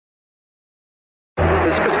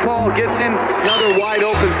gets in another wide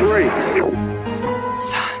open three.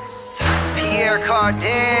 Pierre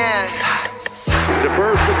Cardin.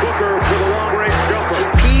 Defers to Booker for the long-range jumper.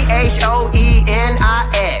 P-H-O-E-N-I-X.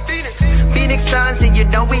 Phoenix Suns, and you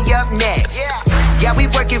know we up next. Yeah, we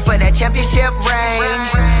working for that championship ring.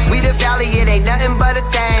 We the Valley, it ain't nothing but a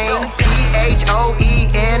thing. P-H-O-E-N-I-X.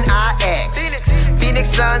 Phoenix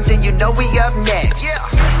Suns, and you know we up next.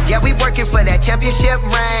 Yeah, we working for that championship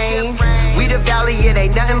ring. We the Valley, it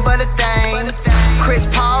ain't nothing but a thing. Chris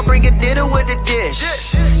Paul bring a dinner with a dish.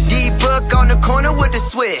 D-Book on the corner with the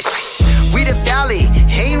swish. We the Valley,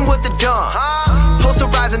 hating with the dump.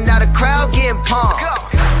 Posterizing, now the crowd getting pumped.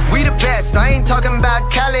 We the best, I ain't talking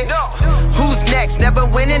about Cali. Who's next? Never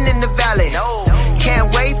winning in the Valley.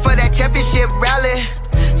 Can't wait for that championship rally.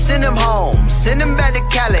 Send them home, send them back to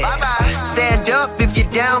Cali. Stand up if you're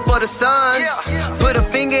down for the Suns. Put a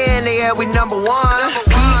finger in the air, we number one.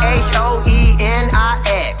 P-H-O-E-N-I-X.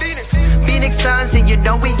 Phoenix Suns, and you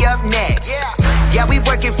know we up next. Yeah, we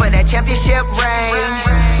working for that championship ring.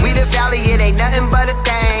 We the Valley, it ain't nothing but a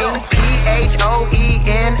thing.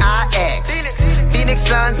 P-H-O-E-N-I-X. Phoenix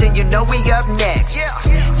Suns, and you know we up next.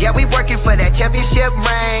 Yeah, we working for that championship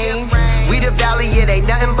ring. We the Valley, it ain't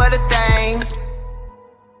nothing but a thing.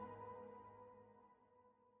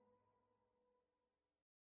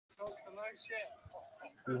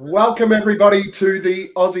 Welcome everybody to the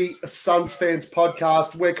Aussie Suns Fans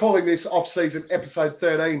podcast. We're calling this off-season episode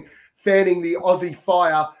 13, Fanning the Aussie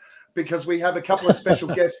Fire, because we have a couple of special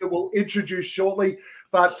guests that we'll introduce shortly.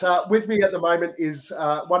 But with me at the moment is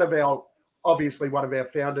one of our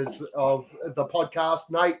founders of the podcast,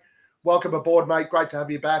 Nate. Welcome aboard, mate. Great to have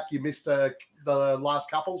you back. You missed the last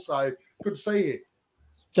couple, so good to see you.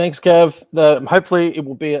 Thanks, Gav. Hopefully it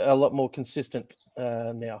will be a lot more consistent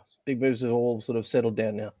now. Big moves have all sort of settled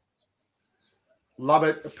down now. Love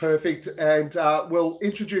it. Perfect. And we'll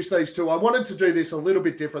introduce these two. I wanted to do this a little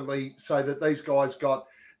bit differently so that these guys got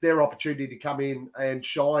their opportunity to come in and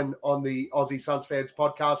shine on the Aussie Suns Fans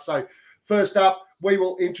podcast. So first up, we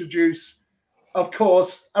will introduce, of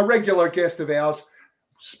course, a regular guest of ours,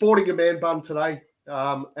 sporting a man bun today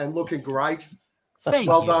and looking great.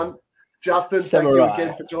 Well done, Justin. Samurai. Thank you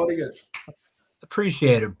again for joining us.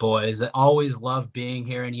 Appreciate it, boys. I always love being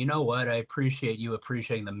here. And you know what? I appreciate you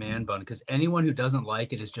appreciating the man bun, because anyone who doesn't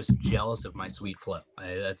like it is just jealous of my sweet flip.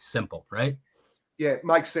 That's simple, right? Yeah,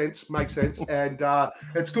 makes sense. And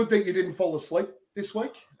it's good that you didn't fall asleep this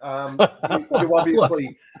week. You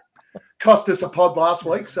obviously cost us a pod last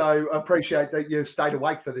week, so I appreciate that you stayed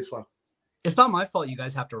awake for this one. It's not my fault you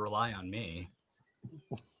guys have to rely on me.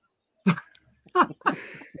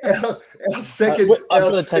 Our second, I'm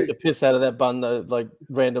going to take the piss out of that bun, though, like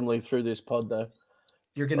randomly through this pod, though.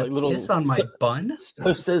 You're going to piss on my bun?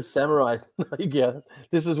 So says Samurai. Yeah,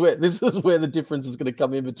 this is where the difference is going to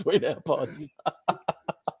come in between our pods.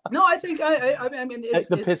 No, I think I mean take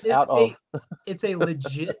the piss out of. It's a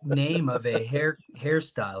legit name of a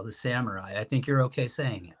hairstyle, the Samurai. I think you're okay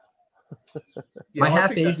saying it. Yeah, my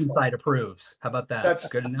half Asian side approves. How about that? That's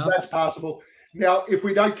good enough. That's passable. Now, if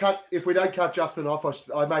we don't cut Justin off,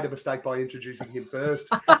 I made a mistake by introducing him first.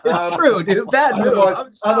 It's true, dude. Bad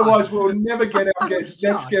otherwise, we'll never get our next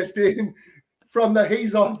guest in from the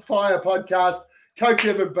He's on Fire podcast. Coach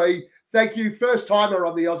Evan B. Thank you, first timer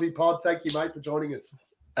on the Aussie pod. Thank you, mate, for joining us.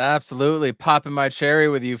 Absolutely, popping my cherry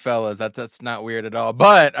with you fellas. That's not weird at all.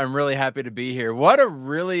 But I'm really happy to be here. What a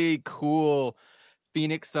really cool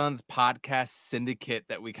Phoenix Suns podcast syndicate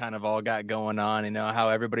that we kind of all got going on, how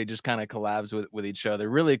everybody just kind of collabs with each other.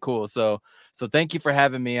 Really cool. So thank you for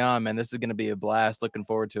having me on, man. This is going to be a blast. Looking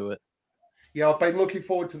forward to it. Yeah, I've been looking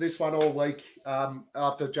forward to this one all week.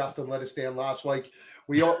 After Justin let us down last week,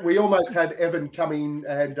 we almost had Evan come in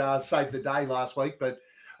and save the day last week, but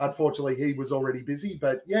unfortunately he was already busy.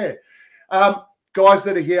 But yeah, guys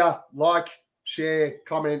that are here, like, share,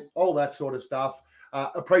 comment, all that sort of stuff.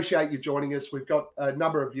 Appreciate you joining us. We've got a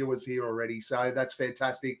number of viewers here already, so that's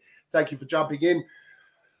fantastic. Thank you for jumping in.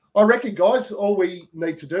 I reckon, guys, all we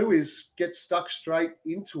need to do is get stuck straight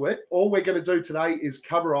into it. All we're going to do today is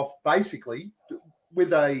cover off, basically,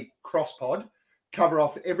 with a cross pod, cover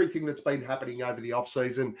off everything that's been happening over the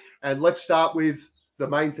off-season. And let's start with the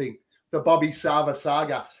main thing, the Bobby Sarver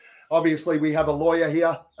saga. Obviously, we have a lawyer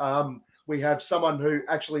here. We have someone who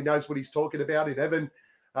actually knows what he's talking about in Evan.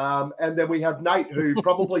 And then we have Nate, who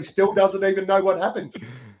probably still doesn't even know what happened.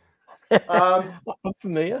 I'm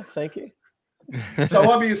familiar. Thank you. So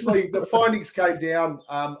obviously the findings came down.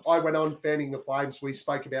 I went on Fanning the Flames. We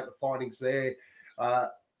spoke about the findings there.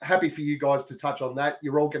 Happy for you guys to touch on that.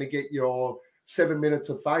 You're all going to get your 7 minutes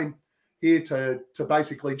of fame here to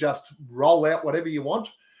basically just roll out whatever you want.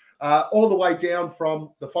 all the way down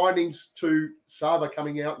from the findings to Sarver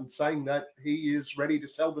coming out and saying that he is ready to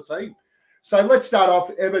sell the team. So let's start off.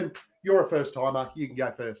 Evan, you're a first-timer. You can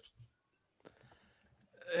go first.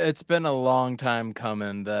 It's been a long time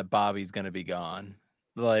coming that Bobby's going to be gone.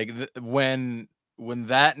 Like when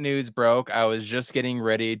that news broke, I was just getting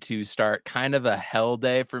ready to start kind of a hell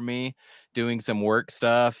day for me, doing some work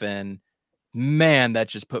stuff, and man, that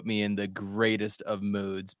just put me in the greatest of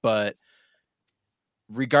moods. But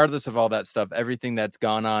regardless of all that stuff, everything that's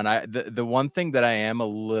gone on, the one thing that I am a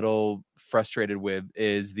little frustrated with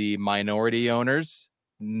is the minority owners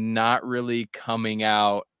not really coming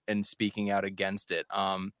out and speaking out against it.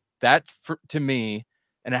 To me,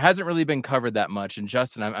 and it hasn't really been covered that much. And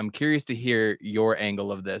Justin, I'm curious to hear your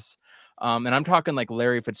angle of this. And I'm talking like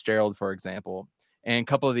Larry Fitzgerald, for example, and a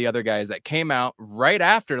couple of the other guys that came out right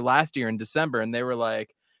after last year in December, and they were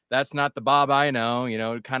like, "That's not the Bob I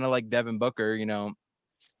know," kind of like Devin Booker,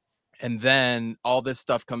 And then all this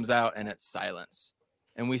stuff comes out, and it's silence.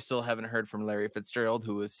 And we still haven't heard from Larry Fitzgerald,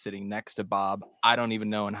 who is sitting next to Bob. I don't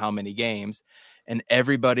even know in how many games. And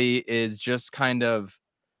everybody is just kind of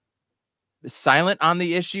silent on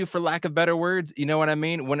the issue, for lack of better words. You know what I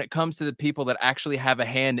mean? When it comes to the people that actually have a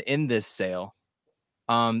hand in this sale,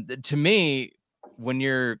 to me, when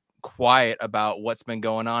you're quiet about what's been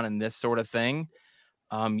going on in this sort of thing,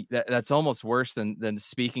 that's almost worse than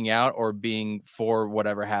speaking out or being for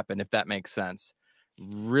whatever happened, if that makes sense.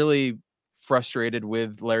 Really frustrated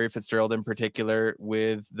with Larry Fitzgerald in particular,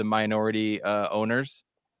 with the minority owners,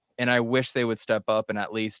 and I wish they would step up and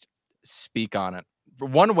at least speak on it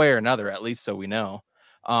one way or another, at least so we know.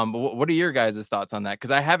 What are your guys' thoughts on that?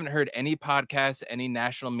 Because I haven't heard any podcasts, any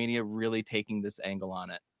national media really taking this angle on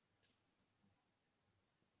it.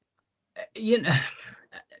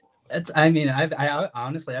 I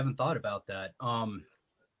honestly haven't thought about that.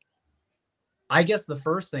 I guess the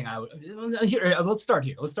first thing let's start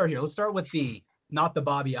here. Let's start with not the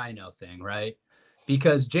Bobby I know thing, right?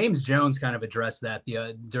 Because James Jones kind of addressed that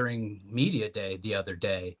during media day the other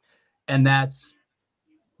day. And that's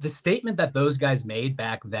the statement that those guys made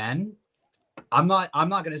back then. I'm not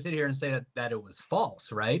going to sit here and say that it was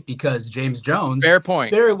false, right? Because James Jones, fair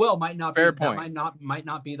point, very well might not be, fair point. might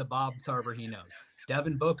not be the Bob Sarver he knows.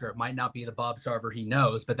 Devin Booker might not be the Bob Sarver he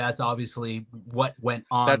knows, but that's obviously what went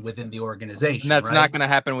on within the organization. And that's not going to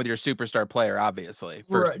happen with your superstar player, obviously.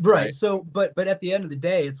 Right. So, but at the end of the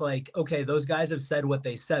day, it's like, okay, those guys have said what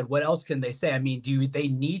they said. What else can they say? I mean, they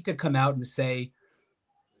need to come out and say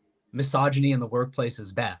misogyny in the workplace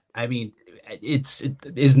is bad? I mean,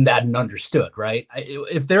 isn't that understood, right?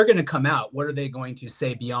 If they're going to come out, what are they going to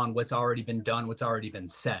say beyond what's already been done, what's already been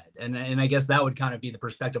said? And I guess that would kind of be the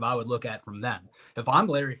perspective I would look at from them. If I'm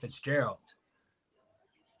Larry Fitzgerald,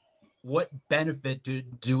 what benefit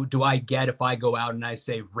do I get if I go out and I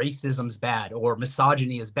say racism's bad or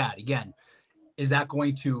misogyny is bad? Again, is that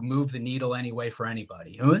going to move the needle anyway for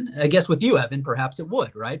anybody? I guess with you, Evan, perhaps it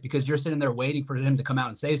would, right? Because you're sitting there waiting for him to come out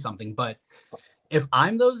and say something. But if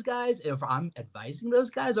I'm those guys, if I'm advising those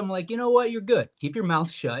guys, I'm like, you know what? You're good. Keep your mouth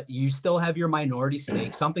shut. You still have your minority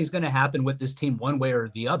stake. Something's going to happen with this team one way or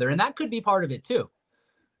the other. And that could be part of it too.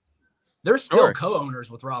 They're still co-owners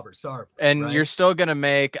with Robert Sarver. And right? You're still going to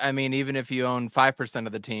make, I mean, even if you own 5%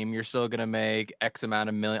 of the team, you're still going to make X amount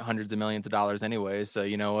of hundreds of millions of dollars anyway. So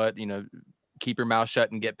you know what, keep your mouth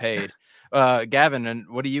shut and get paid. Gavin, and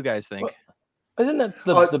what do you guys think? Well, I think that's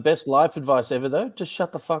the best life advice ever, though. Just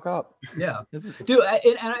shut the fuck up. Yeah. Dude,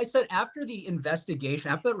 and I said after the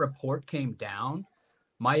investigation, after the report came down,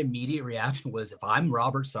 my immediate reaction was, if I'm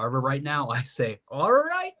Robert Sarver right now, I say, all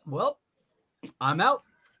right, well, I'm out.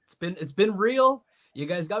 It's been real. You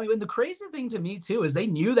guys got me. And the crazy thing to me, too, is they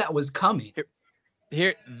knew that was coming.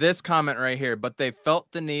 Here, this comment right here, but they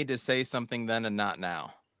felt the need to say something then and not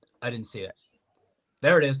now. I didn't see it.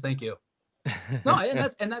 There it is. Thank you. No,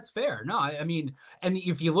 and that's fair. No, I mean, and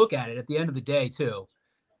if you look at it at the end of the day too,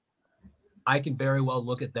 I can very well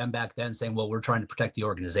look at them back then saying, well, we're trying to protect the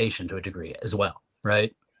organization to a degree as well.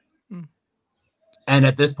 Right. Hmm. And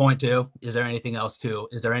at this point too, is there anything else to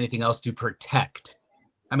protect?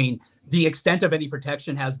 I mean, the extent of any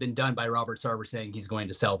protection has been done by Robert Sarver saying he's going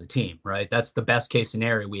to sell the team, right? That's the best case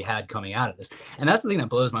scenario we had coming out of this. And that's the thing that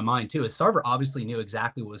blows my mind too, is Sarver obviously knew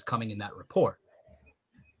exactly what was coming in that report.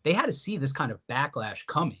 They had to see this kind of backlash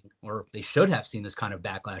coming, or they should have seen this kind of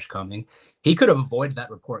backlash coming. He could have avoided that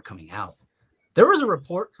report coming out. There was a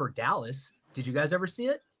report for Dallas. Did you guys ever see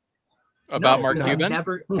it? About Mark Cuban?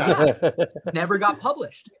 Never got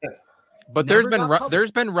published. But there's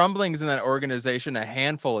been rumblings in that organization a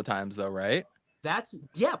handful of times, though, right?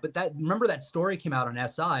 Remember that story came out on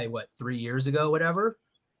SI 3 years ago, whatever.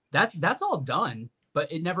 That's all done.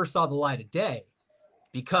 but it never saw the light of day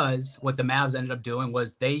because what the Mavs ended up doing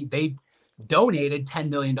was they donated $10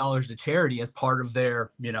 million to charity as part of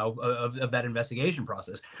their, of that investigation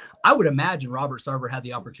process. I would imagine Robert Sarver had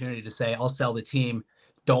the opportunity to say, I'll sell the team.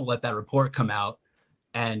 Don't let that report come out.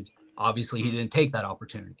 And obviously he didn't take that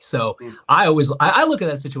opportunity. So I look at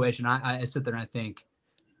that situation. I sit there and I think,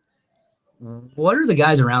 what are the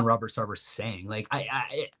guys around Robert Sarver saying? Like,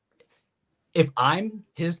 if I'm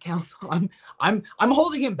his counsel, I'm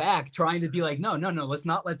holding him back, trying to be like, no, let's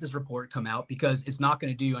not let this report come out because it's not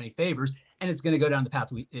going to do you any favors, and it's going to go down the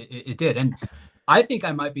path it did. And I think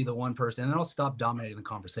I might be the one person, and I'll stop dominating the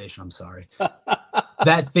conversation. I'm sorry.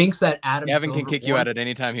 That thinks that Adam Gavin Silver can kick you out at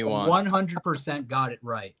any time he wants. 100% got it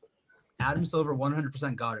right. Adam Silver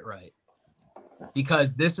 100% got it right.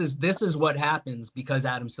 Because this is what happens because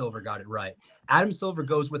Adam Silver got it right. Adam Silver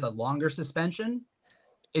goes with a longer suspension.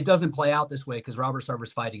 It doesn't play out this way because Robert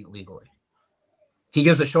Sarver's fighting it legally. He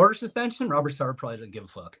gives a shorter suspension. Robert Sarver probably doesn't give a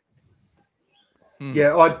fuck.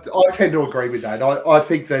 Yeah, I tend to agree with that. I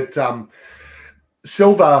think that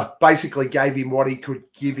Silver basically gave him what he could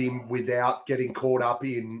give him without getting caught up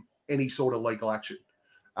in any sort of legal action,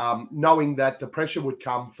 knowing that the pressure would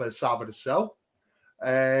come for Sarver to sell.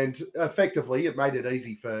 And effectively, it made it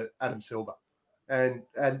easy for Adam Silver, and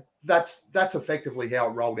that's effectively how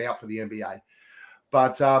it rolled out for the NBA.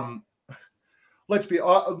 But I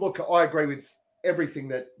agree with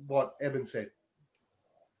everything what Evan said.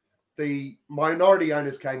 The minority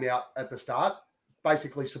owners came out at the start,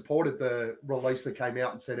 basically supported the release that came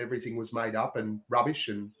out and said everything was made up and rubbish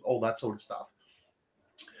and all that sort of stuff.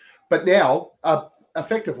 But now,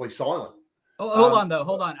 effectively silent. Oh,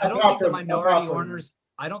 hold on. I don't think the minority owners,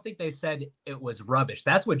 I don't think they said it was rubbish.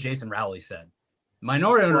 That's what Jason Rowley said.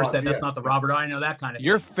 Minority owners said that's not the Robert. I know that kind of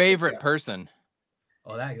Your thing. favorite person.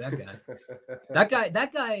 Oh, that guy.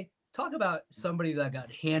 that guy, talk about somebody that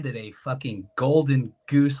got handed a fucking golden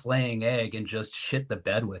goose laying egg and just shit the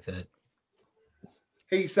bed with it.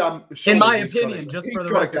 He's in my opinion, just for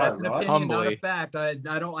the record, that's an opinion, not a fact. I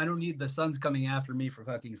don't need the Suns coming after me for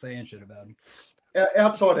fucking saying shit about him.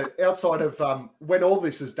 Outside of when all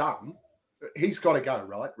this is done, he's got to go,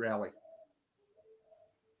 right, Rowley?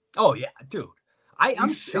 Oh yeah, dude.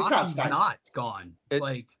 I'm shocked he's not gone.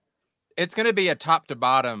 It's going to be a top to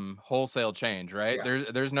bottom wholesale change, right? Yeah.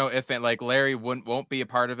 There's no if and like Larry won't be a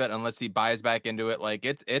part of it unless he buys back into it. Like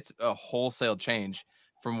it's a wholesale change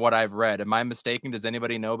from what I've read. Am I mistaken? Does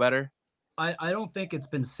anybody know better? I don't think it's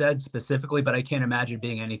been said specifically, but I can't imagine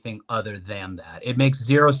being anything other than that. It makes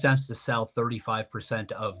zero sense to sell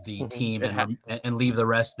 35% of the team and leave the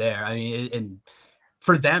rest there. I mean, and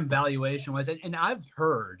for them, valuation wise, and I've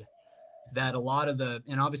heard that a lot of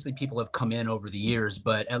and obviously people have come in over the years,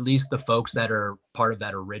 but at least the folks that are part of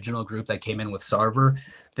that original group that came in with Sarver,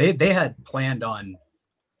 they had planned on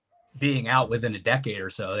being out within a decade or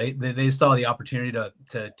so. They saw the opportunity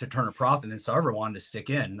to turn a profit, and Sarver wanted to stick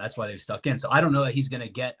in. That's why they've stuck in. So I don't know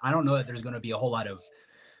that I don't know that there's going to be a whole lot of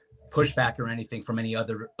pushback or anything from any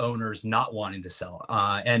other owners not wanting to sell.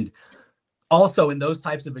 And also in those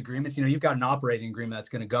types of agreements, you've got an operating agreement that's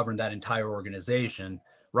going to govern that entire organization.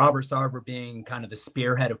 Robert Sarver being kind of the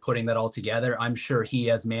spearhead of putting that all together, I'm sure he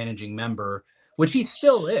as managing member, which he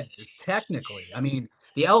still is technically. I mean,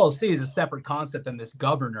 the LLC is a separate concept than this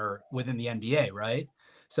governor within the NBA, right?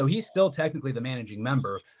 So he's still technically the managing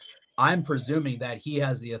member. I'm presuming that he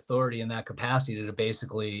has the authority in that capacity to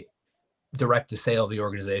basically direct the sale of the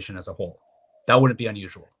organization as a whole. That wouldn't be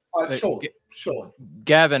unusual. Sure.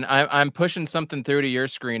 Gavin, I'm pushing something through to your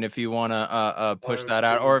screen if you want to push that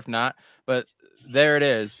out, or if not. But there it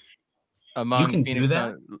is. Among Phoenix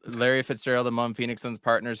Suns, Larry Fitzgerald among Phoenix Suns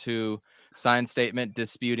partners who signed statement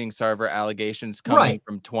disputing Sarver allegations coming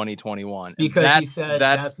from 2021. Because he said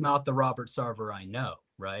that's not the Robert Sarver I know,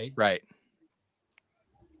 right? Right.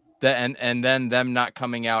 And then them not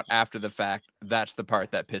coming out after the fact, that's the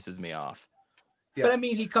part that pisses me off. Yeah. But I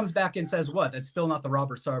mean, he comes back and says, what? That's still not the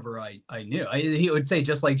Robert Sarver I knew. He would say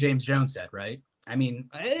just like James Jones said, right? I mean,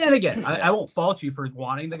 and again, I won't fault you for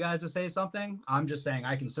wanting the guys to say something. I'm just saying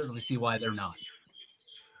I can certainly see why they're not.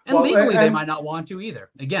 And legally, they might not want to either.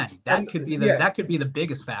 Again, that could be the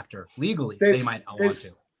biggest factor. Legally, they might not want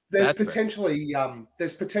to. There's potentially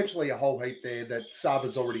a whole heap there that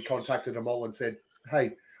Sarver's already contacted them all and said,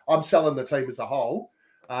 "Hey, I'm selling the team as a whole,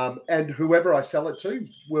 and whoever I sell it to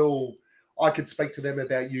I could speak to them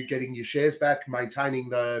about you getting your shares back, maintaining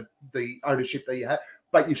the ownership that you have,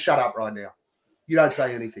 but you shut up right now. You don't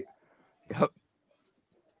say anything."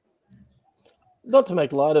 Not to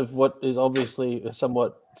make light of what is obviously a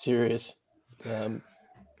somewhat serious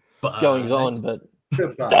goings on, but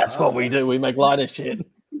that's what we do. We make light of shit.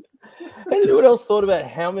 Anyone else thought about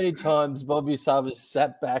how many times Bobby Sarver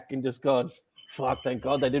sat back and just gone, "Fuck, thank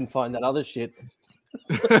God they didn't find that other shit."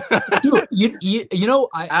 Dude, you know,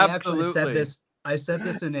 I actually Absolutely. said this. I said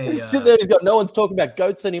this in a. He's sitting there, he's got no one's talking about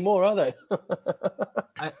goats anymore, are they?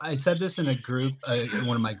 I said this in a group, in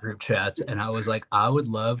one of my group chats, and I was like, I would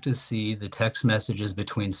love to see the text messages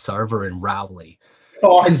between Sarver and Rowley.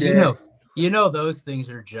 Oh, 'Cause yeah. you know, those things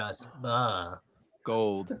are just,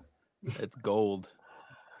 Gold. It's gold.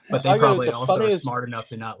 but I they go, probably the also funniest- are smart enough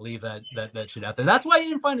to not leave that shit out there. That's why you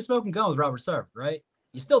didn't find a smoking gun with Robert Sarver, right?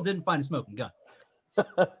 You still didn't find a smoking gun.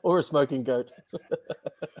 Or a smoking goat.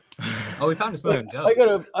 Oh, we found a smoking gun. I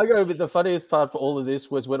got a bit. The funniest part for all of this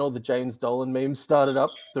was when all the James Dolan memes started up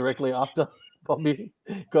directly after Bobby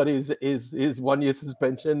got his 1 year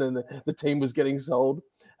suspension and the team was getting sold.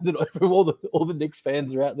 And then all the Knicks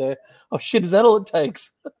fans are out there. Oh shit! Is that all it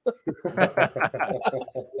takes?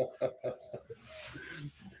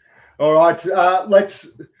 All right.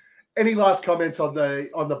 Any last comments on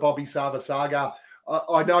the Bobby Sarver saga?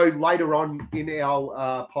 I know later on in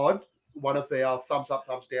our pod, one of our thumbs up,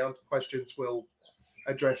 thumbs down questions will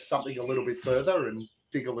address something a little bit further and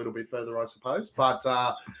dig a little bit further, I suppose. But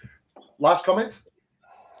last comment?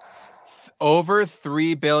 Over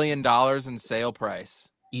 $3 billion in sale price.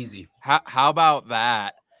 Easy. How about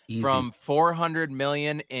that? Easy. From 400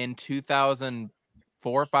 million in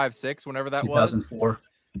 2004, 5, 6, whenever that was, 2004.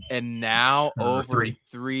 and now over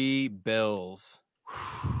 $3 billion.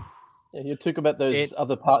 Yeah, you talk about those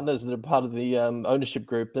other partners that are part of the ownership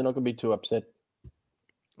group. They're not going to be too upset.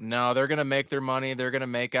 No, they're going to make their money. They're going to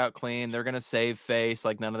make out clean. They're going to save face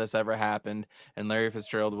like none of this ever happened. And Larry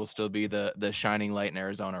Fitzgerald will still be the shining light in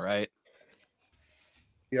Arizona, right?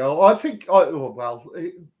 Yeah, I think,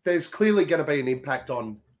 there's clearly going to be an impact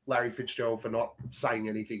on Larry Fitzgerald for not saying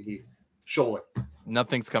anything here. Surely.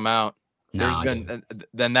 Nothing's come out. Nah,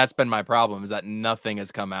 Then that's been my problem, is that nothing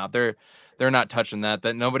has come out. They're not touching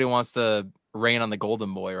that nobody wants to rain on the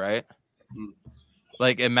golden boy, right?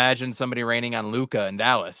 Like, imagine somebody raining on Luka in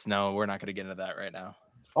Dallas. No, we're not going to get into that right now.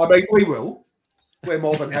 I mean, we will. We're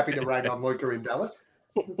more than happy to rain on Luka in Dallas.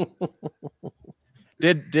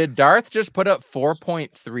 Did Darth just put up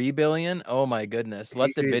 4.3 billion? Oh my goodness! Let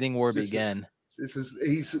the bidding war begin. Is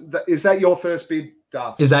that your first bid,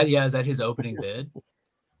 Darth? Is that his opening bid?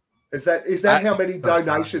 Is that how many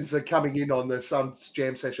donations are coming in on the Suns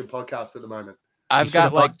Jam Session podcast at the moment? I've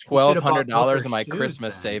got like $1,200 of my shoes,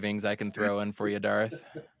 Christmas man. savings I can throw in for you, Darth.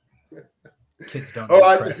 Kids don't All need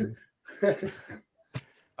right. presents.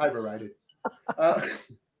 Overrated.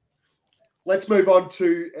 Let's move on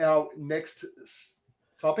to our next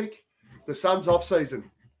topic, the Suns off season.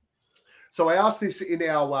 So I asked this in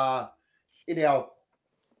our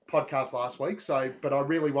podcast last week. But I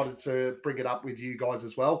really wanted to bring it up with you guys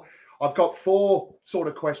as well. I've got 4 sort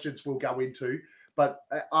of questions we'll go into, but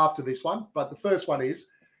after this one. But the first one is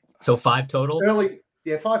So 5 total.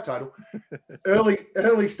 5 total.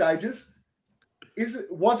 early stages.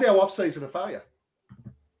 Was our off season a failure?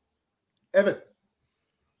 Evan.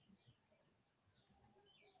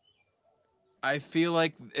 I feel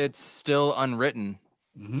like it's still unwritten.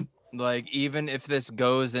 Mm-hmm. Like, even if this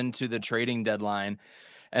goes into the trading deadline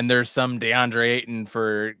and there's some DeAndre Ayton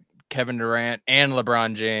for Kevin Durant and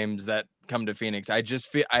LeBron James that come to Phoenix, I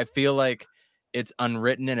feel like it's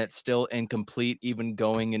unwritten and it's still incomplete even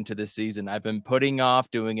going into the season. I've been putting off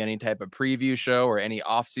doing any type of preview show or any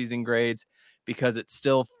off-season grades because it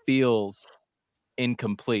still feels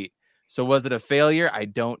incomplete. So was it a failure? I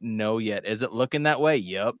don't know yet. Is it looking that way?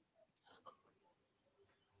 Yep.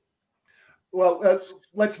 Well,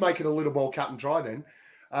 let's make it a little more cut and dry then.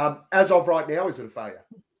 As of right now, is it a failure?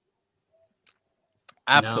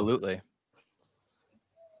 Absolutely. No.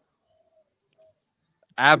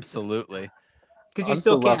 Absolutely. Because you I'm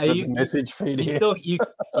still laughing can't. at the message feed You here. still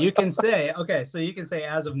you can say, okay, so you can say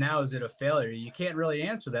as of now, is it a failure? You can't really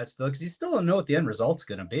answer that still because you still don't know what the end result's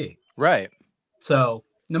going to be. Right. So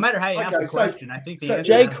no matter how you ask the so- question, I think the so answer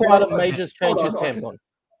Jay is- Crowder may just change Hold his on, tampon.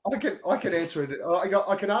 I can answer it.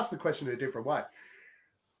 I can ask the question in a different way.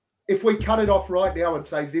 If we cut it off right now and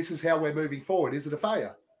say this is how we're moving forward, is it a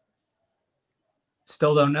failure?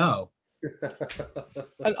 Still don't know.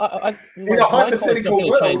 And In a hypothetical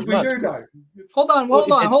world, we do know. Hold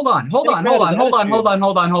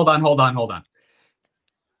on.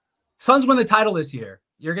 Suns win the title this year.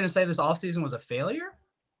 You're going to say this offseason was a failure?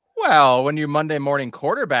 Well, when you Monday morning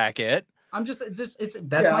quarterback it, I'm just that's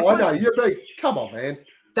Yeah, my I question. know. You're big. Come on, man.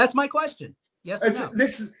 That's my question. Yes or no?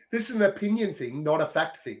 This is an opinion thing, not a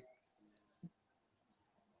fact thing.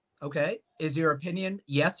 Okay. Is your opinion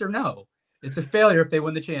yes or no? It's a failure if they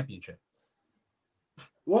win the championship.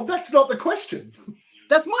 Well, that's not the question.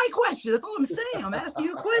 That's my question. That's all I'm saying. I'm asking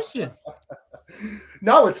you a question.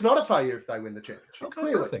 No, it's not a failure if they win the championship. Okay,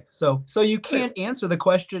 Clearly, perfect. So you can't answer the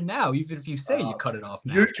question now, even if you say you cut it off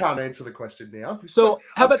now. you can't answer the question now. So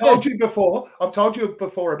how about I've told this? you before. I've told you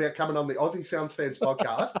before about coming on the Aussie Sounds Fans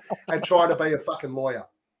podcast and trying to be a fucking lawyer.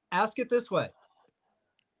 Ask it this way: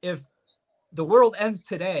 if the world ends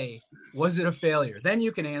today, was it a failure? Then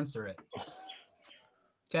you can answer it.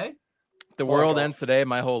 Okay. The world ends today.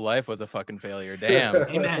 My whole life was a fucking failure. Damn.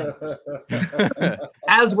 Amen.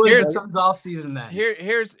 As was the Suns off season then.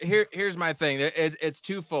 Here's my thing. It's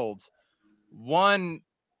twofold. One,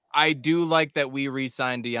 I do like that we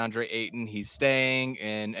re-signed DeAndre Ayton. He's staying,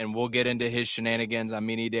 and we'll get into his shenanigans on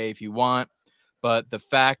Media Day if you want. But the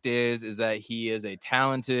fact is that he is a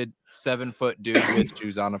talented 7-foot dude with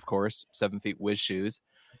shoes on, of course, 7 feet with shoes,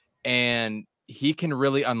 and he can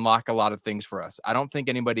really unlock a lot of things for us. I don't think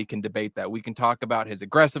anybody can debate that. We can talk about his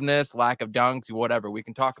aggressiveness, lack of dunks, whatever. We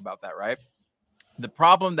can talk about that, right? The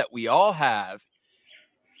problem that we all have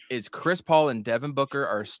is Chris Paul and Devin Booker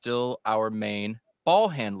are still our main ball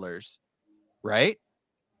handlers, right?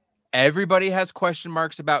 Everybody has question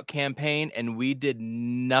marks about campaign, and we did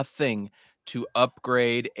nothing to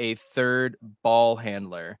upgrade a third ball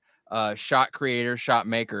handler. Shot creator, shot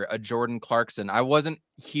maker, a Jordan Clarkson. I wasn't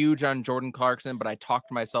huge on Jordan Clarkson, but I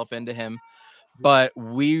talked myself into him. But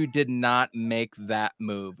we did not make that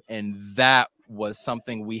move, and that was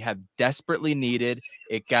something we have desperately needed.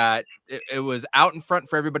 It was out in front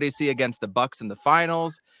for everybody to see against the Bucks in the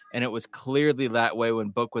finals, and it was clearly that way when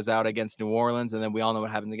Book was out against New Orleans, and then we all know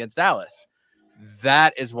what happened against Dallas.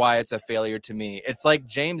 That is why it's a failure to me. It's like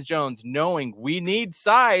James Jones knowing we need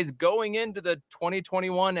size going into the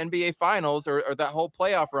 2021 NBA Finals or that whole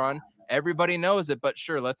playoff run. Everybody knows it, but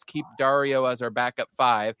sure, let's keep Dario as our backup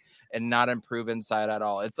 5 and not improve inside at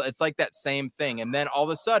all. It's like that same thing. And then all of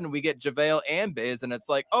a sudden we get JaVale and Biz, and it's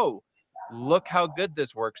like, oh, look how good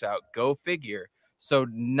this works out. Go figure. So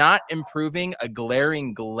not improving a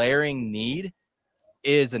glaring need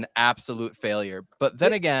is an absolute failure. But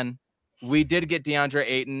then again, we did get DeAndre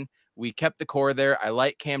Ayton. We kept the core there. I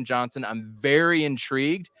like Cam Johnson. I'm very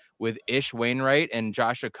intrigued with Ish Wainwright and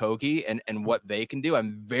Josh Okogie and what they can do.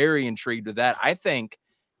 I'm very intrigued with that. I think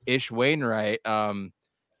Ish Wainwright,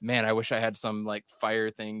 man, I wish I had some like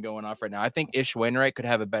fire thing going off right now. I think Ish Wainwright could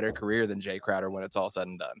have a better career than Jay Crowder when it's all said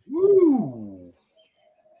and done. Woo!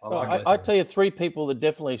 I tell you 3 people that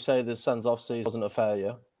definitely say the Suns offseason wasn't a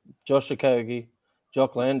failure: Josh Okogie,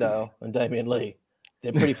 Jock Landale, and Damian Lee.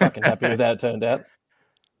 They're pretty fucking happy with how it turned out.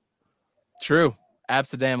 True.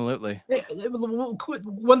 Absolutely.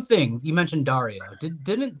 One thing you mentioned, Dario.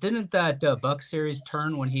 Didn't that Bucks series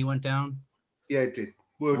turn when he went down? Yeah, it did.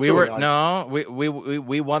 We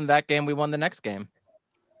won that game. We won the next game.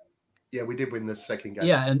 Yeah, we did win the second game.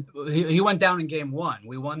 Yeah, and he went down in game 1.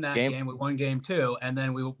 We won that game. We won game 2, and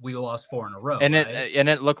then we lost 4 in a row. And right?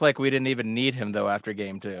 it looked like we didn't even need him though after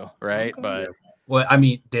game 2, right? Okay. But well, I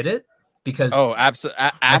mean, did it? Because absolutely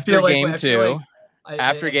after game 2.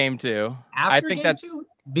 After game 2, I think that's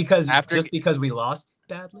because we lost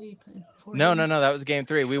badly. No, that was game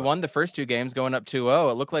 3. We won the first 2 games going up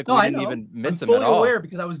 2-0. It looked like we didn't even miss them at all. I'm fully aware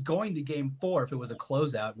because I was going to game 4 if it was a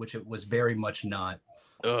closeout, which it was very much not.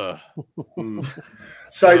 Ugh.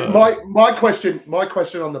 So my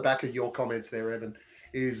question on the back of your comments there, Evan,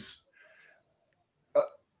 is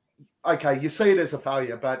okay, you see it as a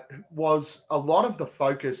failure, but was a lot of the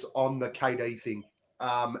focus on the KD thing,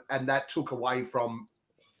 and that took away from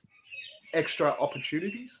extra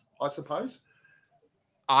opportunities, I suppose?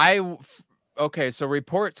 Okay, so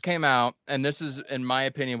reports came out, and this is, in my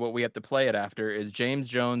opinion, what we have to play it after, is James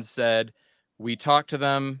Jones said, we talked to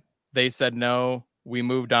them, they said no, we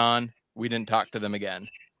moved on, we didn't talk to them again,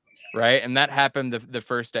 right? And that happened the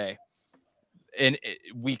first day. And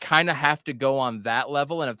we kind of have to go on that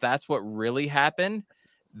level. And if that's what really happened,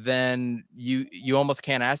 then you almost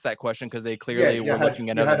can't ask that question because they clearly were looking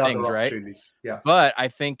at other things, right? Yeah. But I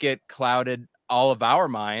think it clouded all of our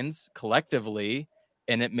minds collectively,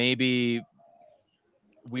 and it maybe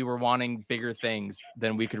we were wanting bigger things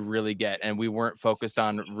than we could really get, and we weren't focused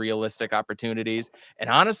on realistic opportunities.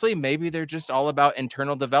 And honestly, maybe they're just all about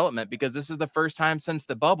internal development, because this is the first time since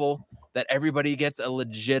the bubble that everybody gets a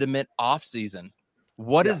legitimate off season.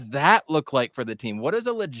 What does that look like for the team? What does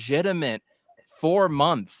a legitimate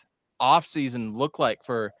 4-month off season look like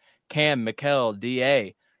for Cam, Mikal,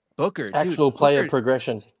 DA, Booker? Actual player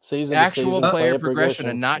progression, actual player progression,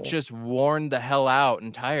 and not just worn the hell out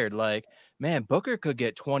and tired. Like, man, Booker could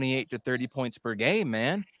get 28 to 30 points per game,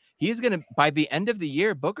 man. He's going to, by the end of the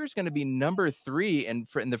year, Booker's going to be number 3 in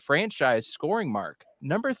the franchise scoring mark.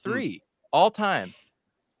 Number 3 all time.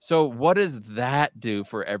 So what does that do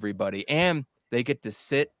for everybody? And they get to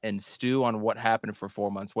sit and stew on what happened for 4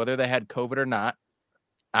 months, whether they had COVID or not.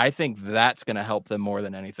 I think that's going to help them more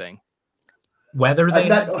than anything. Whether they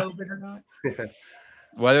had COVID or not?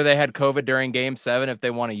 Whether they had COVID during Game 7, if they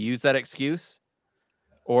want to use that excuse,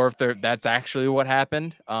 or if that's actually what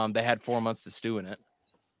happened, they had 4 months to stew in it.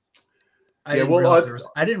 I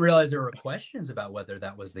didn't realize there were questions about whether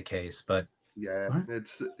that was the case, but yeah,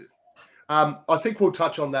 it's. I think we'll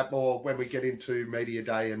touch on that more when we get into media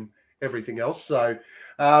day and everything else. So,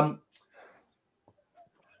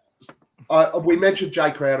 we mentioned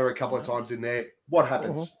Jay Crowder a couple of times in there. What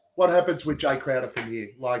happens? Mm-hmm. What happens with Jay Crowder from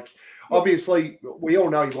here? Like, obviously, we all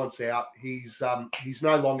know he wants out. He's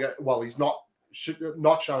no longer. Well, he's not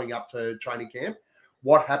showing up to training camp.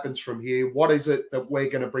 What happens from here? What is it that we're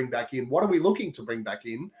going to bring back in? What are we looking to bring back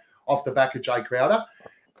in off the back of Jay Crowder?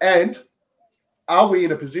 And are we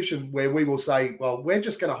in a position where we will say, well, we're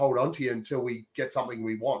just going to hold on to you until we get something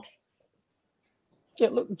we want? Yeah,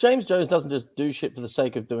 look, James Jones doesn't just do shit for the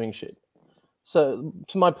sake of doing shit. So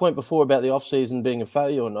to my point before about the offseason being a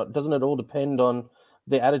failure or not, doesn't it all depend on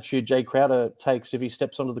the attitude Jay Crowder takes if he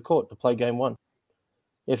steps onto the court to play game one?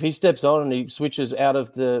 If he steps on and he switches out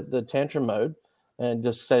of the tantrum mode and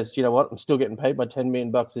just says, you know what, I'm still getting paid my $10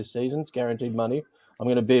 million this season. It's guaranteed money. I'm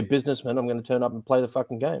going to be a businessman. I'm going to turn up and play the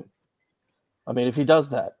fucking game. I mean, if he does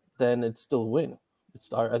that, then it's still a win.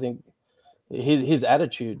 I think his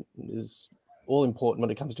attitude is all important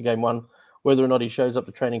when it comes to game one, whether or not he shows up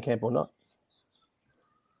to training camp or not.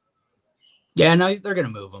 Yeah, no, they're going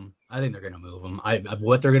to move him. I think they're going to move him.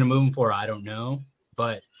 What they're going to move him for, I don't know.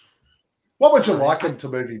 But what would you like him to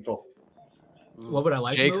move him for? What would I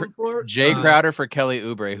like to move him for? Jay Crowder for Kelly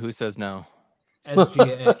Oubre. Who says no?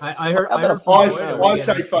 SGA. I heard. I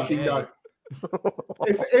say fucking no.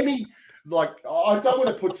 If any, like, I don't want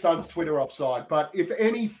to put Suns Twitter offside, but if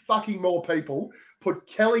any fucking more people put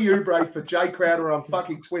Kelly Oubre for Jay Crowder on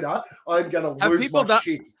fucking Twitter, I'm going to lose my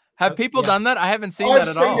shit. Have people done that? I haven't seen that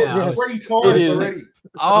at all. I've seen it 3 times already.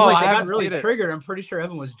 Oh, I got really triggered. I'm pretty sure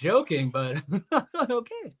Evan was joking, but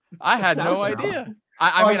okay. I had no idea.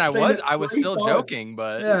 I was still joking,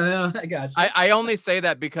 but yeah, I got you. I only say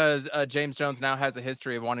that because James Jones now has a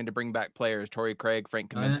history of wanting to bring back players, Torrey Craig,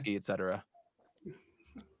 Frank Kaminsky, etc.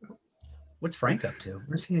 What's Frank up to?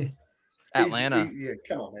 Where's he? Atlanta. Yeah,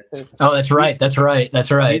 come on, man. Oh, that's right. He's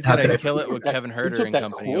gonna kill it with Kevin Herter and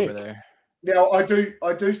company over there. Now, I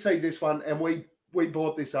do see this one, and we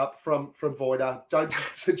brought this up from Voider. Don't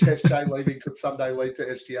suggest Jay leaving could someday lead to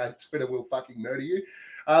SGA. Twitter will fucking murder you.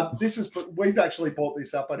 We've actually brought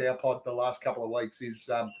this up on our pod the last couple of weeks.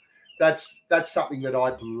 That's something that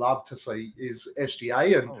I'd love to see is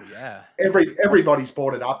SGA, and everybody's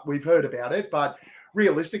brought it up. We've heard about it, but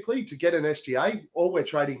realistically, to get an SGA, all we're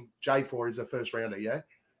trading Jay for is a first rounder, yeah,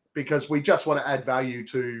 because we just want to add value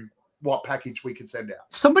to what package we can send out.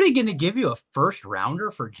 Somebody going to give you a first rounder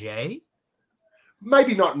for Jay?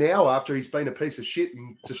 Maybe not now after he's been a piece of shit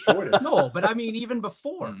and destroyed us. No, but I mean, even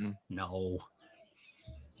before. Mm-hmm. No.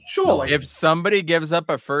 Surely. If somebody gives up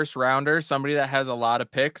a first rounder, somebody that has a lot of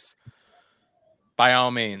picks, by all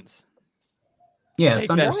means. Yeah, take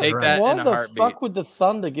that Why in a the heartbeat. fuck would the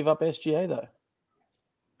Thunder give up SGA though?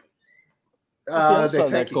 They're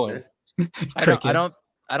taking it.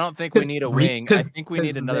 I don't think we need a wing. I think we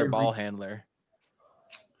need another ball handler.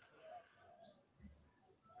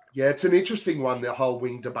 Yeah, it's an interesting one, the whole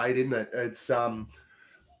wing debate, isn't it? It's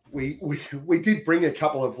we did bring a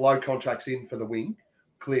couple of low contracts in for the wing,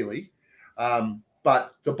 clearly.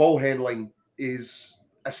 But the ball handling is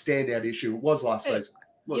a standout issue. It was last season.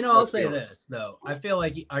 Look, I'll say this though. I feel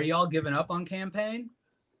like, are y'all giving up on Campaign?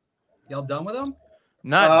 Y'all done with him?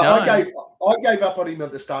 Not done. I gave up on him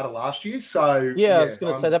at the start of last year. So yeah, I was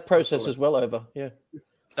going to say that process is well over. Yeah,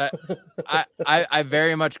 I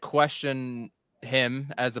very much question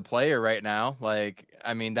him as a player right now. Like,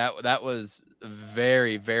 I mean, that was a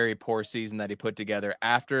very, very poor season that he put together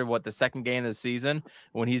after the second game of the season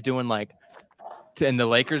when he's doing like in the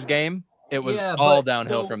Lakers game. It was all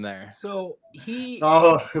downhill from there. So he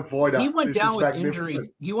Voider, went down with injury.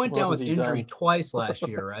 He went down with injury twice last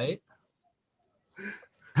year, right?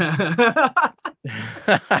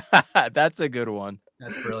 That's a good one.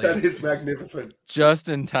 That's brilliant. That is magnificent. Just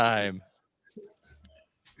in time.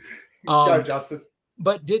 Go, Justin.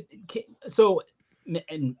 But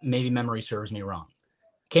and maybe memory serves me wrong.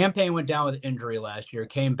 Campaign went down with injury last year,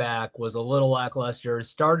 came back, was a little lackluster,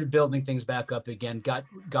 started building things back up again, got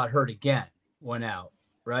hurt again, went out,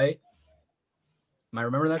 right? Am I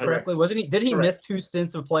remembering that correctly? Wasn't he? Did he miss 2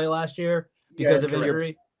 stints of play last year because of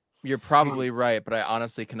injury? You're probably right, but I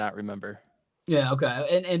honestly cannot remember. Yeah,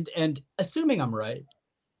 okay. And assuming I'm right,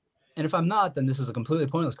 And if I'm not, then this is a completely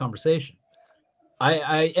pointless conversation.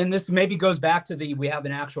 And this maybe goes back to we have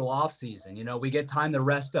an actual off season. You know, we get time to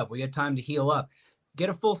rest up. We get time to heal up. Get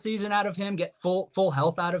a full season out of him. Get full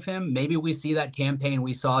health out of him. Maybe we see that campaign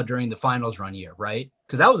we saw during the finals run year, right?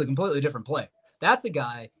 Because that was a completely different play. That's a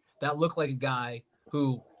guy that looked like a guy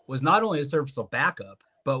who was not only a serviceable backup,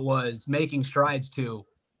 but was making strides to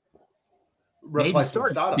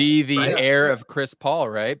Replacement starter. Be the Right. heir of Chris Paul,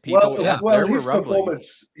 right? People, there his were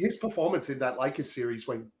rumblings. performance in that Lakers series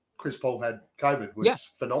when Chris Paul had COVID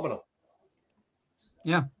was phenomenal.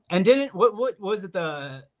 Yeah, and didn't what was it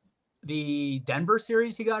the Denver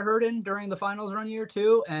series he got hurt in during the finals run year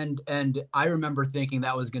too? And I remember thinking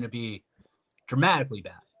that was going to be dramatically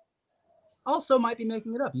bad. Also, might be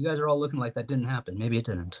making it up. You guys are all looking like that didn't happen. Maybe it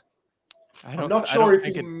didn't. I'm not sure if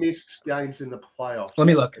he missed games in the playoffs. Let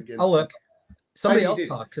me look. I'll look. Somebody Maybe else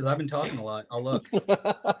talk because I've been talking a lot. I'll look.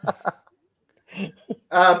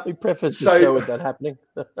 We preface the show with that happening.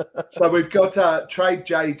 So we've got trade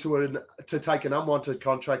Jay to take an unwanted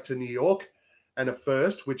contract to New York and a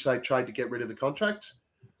first, which they trade to get rid of the contract.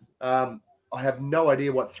 I have no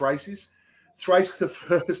idea what Thrace is. Thrace the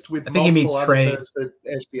first with I think he means multiple other trade. firsts for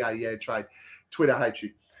SBA. Yeah, trade. Twitter hates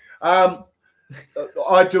you. I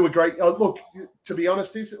do agree. Look, to be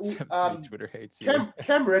honest, Twitter hates you.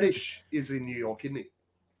 Cam Reddish is in New York, isn't he?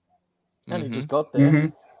 And he just got there. Mm-hmm.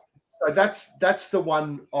 So that's the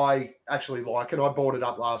one I actually like, and I brought it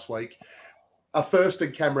up last week. A first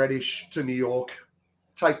and Cam Reddish to New York.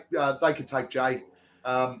 They could take Jay.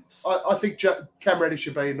 I think Cam Reddish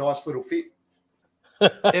should be a nice little fit.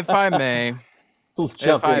 If I may,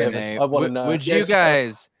 I want to know. Would you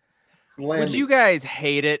guys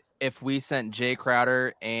hate it if we sent Jay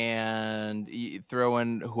Crowder and throw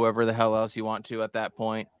in whoever the hell else you want to at that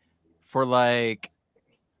point for like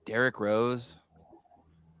Derrick Rose?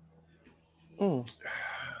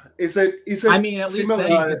 Is it? I mean, at least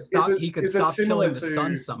similar, he could stop killing the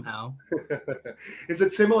Suns somehow. Is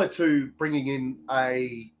it similar to bringing in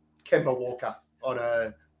a Kemba Walker on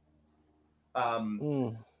a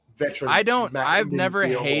veteran? I've never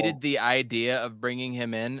hated the idea of bringing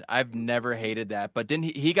him in. I've never hated that. But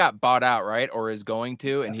didn't he got bought out, right? Or is going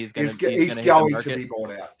to, and he's going to be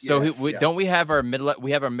bought out. So don't we have our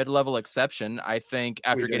mid-level exception? I think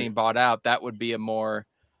after getting bought out, that would be a more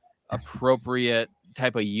appropriate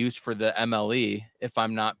type of use for the MLE, if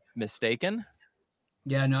I'm not mistaken.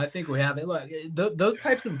 Yeah, no, I think we have it. Look, those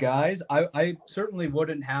types of guys, I certainly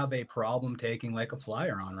wouldn't have a problem taking like a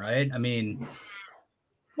flyer on, right? I mean,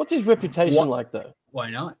 what's his reputation like though? Why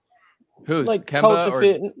not? Who's like Kemba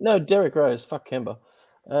or... No, Derrick Rose. Fuck Kemba.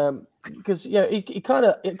 Because he kind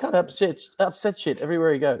of upsets shit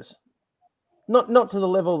everywhere he goes. Not to the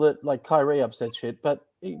level that like Kyrie upset shit, but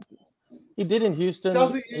he did in Houston.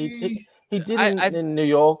 Does he? He did in New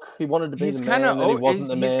York. He wanted to be the man, and he wasn't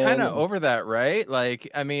the man. He's kind of over that, right? Like,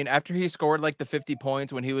 I mean, after he scored like the 50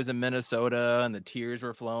 points when he was in Minnesota and the tears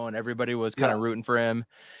were flowing, everybody was kind of rooting for him.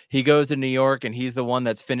 He goes to New York and he's the one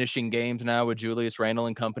that's finishing games now with Julius Randle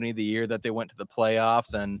and company the year that they went to the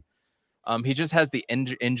playoffs. And he just has the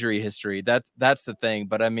injury history. That's the thing.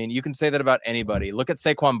 But I mean, you can say that about anybody. Look at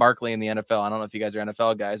Saquon Barkley in the NFL. I don't know if you guys are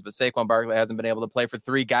NFL guys, but Saquon Barkley hasn't been able to play for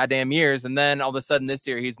 3 goddamn years. And then all of a sudden this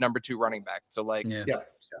year, he's number 2 running back. So like,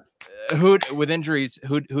 who with injuries,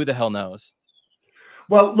 who the hell knows?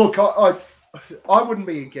 Well, look, I wouldn't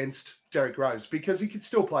be against Derrick Rose because he could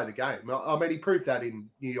still play the game. I mean, he proved that in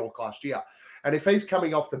New York last year. And if he's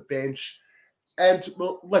coming off the bench, and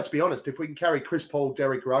well, let's be honest, if we can carry Chris Paul,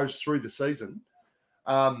 Derrick Rose through the season,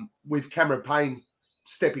 with Cameron Payne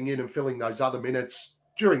stepping in and filling those other minutes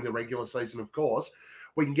during the regular season, of course,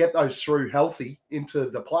 we can get those through healthy into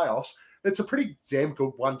the playoffs. It's a pretty damn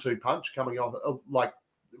good 1-2 punch coming off, like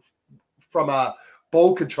from a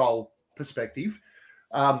ball control perspective.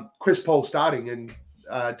 Chris Paul starting and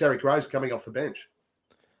Derrick Rose coming off the bench.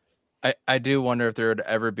 I do wonder if there would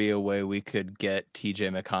ever be a way we could get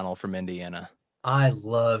TJ McConnell from Indiana. I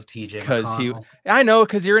love TJ McConnell. I know,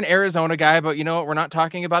 because you're an Arizona guy, but you know what? We're not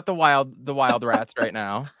talking about the wild rats right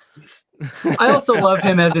now. I also love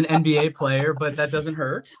him as an NBA player, but that doesn't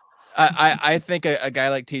hurt. I think a guy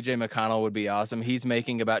like TJ McConnell would be awesome. He's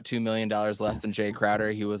making about $2 million less than Jay Crowder.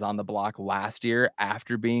 He was on the block last year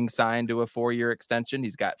after being signed to a 4-year extension.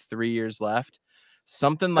 He's got 3 years left.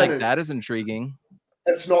 Something like that is intriguing.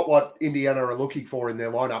 That's not what Indiana are looking for in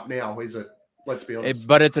their lineup now, is it? Let's be honest.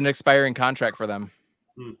 But it's an expiring contract for them.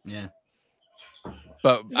 Yeah.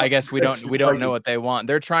 But I guess we don't know what they want.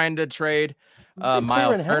 They're trying to trade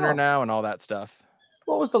Miles Turner now and all that stuff.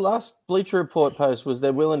 What was the last Bleacher Report post? Was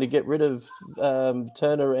they're willing to get rid of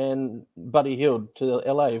Turner and Buddy Hield to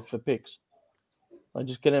LA for picks? I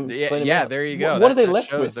just get him. Yeah, clean him yeah. out. There you go. What are they that left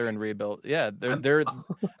shows with? They're in rebuild. Yeah, they're.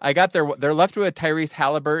 I got they're left with Tyrese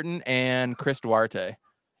Halliburton and Chris Duarte.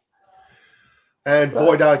 And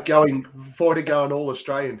Voida going all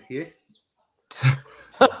Australian here.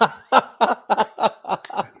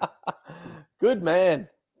 Good man.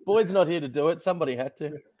 Boyd's not here to do it. Somebody had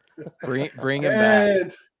to. Bring him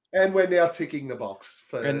back. And we're now ticking the box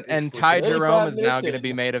for And explicit. Ty Jerome 35 is now minutes going to in.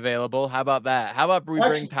 be made available. How about that? How about we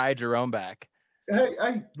bring Ty Jerome back? Hey,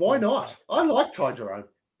 why not? I like Ty Jerome.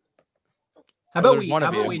 How Well, about there's one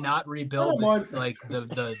of you. we not rebuild I don't mind. like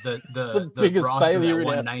the biggest roster failure that in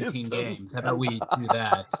won our 19 system. games? How about we do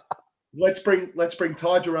that? Let's bring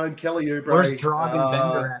Ty Jerome, Kelly Oubre. Where's Dragan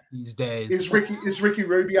Bender at these days? Is Ricky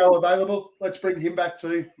Rubio available? Let's bring him back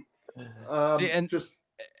too. See, and just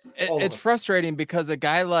it's frustrating because a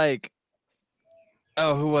guy like,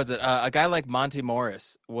 who was it? A guy like Monty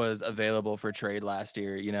Morris was available for trade last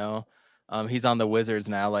year. You know, he's on the Wizards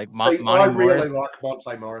now. Like Monty I really Morris, like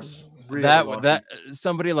Monte Morris. Really that like that him.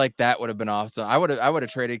 somebody like that would have been awesome. I would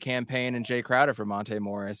have traded Campaign and Jay Crowder for Monte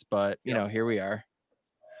Morris, but you know, here we are.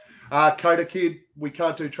 Coda Kid, we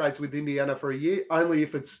can't do trades with Indiana for a year, only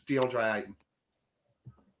if it's DeAndre Ayton.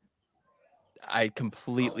 I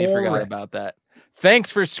completely forgot about that.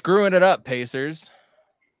 Thanks for screwing it up, Pacers.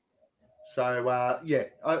 So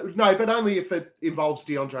no, but only if it involves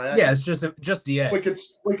DeAndre Ayton. Yeah, it's just DA. we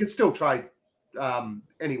could still trade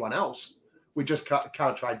anyone else. We just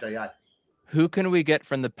can't trade DA. Who can we get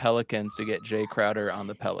from the Pelicans to get Jay Crowder on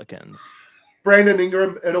the Pelicans? Brandon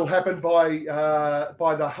Ingram. It'll happen by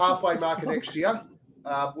the halfway mark of next year.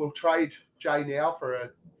 We'll trade Jay now for a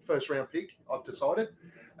first round pick. I've decided.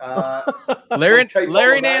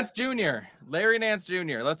 Larry Nance Jr. Larry Nance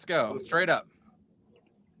Jr. Let's go straight up.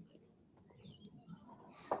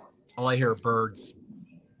 All I hear are birds.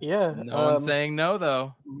 Yeah. No one's saying no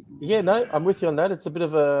though. Yeah, no, I'm with you on that. It's a bit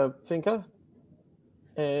of a thinker,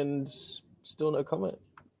 and still no comment.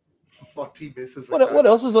 Monty misses it. What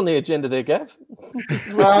else is on the agenda there, Gav?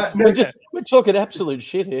 We're talking absolute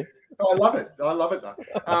shit here. I love it.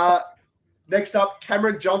 Though. Next up,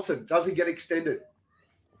 Cameron Johnson. Does he get extended?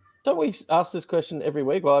 Don't we ask this question every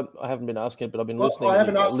week? Well, I haven't been asking it, but I've been listening. I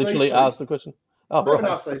haven't asked literally these two. asked the question. Oh, I haven't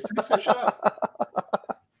right. asked these two, so shut up.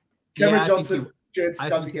 Cameron Johnson, gents,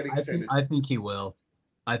 does he get extended? I think he will.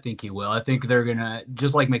 I think they're gonna,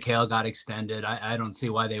 just like Mikhail got extended. I don't see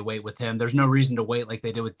why they wait with him. There's no reason to wait like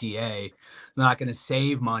they did with DA. They're not gonna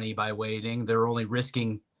save money by waiting. They're only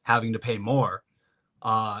risking having to pay more.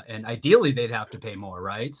 And ideally they'd have to pay more,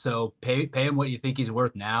 right? So pay him what you think he's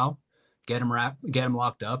worth now. Get him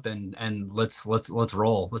locked up, and let's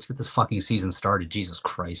roll. Let's get this fucking season started. Jesus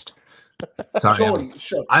Christ. Sorry,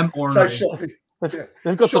 I'm ornery.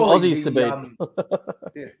 They've got some Aussies to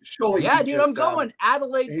beat. Surely. Yeah, dude, I'm going.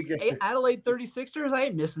 Adelaide 36ers. I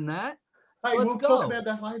ain't missing that. Hey, Let's we'll go. talk about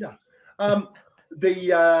that later.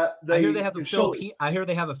 I hear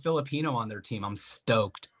they have a Filipino on their team. I'm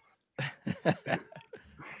stoked.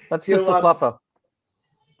 That's just the fluffer.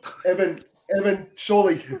 Evan,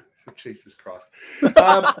 surely. Jesus Christ.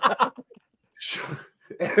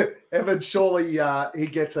 Evan, surely he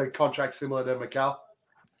gets a contract similar to Mikal.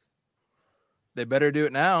 They better do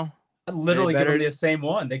it now. Literally give them the same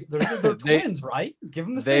one. They're twins, right? Give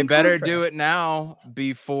them the They same better contract. do it now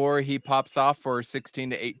before he pops off for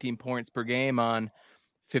 16 to 18 points per game on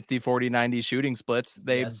 50, 40, 90 shooting splits.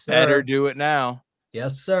 They better do it now.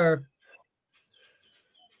 Yes, sir.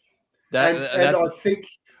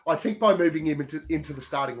 I think by moving him into the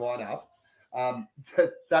starting lineup,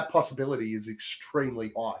 that possibility is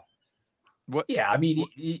extremely high. What? Yeah, I mean,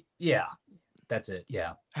 yeah, that's it.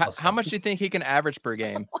 Yeah. How much do you think he can average per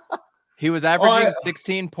game? He was averaging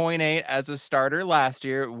 16.8 as a starter last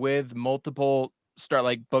year with multiple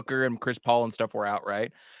like Booker and Chris Paul and stuff were out,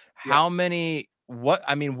 right? Yeah. How many? What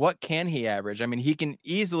can he average? I mean, he can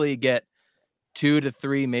easily get 2 to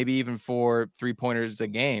 3, maybe even 4 3-pointers a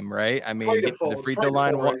game, right? I mean, get to the free throw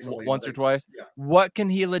line once or twice. Yeah. What can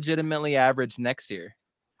he legitimately average next year?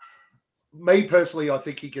 Me personally, I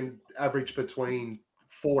think he can average between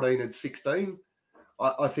 14 and 16.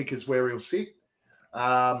 I think is where he'll sit.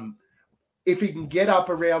 If he can get up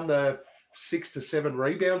around the 6 to 7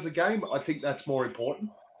 rebounds a game, I think that's more important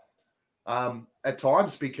at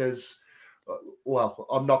times because,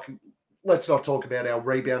 let's not talk about our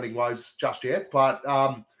rebounding woes just yet, but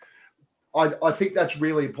I think that's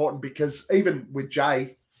really important because even with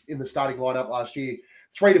Jay in the starting lineup last year,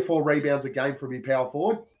 3 to 4 rebounds a game from your power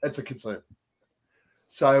forward, it's a concern.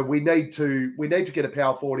 So we need to get a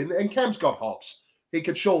power forward in, and Cam's got hops. He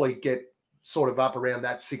could surely get sort of up around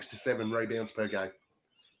that 6 to 7 rebounds per game.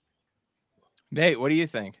 Nate, what do you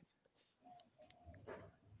think?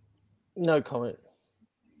 No comment.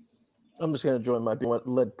 I'm just going to join my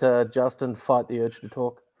let Justin fight the urge to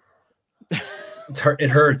talk. It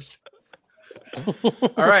hurts.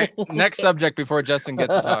 All right, next subject before Justin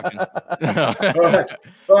gets to talking.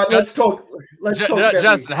 All right, let's talk. Let's talk about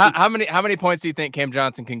Justin, how many points do you think Cam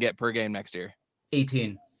Johnson can get per game next year?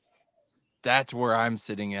 18. That's where I'm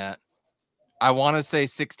sitting at. I want to say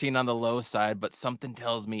 16 on the low side, but something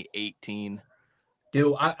tells me 18.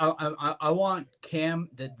 Dude, I want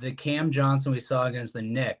the Cam Johnson we saw against the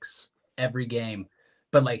Knicks every game,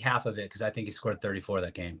 but like half of it because I think he scored 34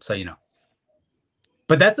 that game. So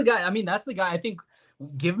but that's the guy. I mean, that's the guy. I think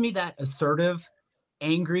give me that assertive,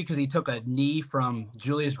 angry because he took a knee from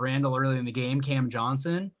Julius Randle early in the game. Cam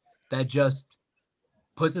Johnson that just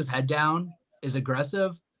puts his head down, is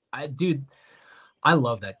aggressive. I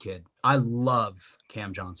love that kid. I love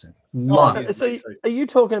Cam Johnson. Love it. So are you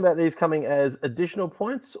talking about these coming as additional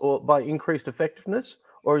points or by increased effectiveness,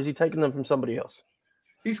 or is he taking them from somebody else?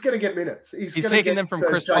 He's going to get minutes. He's taking them from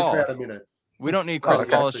Chris Paul. Minutes. We don't need Chris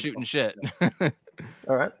Paul shooting shit.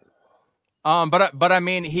 All right. But I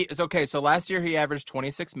mean, it's okay. So last year he averaged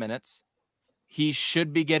 26 minutes. He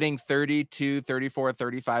should be getting 32, 34,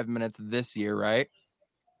 35 minutes this year, right?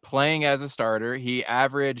 Playing as a starter. He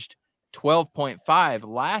averaged 12.5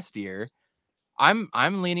 last year. I'm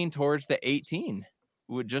leaning towards the 18,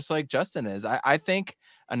 just like Justin is. I think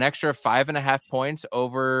an extra 5.5 points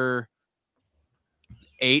over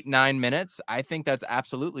 8-9 minutes. I think that's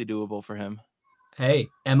absolutely doable for him. Hey,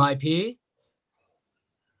 MIP.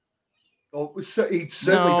 Oh, so he'd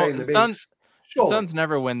certainly be in the mix. Suns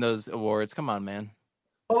never win those awards. Come on, man.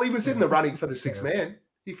 Well, he was in the running for the sixth man.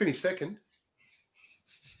 He finished second.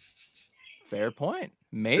 Fair point.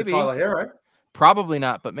 Maybe Tyler Hero. Probably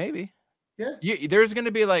not, but maybe. Yeah. There's going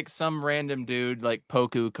to be like some random dude like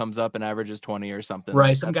Poku comes up and averages 20 or something.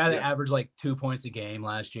 Right. Some guy that averaged like 2 points a game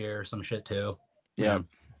last year or some shit too. Yeah.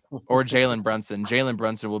 Or Jalen Brunson. Jalen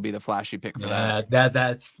Brunson will be the flashy pick for that.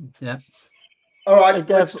 That's. All right. Hey,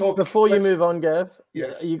 Gav, let's talk. Before you move on, Gav,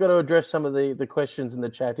 yes, you got to address some of the questions in the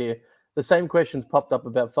chat here. The same questions popped up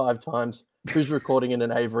about 5 times. Who's recording in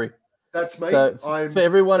an Avery? That's me. So for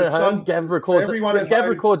everyone at home, Gav records.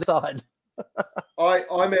 Records side.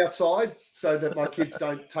 I'm outside so that my kids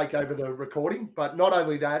don't take over the recording. But not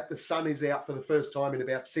only that, the sun is out for the first time in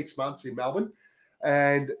about 6 months in Melbourne,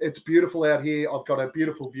 and it's beautiful out here. I've got a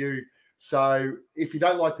beautiful view. So if you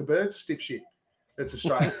don't like the birds, stiff shit. It's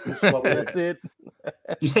Australia. That's it.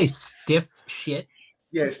 You say stiff shit?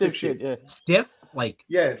 Yeah, stiff shit. Yeah. Stiff? Like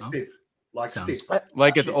stiff. Like stiff.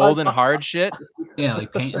 Like it's old and hard shit. Yeah,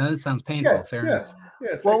 like pain. That sounds painful. Fair enough.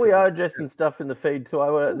 Yeah, while we are addressing stuff in the feed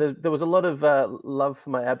too, there was a lot of love for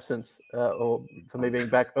my absence or for me being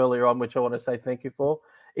back earlier on, which I want to say thank you for.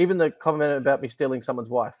 Even the comment about me stealing someone's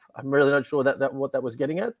wife. I'm really not sure that what that was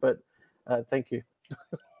getting at, but thank you.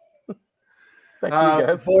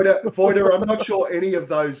 Voider, I'm not sure any of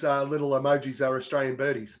those little emojis are Australian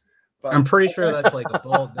birdies. But I'm pretty sure that's like a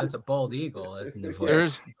bald eagle.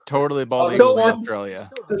 There's totally bald eagles in Australia.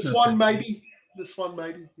 The swan maybe.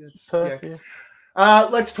 It's, Perth,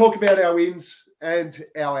 let's talk about our ins and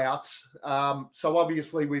our outs. So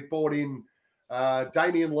obviously we've brought in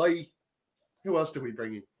Damian Lee. Who else did we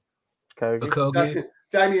bring in? Okogie.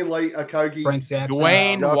 Damian Lee, Okogie. Frank Jackson.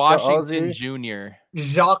 Dwayne Washington Jr.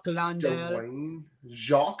 Jacques Landale. Dwayne.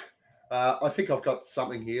 Jacques. I think I've got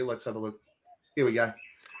something here. Let's have a look. Here we go.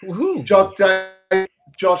 Woohoo.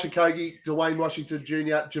 Josh Okogie, Dwayne Washington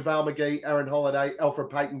Jr., JaVale McGee, Aaron Holiday, Alfred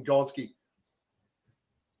Payton, Gonski.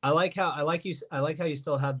 I like how you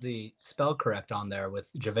still have the spell correct on there with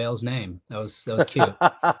JaVale's name. That was cute.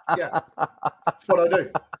 Yeah, that's what I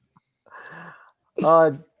do.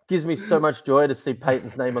 It gives me so much joy to see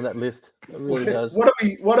Peyton's name on that list. It really does. What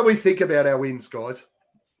do we think about our wins, guys?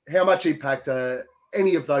 How much impact are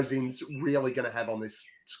any of those ins really going to have on this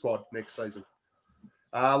squad next season?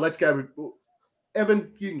 Let's go with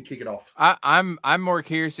Evan. You can kick it off. I'm more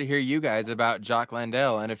curious to hear you guys about Jacques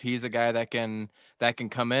Landale and if he's a guy that can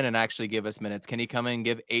come in and actually give us minutes. Can he come in and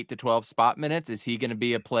give 8 to 12 spot minutes? Is he going to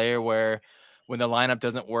be a player where when the lineup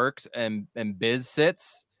doesn't work and Biz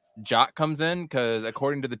sits, Jock comes in? Because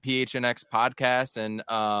according to the PHNX podcast and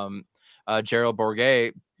Gerald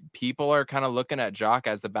Bourget, people are kind of looking at Jock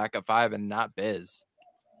as the backup 5 and not Biz.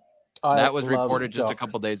 That was reported just a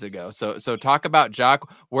couple days ago. So talk about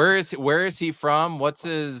Jock. Where is he from? What's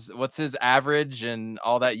his average and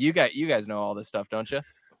all that? You guys know all this stuff, don't you?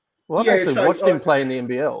 Well, I've actually watched him play in the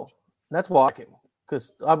NBL. That's why I like him,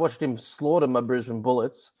 because I watched him slaughter my Brisbane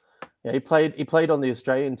Bullets. Yeah, he played on the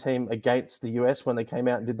Australian team against the US when they came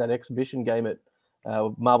out and did that exhibition game at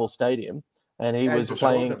Marvel Stadium. and he And was Deshaun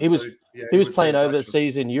playing. them He was too. Yeah, he was playing sensational.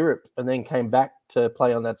 overseas in Europe, and then came back to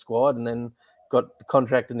play on that squad, and then got the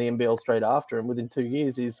contract in the NBL straight after. And within 2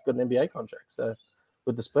 years, he's got an NBA contract. So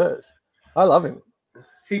with the Spurs, I love him.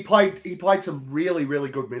 He played some really, really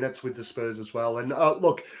good minutes with the Spurs as well. And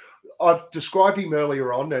look, I've described him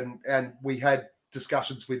earlier on, and we had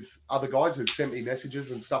discussions with other guys who've sent me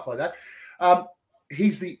messages and stuff like that.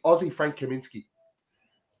 He's the Aussie Frank Kaminsky.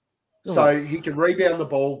 So he can rebound the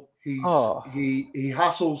ball. He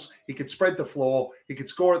hustles. He can spread the floor. He can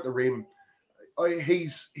score at the rim.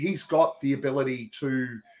 He's got the ability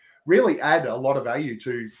to really add a lot of value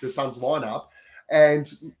to the Suns lineup. And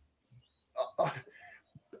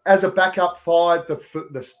as a backup five, the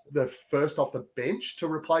first off the bench to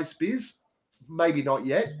replace Biz, maybe not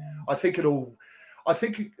yet. I think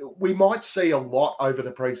we might see a lot over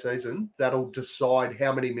the preseason that'll decide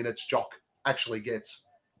how many minutes Jock actually gets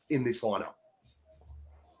in this lineup.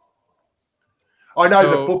 I know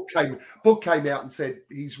the book came out and said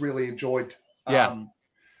he's really enjoyed playing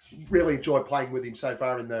with him so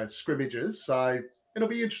far in the scrimmages. So it'll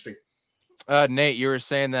be interesting. Nate, you were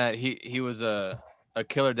saying that he was a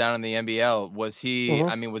killer down in the NBL. Was he?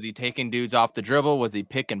 I mean, was he taking dudes off the dribble? Was he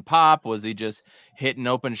pick and pop? Was he just hitting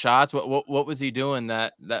open shots? What was he doing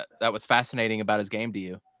that was fascinating about his game to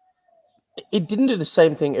you? It didn't do the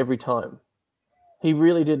same thing every time. He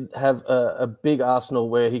really did have a big arsenal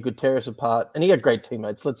where he could tear us apart, and he had great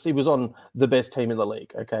teammates. He was on the best team in the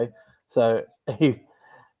league. Okay, so he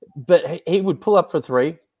would pull up for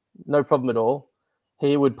three, no problem at all.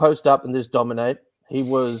 He would post up and just dominate. He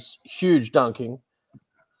was huge dunking.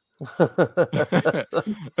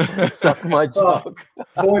 Suck my jock.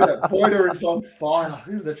 Voider is on fire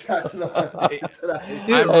in the chat tonight.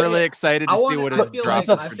 I'm really excited to see what his drop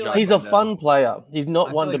is. He's a fun player. He's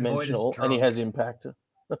not one one-dimensional, and he has impact.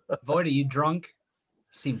 Void, are you drunk?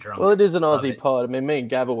 Seem drunk. Well, it is an Aussie pod. I mean, me and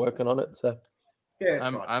Gav are working on it. So yeah,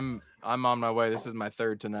 I'm on my way. This is my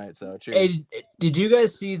third tonight. So cheers. Hey, did you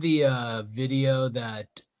guys see the video that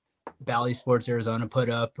Bally Sports Arizona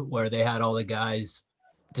put up where they had all the guys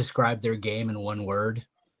describe their game in one word?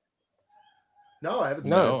 No, I haven't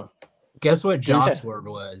seen No. it. Guess what Jock's word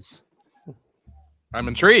was? I'm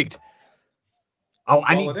intrigued. Oh,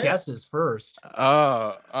 I need Holiday? guesses first. Porn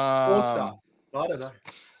star. I don't know.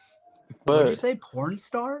 What did you say? Porn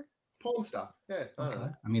star? Porn star. Yeah, I don't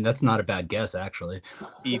know. I mean, that's not a bad guess, actually.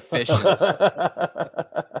 Efficient.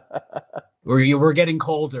 We're getting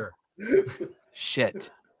colder. Shit.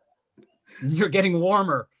 You're getting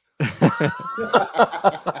warmer.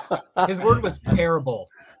 His word was terrible.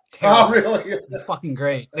 Oh, really? It's fucking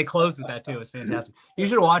great. They closed with that too. It's fantastic. You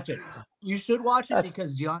should watch it. You should watch it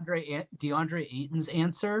because DeAndre Ayton's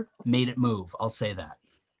answer made it move. I'll say that.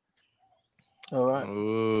 all right.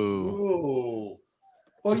 Ooh. Ooh.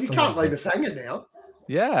 Well, Just you a can't little leave bit. us hanging now.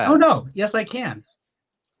 Yeah. Oh no. Yes, I can.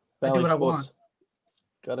 I do Bally what I Sports. want.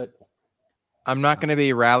 Got it. I'm not going to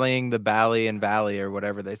be rallying the Bally and Valley or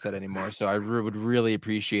whatever they said anymore. So I would really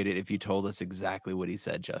appreciate it if you told us exactly what he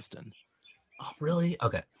said, Justin. Oh, really?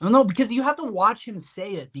 Okay. No, because you have to watch him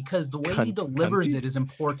say it because the way he delivers it is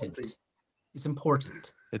important. It's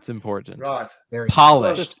important. It's important. Right. Very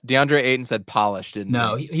Polished. DeAndre Ayton said polished, didn't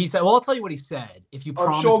No, he? he said. Well, I'll tell you what he said. If you I'm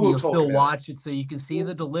promise sure me we'll you'll talk still about watch it so you can see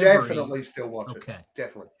the delivery. Definitely still watch it. Okay.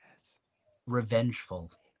 Definitely.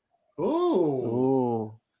 Revengeful. Ooh.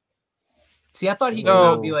 Ooh. See, I thought he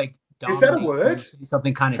So- would be like. Is that a dominate, word?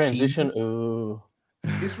 Something kind of Transition. Ooh.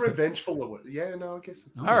 Is revengeful a word? Yeah, no, I guess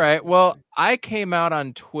it's All right. Well, I came out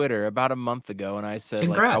on Twitter about a month ago and I said,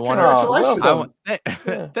 like, I Congrats. want Congratulations. I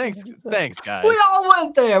want, thanks, guys. We all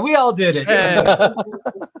went there. We all did it. And,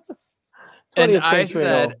 and 20th I century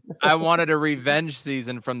said all. I wanted a revenge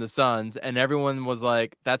season from the Suns, and everyone was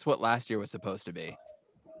like, "That's what last year was supposed to be."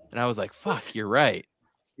 And I was like, "Fuck, you're right."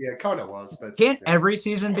 Yeah, it kind of was, but Can't every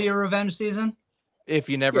season be a revenge season? If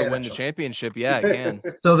you never Yeah, win the that's right. championship, yeah, it can.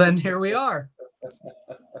 So then here we are.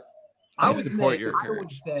 I I would support say, your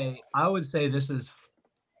courage. I would say this is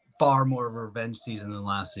far more of a revenge season than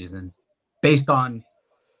last season, based on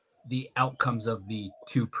the outcomes of the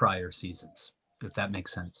two prior seasons. If that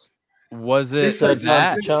makes sense. Was it this season,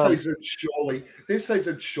 that? this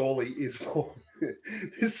season surely is more.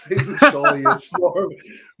 This season surely is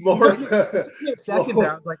more of a, A second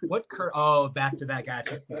there, I was like, "What?" Oh, back to that guy.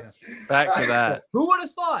 Yeah. Back to that. Who would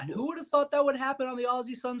have thought? Who would have thought that would happen on the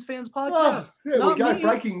Aussie Suns fans Oh, podcast? there we Not go. me.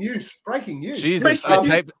 Breaking news. Breaking news. Jesus, Breaking I news.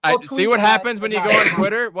 typed. I'll See tweet what that happens when you go on tonight.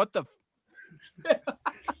 Twitter? What the?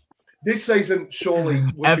 This season surely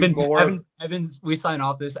would Evan, be more. Evans, we sign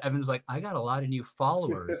off this. Evan's like, I got a lot of new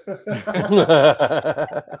followers.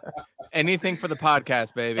 Anything for the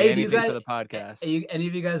podcast, baby. Hey, do you Anything guys- for the podcast. Any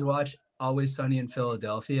of you guys watch Always Sunny in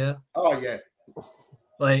Philadelphia? Oh yeah.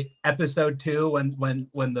 Like episode 2 when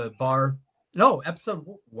the bar, no, episode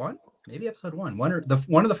 1, maybe episode 1, one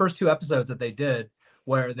of the first 2 episodes that they did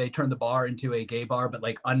where they turned the bar into a gay bar, but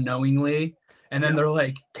like unknowingly, and then they're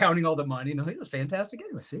like counting all the money and they're like, it was fantastic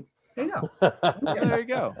anyway. See, there you go. There you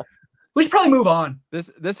go. We should probably move on. This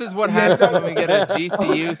is what happens when we get a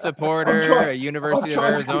GCU supporter, a University of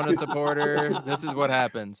Arizona supporter. This is what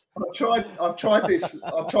happens. I've tried this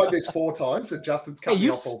 4 times, and Justin's cut me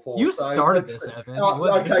off all 4. You started this, Evan.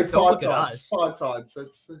 Okay, 5 times. 5 times.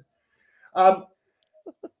 It's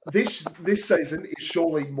this season is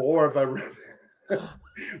surely more of a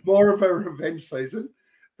revenge season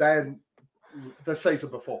than the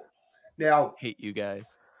season before. Now, Hate you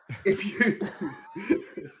guys. if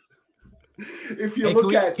you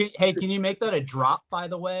look at, can you make that a drop, by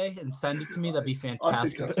the way, and send it to me? That'd be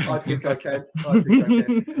fantastic. I think I can.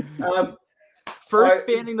 First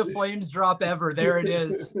Fanning the Flames drop ever. There it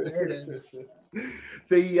is. There it is.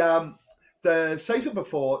 The season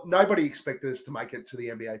before, nobody expected us to make it to the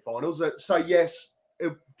NBA Finals. So yes,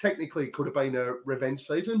 it technically could have been a revenge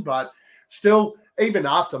season, but still, even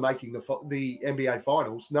after making the NBA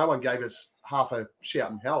Finals, no one gave us half a shout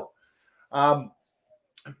in hell.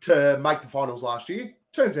 To make the finals last year.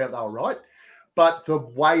 Turns out they were right. But the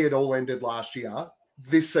way it all ended last year,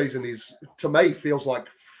 this season is, to me, feels like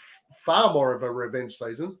far more of a revenge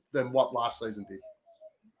season than what last season did.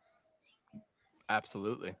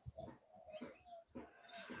 Absolutely.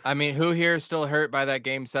 I mean, who here is still hurt by that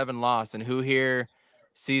Game 7 loss? And who here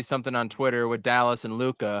sees something on Twitter with Dallas and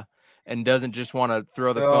Luka and doesn't just want to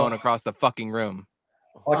throw the phone across the fucking room?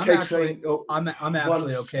 I'm actually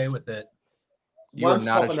okay with it. You are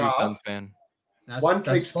not a true Suns fan. One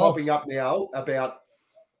keeps popping up now about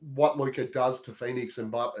what Luka does to Phoenix,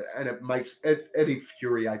 and it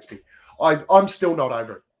infuriates me. I'm still not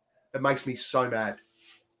over it. It makes me so mad.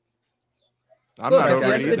 I'm not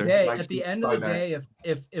over it either. At the end of the day,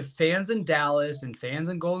 if fans in Dallas and fans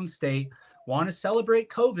in Golden State want to celebrate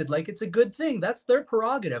COVID like it's a good thing, that's their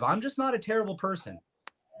prerogative. I'm just not a terrible person.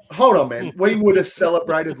 Hold on, man. We would have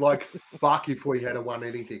celebrated like fuck if we had won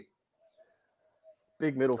anything.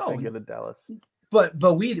 Big middle finger to Dallas. But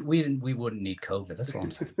we wouldn't need COVID. That's all I'm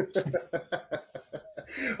saying.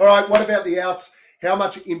 All right. What about the outs? How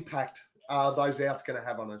much impact are those outs going to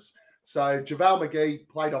have on us? So JaVale McGee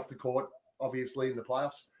played off the court, obviously, in the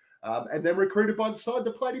playoffs, and then recruited by the side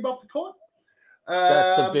that played him off the court.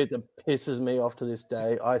 That's the bit that pisses me off to this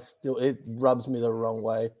day. It rubs me the wrong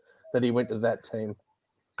way that he went to that team.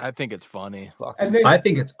 I think it's funny. I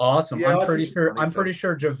think it's awesome. Yeah, I'm pretty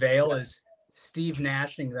sure JaVale is Steve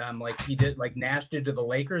Nashing them like he did, like Nash did to the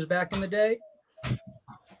Lakers back in the day.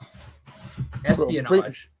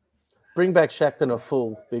 Espionage. Bring back Shackton a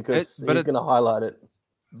fool because he's going to highlight it.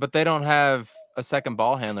 But they don't have a second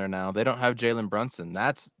ball handler now. They don't have Jalen Brunson.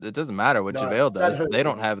 It doesn't matter what JaVale does. They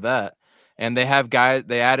don't have that. And they have guys.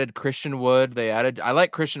 They added Christian Wood. I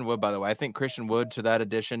like Christian Wood, by the way. I think Christian Wood to that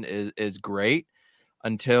addition is great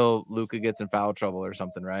until Luka gets in foul trouble or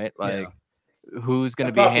something, right? Like, who's going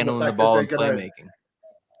to be handling the ball and playmaking?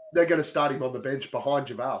 They're going to start him on the bench behind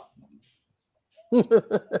JaVale.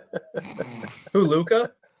 Who,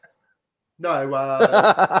 Luka? No,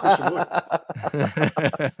 Christian Wood.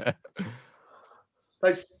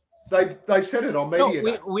 They said it on media.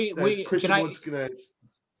 No, Christian Wood's going to.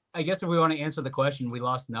 I guess if we want to answer the question, we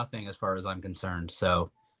lost nothing as far as I'm concerned.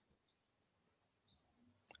 So,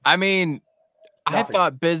 I mean, I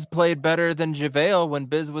thought Biz played better than JaVale when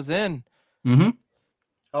Biz was in. Mm-hmm.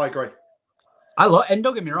 I agree. And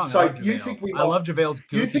don't get me wrong. So I love I love JaVale's.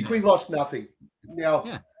 You think we lost nothing?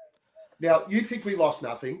 Now, you think we lost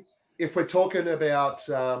nothing? If we're talking about,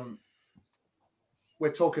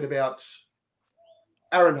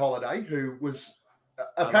 Aaron Holiday, who was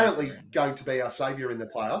apparently going to be our savior in the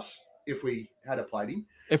playoffs if we had played him.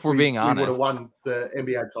 If we're being honest, we would have won the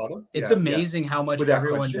NBA title. It's amazing how much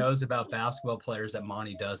everyone knows about basketball players that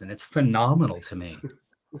Monty doesn't. It's phenomenal to me.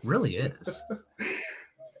 It really is.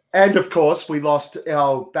 And of course, we lost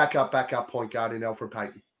our backup point guard in Elfrid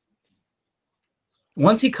Payton.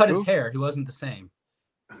 Once he cut his hair, he wasn't the same.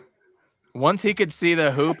 Once he could see the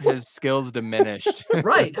hoop, his skills diminished.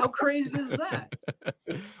 Right? How crazy is that?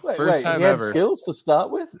 First time he had ever. Skills to start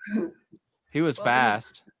with. He was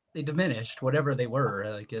fast. They diminished, whatever they were.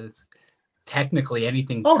 Like it's technically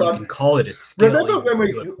anything Hold you on. can call it a skill. Remember when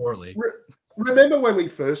we do it poorly. Remember when we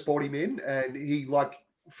first brought him in and he, like,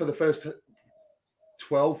 for the first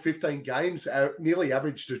 12, 15 games, nearly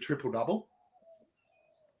averaged a triple-double?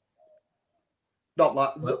 Not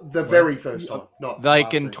like What? the very first time. Not Like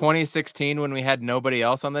last in season. 2016 when we had nobody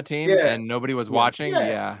else on the team Yeah. and nobody was Yeah. watching. Yeah.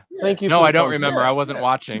 Yeah. Thank you. No, for I the don't context. remember. Yeah, I wasn't yeah.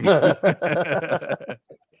 watching.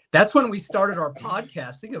 That's when we started our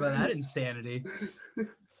podcast. Think about that insanity.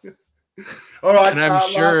 All right. And I'm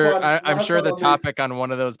last sure one- I'm last sure one the on this. topic on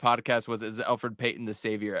one of those podcasts was, is Alfred Payton the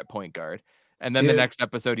savior at point guard? And then the Dude. next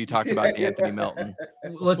episode you talked about Anthony Melton.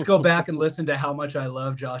 Let's go back and listen to how much I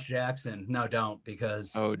love Josh Jackson. No, don't,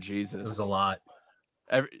 because Oh it was Jesus. a lot.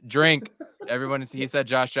 Drink. Everyone he said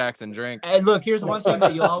Josh Jackson, drink. And look, here's one thing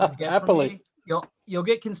that you'll always get Happily. from me. You'll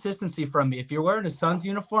get consistency from me. If you're wearing a Suns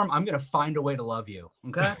uniform, I'm gonna find a way to love you.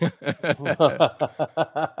 Okay.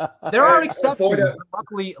 There are exceptions. But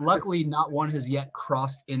luckily, not one has yet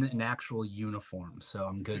crossed in an actual uniform, so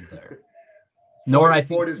I'm good there. Nor I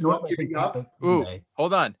Ford think. is Nor not I giving think up. that Ooh, they-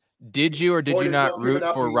 hold on. Did you or did Boyd you is not not giving root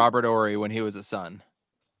up. for He- Robert Ory when he was a Sun?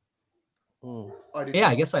 Mm. Yeah,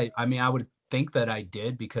 I guess I mean, I would think that I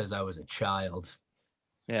did because I was a child.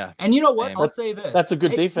 Yeah. And you know what? Same. I'll say this. That's a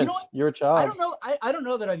good Hey, you know defense. what? You're a I child. don't know. I don't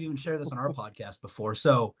know that I've even shared this on our podcast before.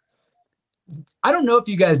 So I don't know if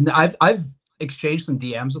you guys know. I've exchanged some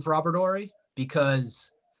DMs with Robert Ory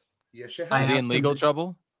because Yes, you I Is have. he asked in him legal to-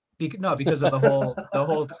 trouble? because of the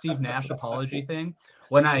whole Steve Nash apology thing.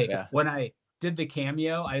 When I did the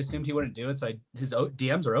cameo, I assumed he wouldn't do it. So his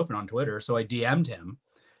DMs are open on Twitter. So I DM'd him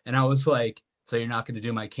and I was like, "So you're not going to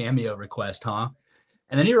do my cameo request, huh?"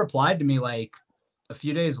 And then he replied to me like a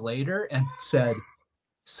few days later and said,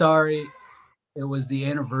 "Sorry, it was the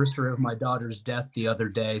anniversary of my daughter's death the other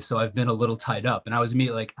day, so I've been a little tied up." And I was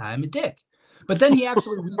immediately like, "I'm a dick." But then he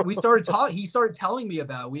actually we started talking. He started telling me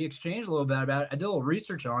about it. We exchanged a little bit about it. I did a little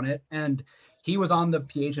research on it, and he was on the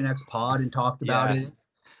PHNX pod and talked about Yeah. it.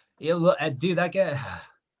 Yeah, dude, that guy.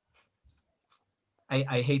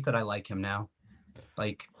 I hate that I like him now,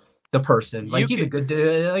 like the person. Like he's a good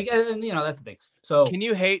dude. Like, and you know that's the thing. So Can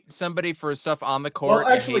you hate somebody for stuff on the court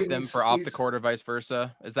and actually, hate them for off the court or vice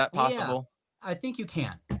versa? Is that Yeah. possible? I think you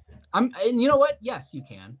can. And you know what? Yes, you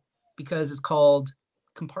can, because it's called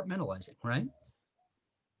compartmentalizing, right?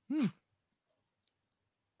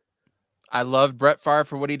 I loved Brett Favre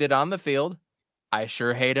for what he did on the field. I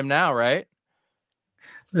sure hate him now, right?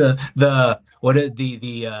 What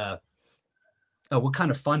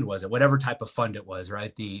kind of fund was it? Whatever type of fund it was,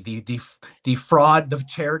 right? The fraud, the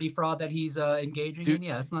charity fraud that he's engaging in.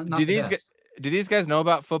 Yeah, it's not. Do these guys know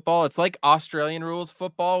about football? It's like Australian rules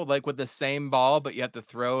football, like with the same ball, but you have to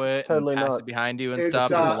throw it Totally and pass not. it behind you and It's,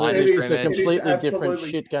 stuff. uh, And the line it of is a It's a scrimmage. completely different absolutely-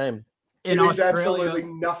 shit game. in It is Australia? absolutely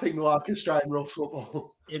nothing like Australian rules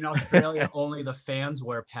football. In Australia, only the fans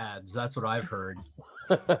wear pads. That's what I've heard.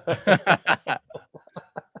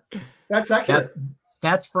 That's accurate.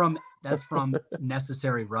 That's from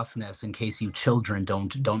Necessary Roughness. In case you children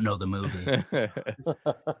don't know the movie.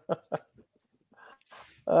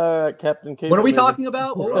 All right, Captain. Keep What are it we moving. talking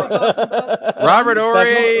about? What were we talking about? Robert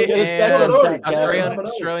Ory Get us back and on track, Gavin.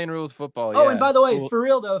 Australian rules football. Oh, yeah, and by the it's way, cool. for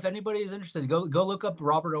real though, if anybody is interested, go look up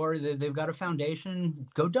Robert Ory. They've got a foundation.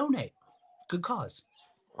 Go donate. Good cause.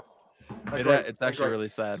 It's actually Agreed. really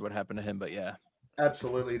sad what happened to him, but yeah.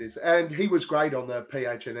 Absolutely, it is. And he was great on the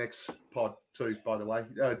PHNX pod too, by the way.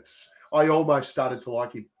 I almost started to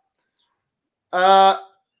like him.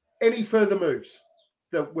 Any further moves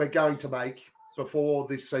that we're going to make before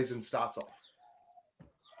this season starts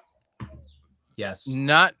off? Yes.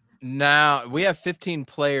 Not now. We have 15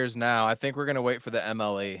 players now. I think we're gonna wait for the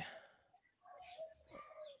MLE.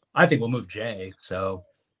 I think we'll move Jay. So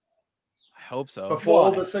I hope so. Before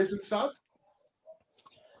Why? the season starts?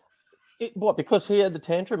 What? Because he had the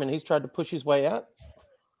tantrum and he's tried to push his way out.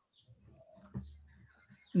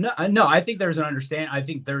 no. I think there's an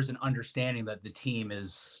understanding that the team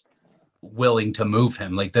is willing to move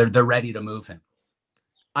him. Like they're ready to move him.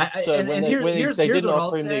 So when they didn't what I'll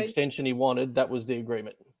offer him the say. extension he wanted, that was the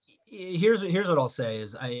agreement. Here's what I'll say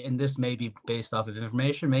is and this may be based off of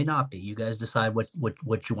information, may not be. You guys decide what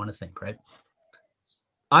you want to think, right?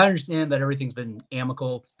 I understand that everything's been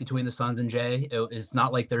amicable between the Suns and Jay. It's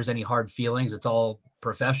not like there's any hard feelings. It's all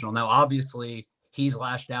professional. Now, obviously, he's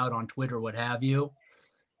lashed out on Twitter, what have you.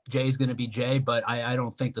 Jay's going to be Jay, but I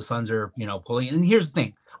don't think the Suns are, pulling. And here's the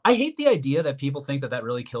thing. I hate the idea that people think that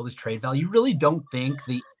really killed his trade value. You really don't think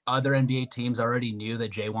the other NBA teams already knew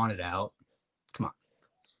that Jay wanted out? Come on.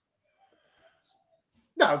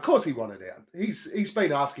 No, of course he wanted out. He's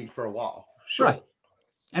been asking for a while. Sure. Right.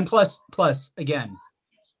 And plus, again,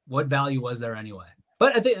 what value was there anyway?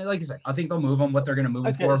 But I think, like I said, I think they'll move him. What they're going to move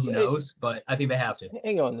him Okay, for, so who knows? But I think they have to.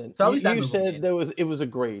 Hang on then. So at least that you move will be said in. it was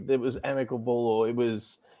agreed. It was amicable, or it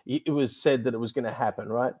was said that it was going to happen,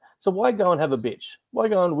 right? So why go and have a bitch? Why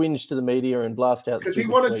go and whinge to the media and blast out? Because he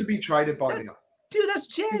stupid wanted to tweets? be traded by now. Dude, that's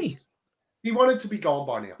Jay. He wanted to be gone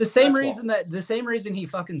by now. The same That's reason he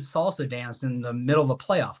fucking salsa danced in the middle of a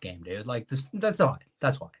playoff game, dude. Like this, that's why.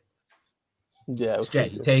 Yeah, It's Jay,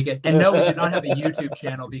 you take it. And no, we do not have a YouTube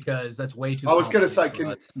channel because that's way too. I was going to say,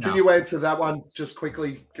 complicated, can you answer that one just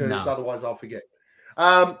quickly? Because No. otherwise I'll forget.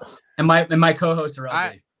 And my co-hosts are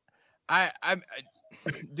ugly.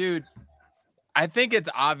 Dude, I think it's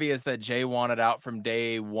obvious that Jay wanted out from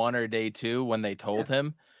day 1 or day 2 when they told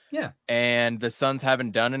him. Yeah. And the Suns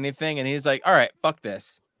haven't done anything. And he's like, all right, fuck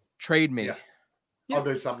this. Trade me. Yeah. I'll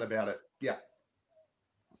do something about it. Yeah.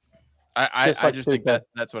 I Just like just think 2K.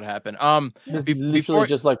 that's what happened. It's before literally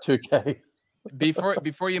just like 2K.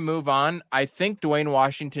 before you move on, I think Dwayne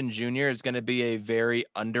Washington Jr. is going to be a very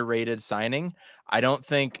underrated signing. I don't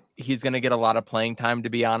think he's going to get a lot of playing time, to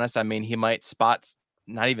be honest. I mean, he might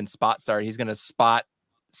not even spot start. He's going to spot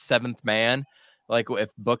 7th man, like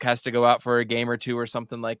if Book has to go out for a game or 2 or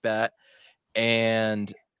something like that.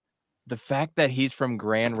 And the fact that he's from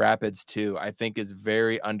Grand Rapids too, I think is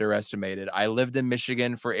very underestimated. I lived in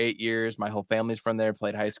Michigan for 8 years. My whole family's from there,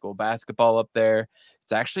 played high school basketball up there.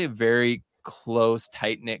 It's actually a very close,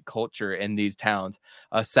 tight-knit culture in these towns.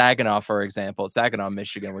 Saginaw, for example, Saginaw,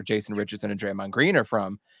 Michigan, where Jason Richardson and Draymond Green are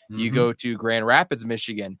from. You go to Grand Rapids,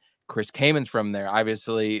 Michigan. Chris Kamen's from there.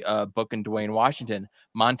 Obviously, Book and Dwayne Washington.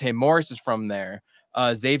 Monte Morris is from there.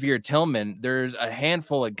 Xavier Tillman. There's a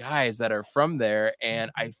handful of guys that are from there. And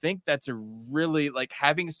I think that's a really, like,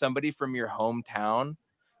 having somebody from your hometown,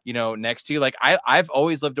 next to you. Like, I've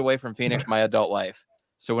always lived away from Phoenix my adult life.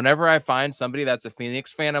 So whenever I find somebody that's a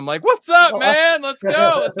Phoenix fan, I'm like, what's up, man? Let's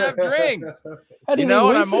go. Let's have drinks. And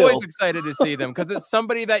I'm always excited to see them because it's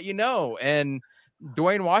somebody that you know. And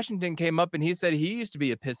Dwayne Washington came up and he said he used to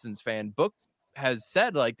be a Pistons fan. Book has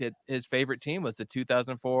said like that his favorite team was the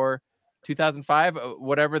 2004, 2005,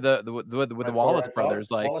 whatever with the Wallace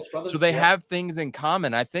brothers. Like, so they have things in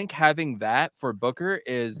common. I think having that for Booker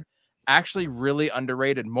is actually really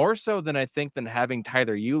underrated, more so than I think than having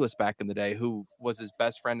Tyler Ulis back in the day, who was his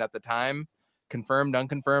best friend at the time. Confirmed,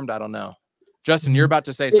 unconfirmed, I don't know. Justin, you're about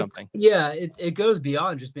to say something. Yeah, it goes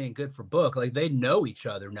beyond just being good for Book. Like they know each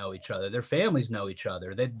other. Their families know each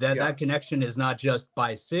other. That connection is not just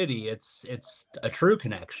by city. It's a true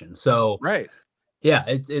connection. So right. Yeah,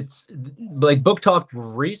 it's like Book talked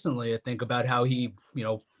recently, I think, about how he,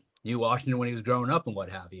 knew Washington when he was growing up and what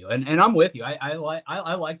have you. And I'm with you. I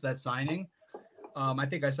like that signing. I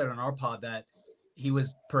think I said on our pod that he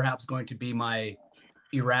was perhaps going to be my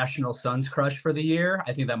irrational Suns crush for the year.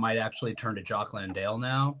 I think that might actually turn to Jock Landale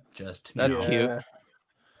now. That's cute. Well,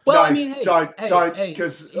 no, I mean, don't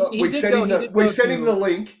because we sent him the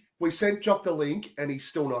link. We sent Jock the link, and he's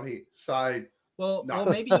still not here. So well,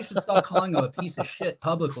 maybe you should stop calling him a piece of shit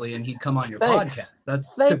publicly, and he'd come on your podcast. That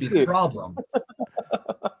could be the problem.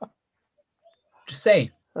 Just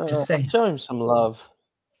saying. Show him some love.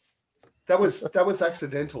 That was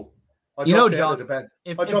accidental. I John, dropped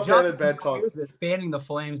out at a bad time. Fanning the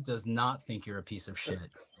Flames does not think you're a piece of shit.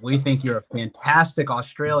 We think you're a fantastic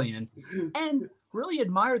Australian and really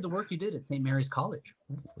admired the work you did at St. Mary's College.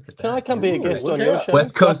 Can I come be a guest on your show?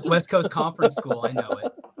 West Coast Conference School. I know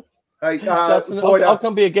it. Hey, Justin, I'll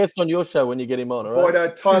come be a guest on your show when you get him on. All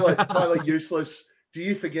right? Tyler Useless. Do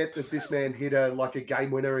you forget that this man hit a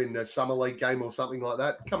game winner in a summer league game or something like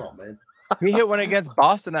that? Come on, man. He hit one against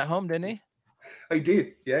Boston at home, didn't he? He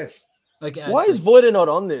did. Yes. Like why is Voida not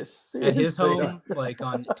on this? Seriously? At his home, like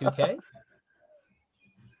on 2K?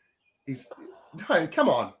 No, come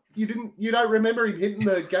on. You don't remember him hitting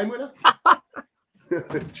the game winner?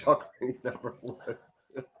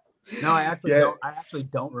 No, I actually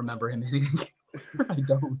don't remember him hitting. I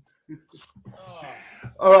don't.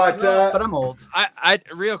 All right, but I'm old. I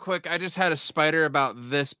real quick, I just had a spider about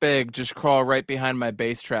this big just crawl right behind my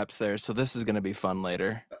base traps there, so this is gonna be fun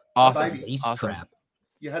later. Awesome, awesome. Trap.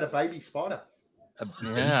 You had a baby spider.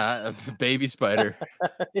 A baby spider.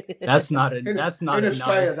 That's not a. In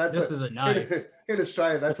Australia, knife. This is a knife. In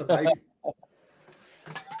Australia, that's a baby.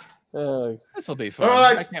 This will be fun. All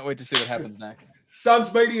right. I can't wait to see what happens next.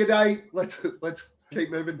 Suns Media Day. Let's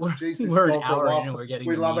keep moving. We're an hour in and we're getting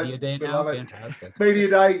Media Day now. Fantastic. Media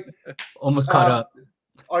Day. Almost caught up.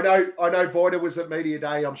 I know Voida was at Media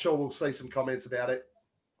Day. I'm sure we'll see some comments about it.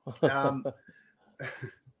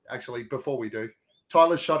 Actually, before we do,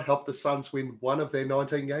 Tyler's shot helped the Suns win one of their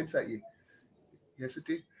 19 games that year. Yes, it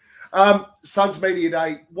did. Suns Media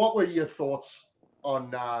Day. What were your thoughts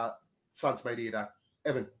on Suns Media Day?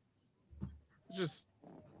 Evan?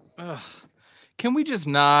 Can we just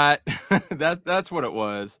not? That's what it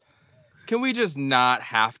was. Can we just not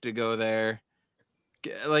have to go there?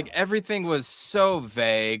 like everything was so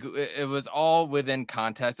vague. It was all within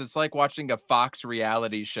context. It's like watching a Fox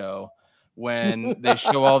reality show when they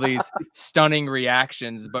show all these stunning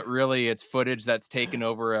reactions, but really it's footage that's taken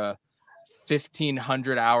over a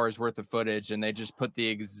 1,500 hours worth of footage, and they just put the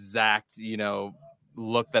exact,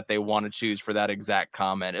 look that they want to choose for that exact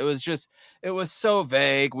comment. It was so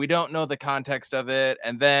vague. We don't know the context of it.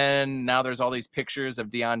 And then now there's all these pictures of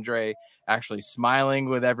DeAndre actually smiling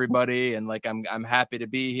with everybody and like, I'm happy to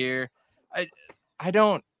be here. I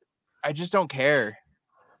just don't care.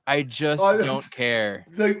 I just don't care.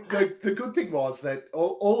 The good thing was that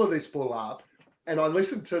all of this blew up, and I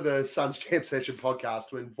listened to the Suns Jam Session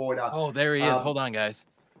podcast when Voida. Oh, there he is. Hold on, guys.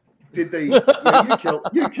 Did you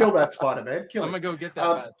kill that Spider-Man? Kill him. I'm gonna go get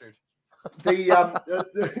that bastard.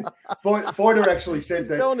 The Voida actually said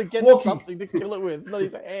that going to get something to kill it with, not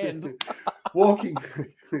his hand. Walking.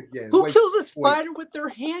 Who kills a spider with their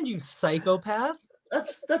hand? You psychopath.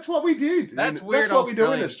 That's what we did. That's weird. That's what we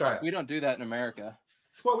do in Australia. We don't do that in America.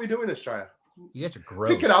 That's what we do in Australia. You guys are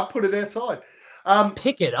gross. Pick it up, put it outside.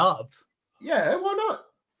 Pick it up. Yeah, why not?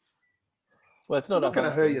 Well, it's not going to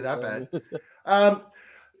hurt you that bad.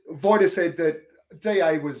 Voida said that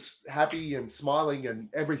DA was happy and smiling and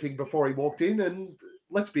everything before he walked in. And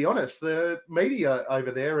let's be honest, the media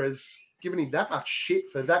over there has given him that much shit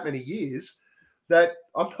for that many years that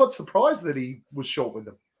I'm not surprised that he was short with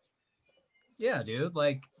them. Yeah, dude.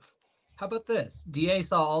 Like, how about this? DA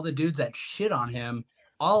saw all the dudes that shit on him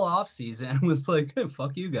all off season and was like, hey,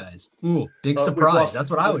 fuck you guys. Ooh, big surprise. That's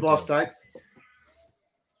what I would do. Nate.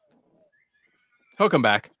 He'll come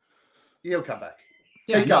back. He'll come back.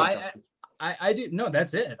 Yeah, no, I do. No,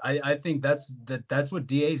 that's it. I think that's what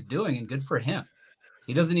DA's doing, and good for him.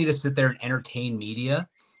 He doesn't need to sit there and entertain media.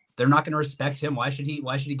 They're not going to respect him. Why should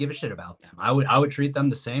he give a shit about them? I would treat them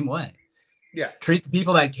the same way. Yeah. Treat the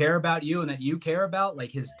people that care about you and that you care about,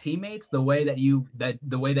 like his teammates, the way that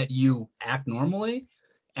you act normally.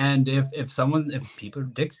 And if people are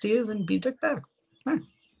dicks to you, then be a dick back.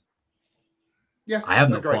 Yeah. I have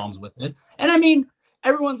no qualms with it. And I mean,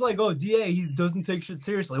 everyone's like, oh, DA, he doesn't take shit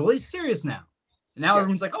seriously. Well, he's serious now. And now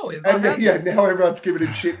everyone's like, oh, is that now everyone's giving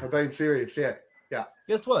him shit for being serious. Yeah. Yeah.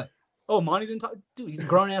 Guess what? Oh, Monty didn't talk. Dude, he's a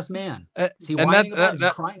grown-ass man. Is he and whining about his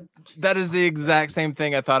crying? That is the exact same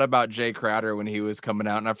thing I thought about Jay Crowder when he was coming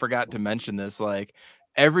out. And I forgot to mention this. Like,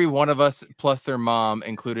 every one of us plus their mom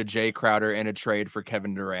included Jay Crowder in a trade for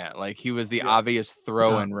Kevin Durant. Like, he was the obvious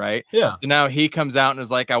throw-in, right? Yeah. So now he comes out and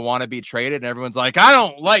is like, I want to be traded. And everyone's like, I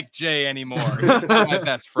don't like Jay anymore. He's not my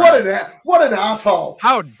best friend. What an asshole.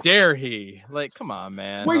 How dare he? Like, come on,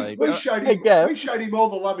 man. We showed him all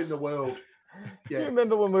the love in the world. Yeah. Do you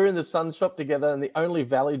remember when we were in the Sun shop together and the only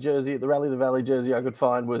Valley jersey, the Rally the Valley jersey I could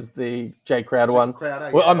find was the Jay Crowder one?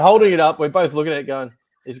 Well, yeah. I'm holding it up. We're both looking at it going,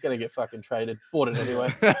 he's going to get fucking traded. Bought it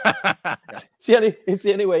anyway. It's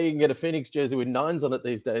the only way you can get a Phoenix jersey with 9s on it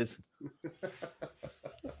these days.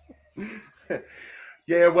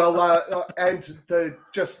 Yeah, well, and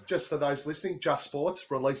just for those listening, Just Sports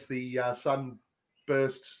released the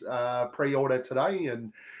Sunburst pre-order today,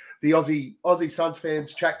 and the Aussie Suns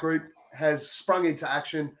fans chat group has sprung into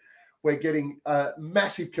action. We're getting a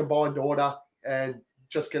massive combined order and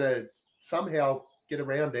just going to somehow get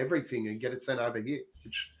around everything and get it sent over here,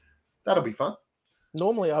 which that'll be fun.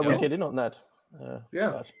 Normally, I would get in on that.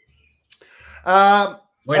 Yeah.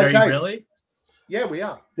 Wait, okay. Are you really? Yeah, we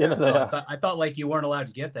are. Yeah, no, they are. I thought like you weren't allowed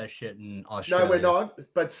to get that shit in Australia. No, we're not.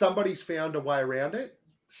 But somebody's found a way around it.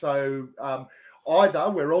 So either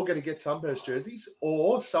we're all going to get Sunburst jerseys,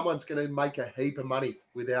 or someone's going to make a heap of money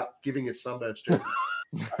without giving us Sunburst jerseys.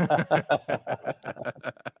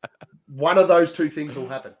 One of those two things will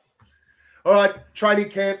happen. All right, training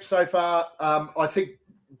camp so far. I think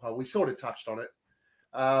we sort of touched on it.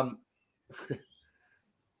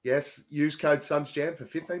 Yes, use code SUNSJAM for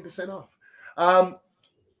 15% off.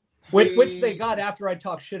 Which they got after I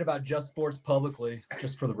talked shit about Just Sports publicly,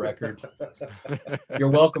 just for the record. You're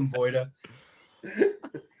welcome, Voida.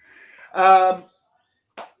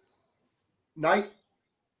 Nate,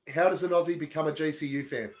 how does an Aussie become a GCU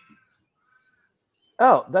fan?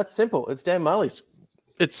 Oh, that's simple. It's Dan Marley's.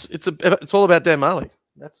 It's all about Dan Marley.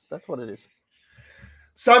 That's what it is.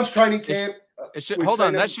 Suns training camp. Hold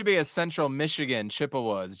on, that should be a Central Michigan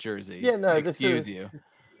Chippewas jersey. Yeah, no, excuse you.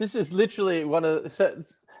 This is literally one of.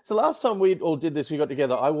 So last time we all did this, we got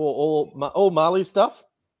together. I wore all Marley stuff.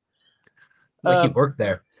 Like you worked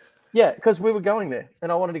there. Yeah, because we were going there,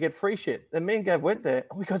 and I wanted to get free shit. And me and Gav went there,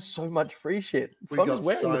 and we got so much free shit. So I was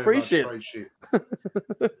wearing the free shit.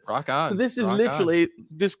 Rock on. So this is literally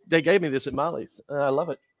this. They gave me this at Marley's, and I love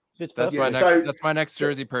it. It's that's perfect. that's my next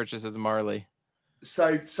jersey purchase is Marley.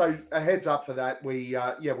 So a heads up for that. We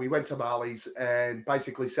went to Marley's and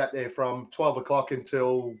basically sat there from 12 o'clock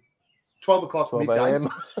until 12 o'clock 12 midday a.m.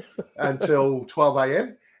 until 12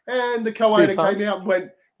 a.m. And the co-owner came out and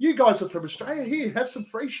went, "You guys are from Australia. Here, have some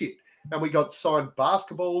free shit." And we got signed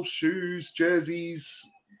basketball, shoes, jerseys,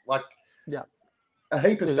 like a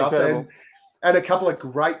heap of stuff, and a couple of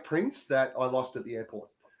great prints that I lost at the airport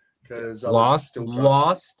because I was still drunk.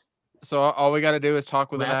 Lost. So all we got to do is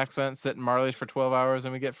talk with an Left. accent, sit in Marley's for 12 hours,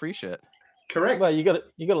 and we get free shit. Correct. Well, you got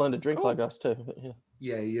to learn to drink like us too. But yeah.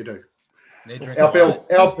 Yeah, you do. They drink Our a bill,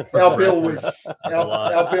 lot. our bill was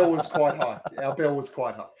lot. our bill was quite high. Our bill was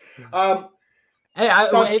quite high. Hey,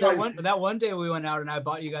 Sun's that one day we went out and I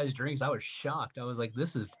bought you guys drinks. I was shocked. I was like,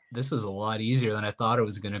 this is a lot easier than I thought it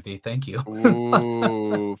was going to be. Thank you.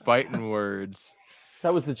 Ooh, fighting words.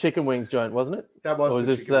 That was the chicken wings joint, wasn't it? That was Or was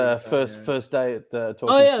the this chicken wings, first day at Talking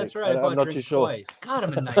Oh yeah, Stick? that's right. I I'm bought not drinks too sure. twice. God,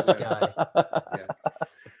 I'm a nice guy.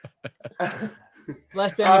 Yeah.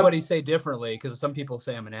 Lest anybody say differently, because some people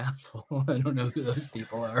say I'm an asshole. I don't know who those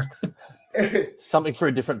people are. Something for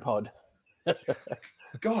a different pod.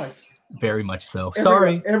 Guys, Very much so.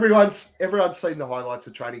 Sorry. everyone's seen the highlights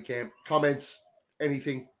of training camp. Comments,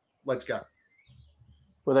 anything? Let's go.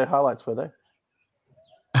 Were they highlights? Were they?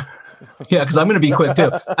 Yeah, because I'm going to be quick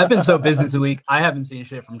too. I've been so busy this week. I haven't seen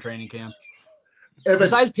shit from training camp. Evan,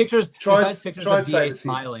 Besides pictures try of and BA say this here,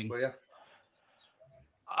 smiling. will ya?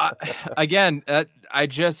 Again, I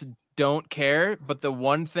just don't care. But the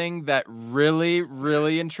one thing that really,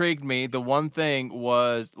 really intrigued me, the one thing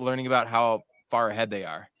was learning about how far ahead they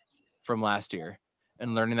are from last year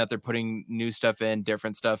and learning that they're putting new stuff in,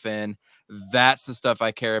 different stuff in. That's the stuff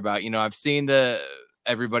I care about. You know, I've seen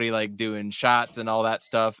everybody like doing shots and all that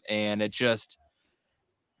stuff. And it just,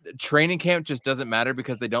 training camp just doesn't matter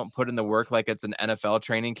because they don't put in the work like it's an NFL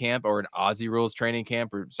training camp or an Aussie rules training camp,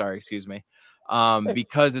 because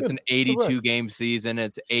it's an 82 game season.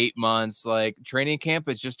 It's 8 months. Like training camp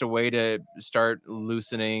is just a way to start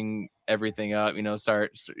loosening everything up, you know,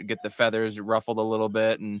 start get the feathers ruffled a little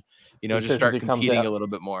bit and, you know, just start competing a little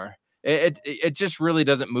bit more. It just really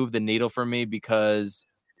doesn't move the needle for me because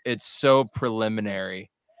it's so preliminary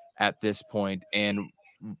at this point. And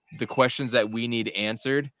the questions that we need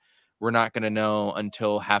answered, we're not going to know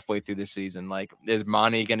until halfway through the season. Like, is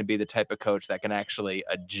Monty going to be the type of coach that can actually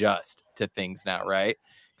adjust to things now, right?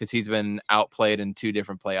 Because he's been outplayed in 2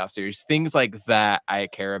 different playoff series. Things like that I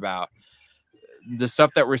care about. The stuff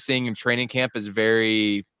that we're seeing in training camp is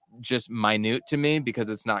very just minute to me because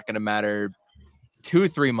it's not going to matter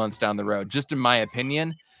 2-3 months down the road, just in my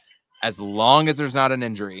opinion, as long as there's not an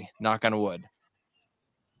injury, knock on wood.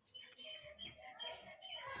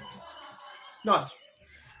 Nice.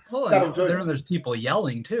 Well, there's people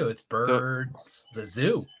yelling too. It's birds. It's a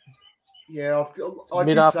zoo. Yeah, I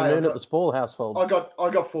Mid-afternoon at the Spall household. I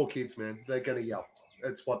got 4 kids, man. They're going to yell.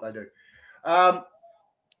 It's what they do.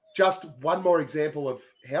 Just one more example of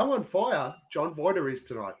how on fire John Voiter is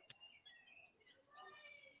tonight.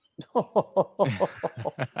 Well,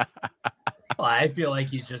 I feel like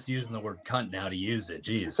he's just using the word cunt now to use it.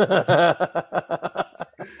 Jeez.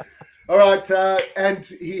 All right, and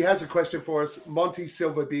he has a question for us. Monty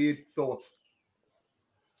Silverbeard, thoughts?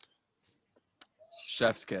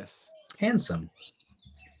 Chef's kiss. Handsome.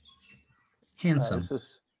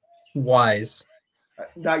 Wise.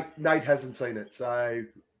 Nate hasn't seen it, so...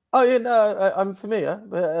 Oh, yeah, no, I'm familiar.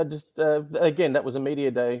 Again, that was a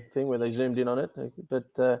media day thing where they zoomed in on it.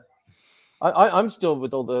 But I'm still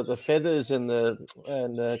with all the feathers and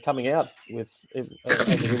coming out with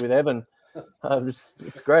Evan.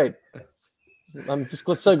 It's great. I'm just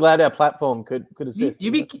so glad our platform could assist.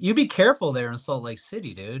 You be careful there in Salt Lake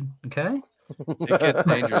City, dude. Okay. It gets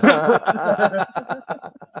dangerous.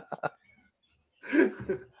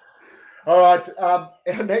 All right. Our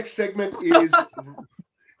next segment is.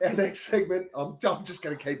 I'm just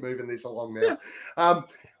going to keep moving this along now.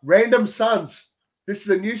 Random Sons. This is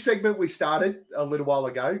a new segment we started a little while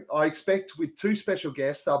ago. I expect with 2 special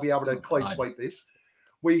guests, they'll be able to clean sweep this.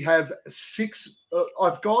 We have 6.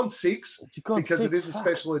 I've gone 6 because it is a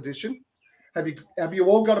special edition. Have you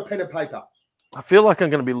all got a pen and paper? I feel like I'm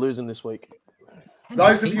going to be losing this week.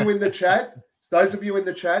 Those of you in the chat,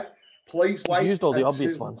 please wait. You've used all the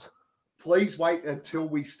obvious ones. Please wait until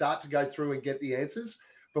we start to go through and get the answers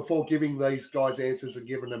before giving these guys answers and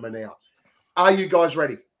giving them an out. Are you guys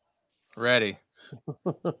ready? Ready.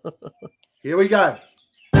 Here we go.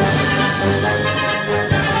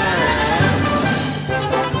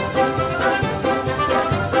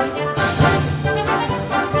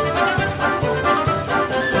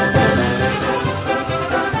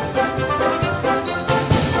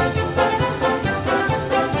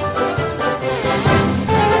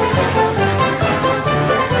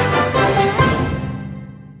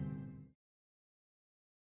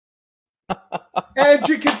 And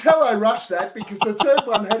you can tell I rushed that because the third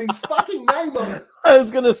one had his fucking name on it. I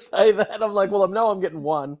was going to say that. I'm like, well, I'm getting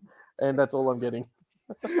one, and that's all I'm getting.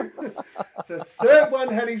 The third one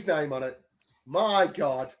had his name on it. My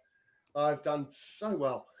God, I've done so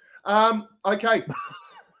well. Okay,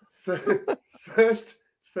 first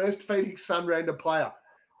Phoenix Sun random player.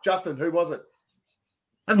 Justin, who was it?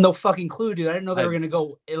 I have no fucking clue, dude. I didn't know they were gonna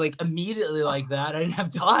go like immediately like that. I didn't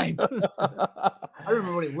have time. I don't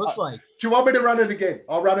remember what it looked like. Do you want me to run it again?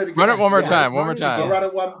 I'll run it again. Run it one more Yeah, time. run One more it I'll time. run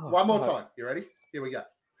it one more time. You ready? Here we go.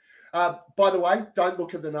 By the way, don't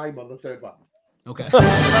look at the name on the third one. Okay.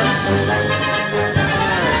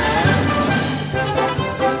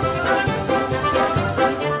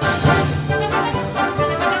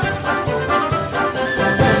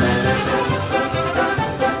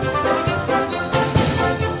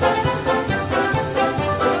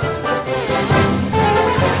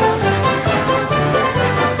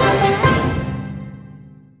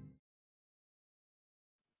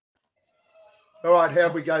 All right,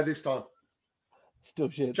 how'd we go this time? Still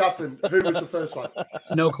shit. Justin, who was the first one?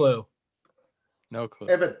 No clue. No clue.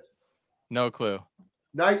 Evan, No clue.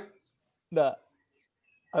 Nate, Nah.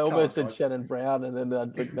 I almost on, said guys. Shannon Brown, and then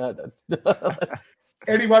I'd like, no.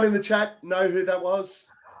 anyone in the chat know who that was?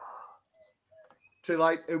 Too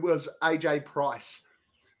late. It was AJ Price.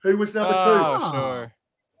 Who was number Oh, two? sure.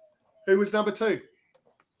 Who was number two?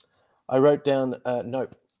 I wrote down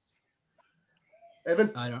nope.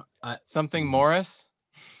 Evan? I don't. Something Morris.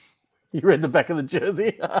 You read the back of the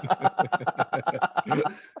jersey.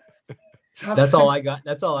 Justin, That's all I got.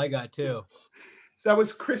 That's all I got too. That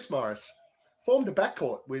was Chris Morris. Formed a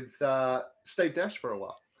backcourt with Steve Nash for a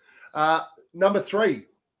while. Number three.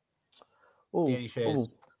 Ooh, Danny Shays. ooh.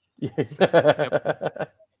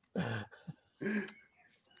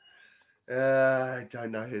 I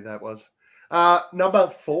don't know who that was. Number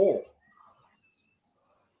four.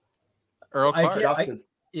 Earl I Clark. can't- Justin.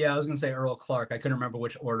 Yeah, I was gonna say Earl Clark. I couldn't remember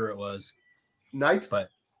which order it was. Nate? But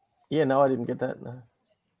Yeah, no, I didn't get that. No.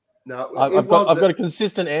 No, I've got a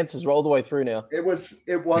consistent answers all the way through now. It was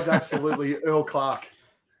absolutely Earl Clark.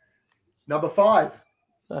 Number five.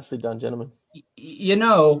 Nicely done, gentlemen. You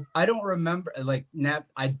know, I don't remember like Nap.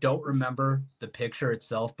 I don't remember the picture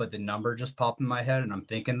itself, but the number just popped in my head, and I'm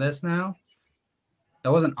thinking this now.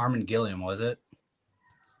 That wasn't Armin Gilliam, was it?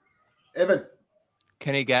 Evan.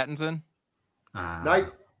 Kenny Gattinson. Nate.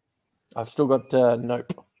 I've still got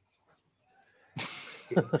nope.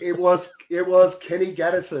 It was Kenny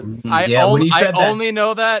Gattison. when he I said that, only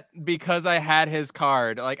know that because I had his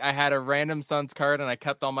card. Like I had a random Suns card and I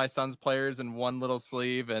kept all my Suns players in one little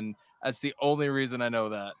sleeve, and that's the only reason I know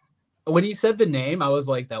that. when he said the name, I was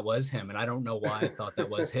like, that was him, and I don't know why I thought that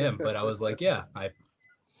was him, but I was like, yeah,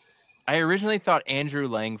 I originally thought Andrew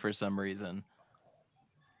Lang for some reason.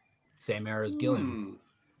 same era as Gilliam.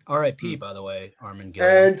 Hmm. R.I.P. By the way, Armin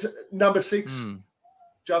Gilliam. And number six, Hmm.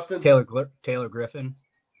 Justin. Taylor Griffin.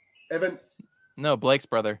 Evan. No, Blake's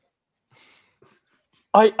brother.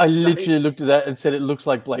 I literally looked at that and said it looks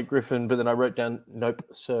like Blake Griffin, but then I wrote down nope,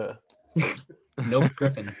 sir. Nope,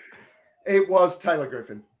 Griffin. It was Taylor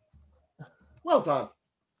Griffin. Well done.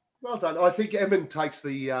 Well done. I think Evan takes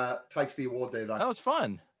the award there, though. That was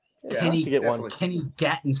fun. Yeah, Kenny- to get one. definitely. Kenny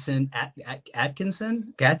Gattinson.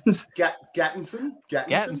 Atkinson? Gattinson? Gattinson?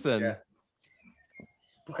 Gattinson. Yeah.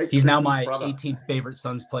 Blake He's now Griffin's my brother. 18th favorite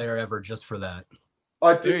Suns player ever, just for that.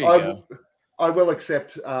 I There do. you I, go. I will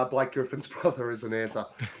accept Blake Griffin's brother as an answer.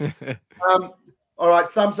 All right,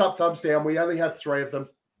 thumbs up, thumbs down. We only have three of them,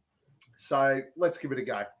 so let's give it a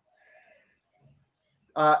go.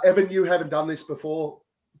 Evan, you haven't done this before.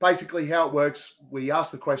 Basically, how it works: we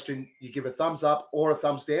ask the question, you give a thumbs up or a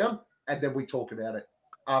thumbs down, and then we talk about it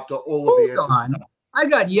after all of the Hold answers. on. I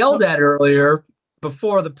got yelled at earlier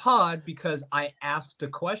before the pod because I asked a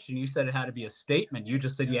question. You said it had to be a statement. You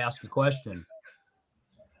just said you asked a question.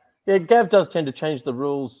 Yeah, Gav does tend to change the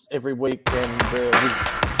rules every week, and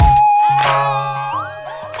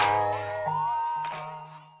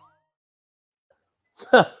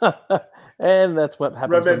and that's what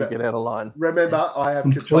happens when Remember- you get out of line. Remember, It's I have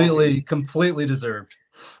control. completely deserved.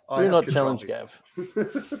 I Do have not control challenge here.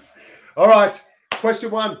 Gav. All right,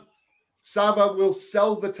 question one. Sava will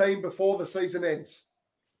sell the team before the season ends.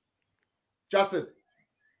 Justin,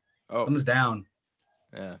 Oh, Thumbs down.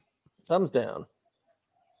 yeah. Thumbs down.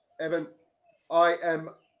 Evan, I am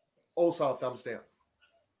also a thumbs down.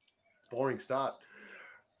 Boring start.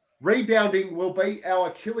 Rebounding will be our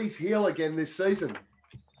Achilles heel again this season.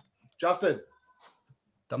 Justin,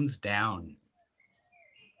 Thumbs down.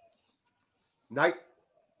 Nate,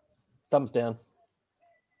 Thumbs down.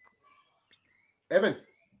 Evan.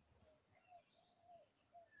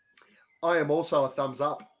 I am also a thumbs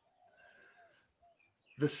up.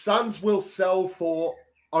 The Suns will sell for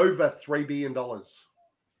over $3 billion.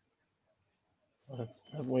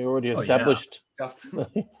 Haven't we already yeah. established? Justin.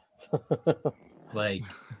 Like,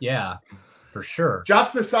 yeah, for sure.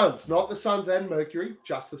 Just the Suns, not the Suns and Mercury,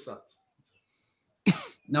 just the Suns.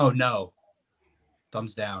 No.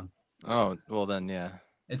 Thumbs down. Oh, well then, yeah.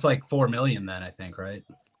 It's like 4 million then, I think, right?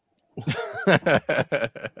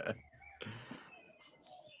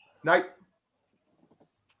 Nate,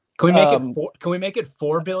 Can we make it 4? Can we make it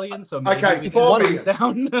 4 billion? So maybe Okay, it's 4 thumbs billion.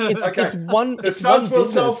 down. Okay. It's one. The It's Suns one will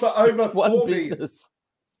sell business. for over It's one 4 million. business.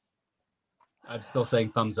 I'm still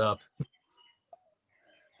saying thumbs up.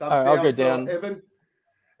 thumbs All right, I'll down go for down. Evan.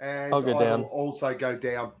 And I'll go I down. will also go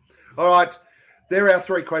down. All right. There are our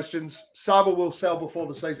 3 questions. Sava will sell before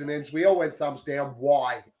the season ends. We all went thumbs down.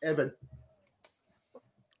 Why? Evan.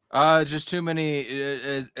 Just too many.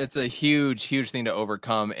 It's a huge thing to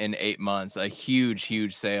overcome in 8 months. A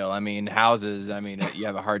huge sale. I mean, houses. I mean, you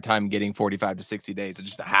have a hard time getting 45 to 60 days. It's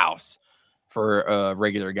just a house for a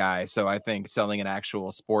regular guy. So I think selling an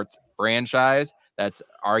actual sports franchise that's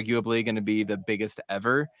arguably going to be the biggest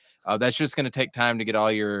ever. That's just going to take time to get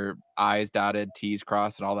all your I's dotted, T's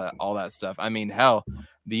crossed, and all that stuff. I mean, hell,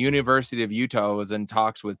 the University of Utah was in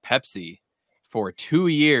talks with Pepsi for 2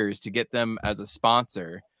 years to get them as a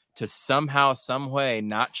sponsor, to somehow, some way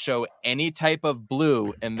not show any type of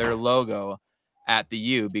blue in their logo at the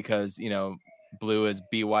U, because, you know, blue is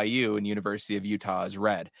BYU and University of Utah is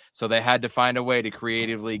red. So they had to find a way to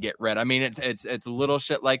creatively get red. I mean, it's little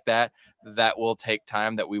shit like that will take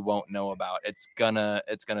time that we won't know about. It's gonna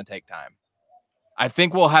take time. I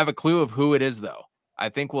think we'll have a clue of who it is, though. I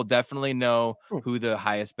think we'll definitely know who the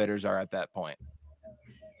highest bidders are at that point.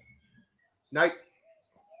 Nate.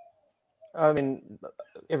 I mean,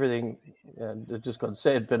 everything that just got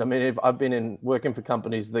said, but I mean, if I've been in working for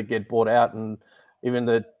companies that get bought out, and even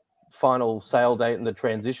the final sale date and the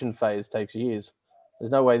transition phase takes years. There's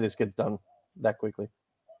no way this gets done that quickly.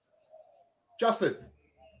 Justin.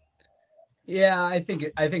 Yeah, I think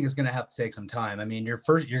it's going to have to take some time. I mean, you're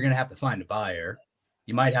going to have to find a buyer.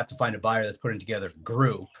 You might have to find a buyer that's putting together a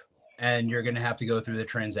group, and you're going to have to go through the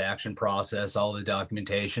transaction process, all the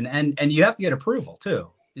documentation, and you have to get approval too.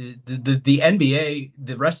 The NBA,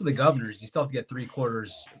 the rest of the governors, you still have to get 3/4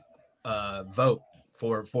 vote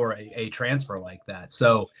for a transfer like that.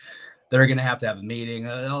 So they're going to have a meeting.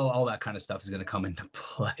 All that kind of stuff is going to come into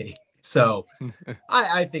play. So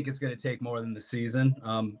I think it's going to take more than the season.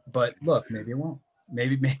 But look, maybe it won't.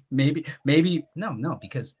 Maybe no,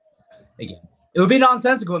 because again, it would be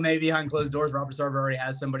nonsensical. Maybe behind closed doors, Robert Sarver already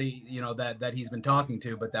has somebody, you know, that he's been talking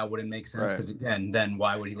to, but that wouldn't make sense because then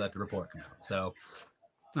why would he let the report come out? So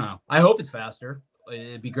I hope it's faster.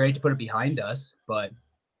 It'd be great to put it behind us, but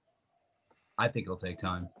I think it'll take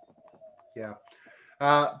time. Yeah.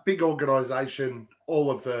 Big organization,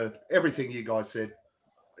 everything you guys said,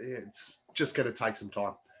 it's just going to take some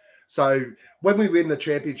time. So when we win the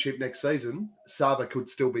championship next season, Sava could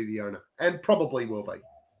still be the owner, and probably will be.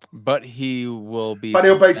 But he will be. But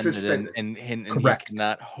he'll be suspended, and Correct. he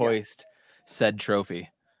cannot hoist said trophy.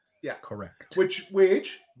 Yeah, correct. Which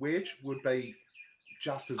would be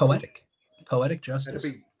just as poetic justice.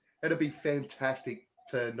 It'd be fantastic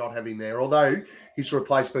to not have him there. Although his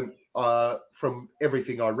replacement, from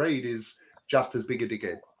everything I read, is just as big a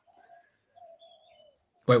dickhead.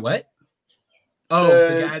 Wait, what? Oh,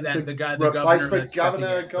 the guy, the replacement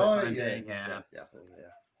governor guy. Yeah.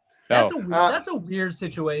 That's a weird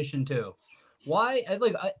situation too. Why?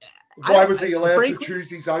 Why was he allowed to choose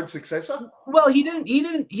his own successor? Well, he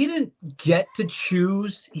didn't get to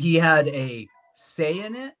choose. He had a say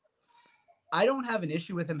in it. I don't have an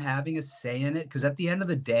issue with him having a say in it because at the end of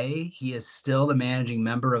the day, he is still the managing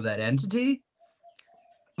member of that entity.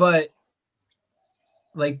 But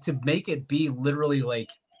like to make it be literally like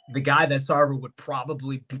the guy that Sarver would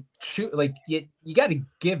probably choose, like you got to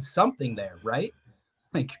give something there, right?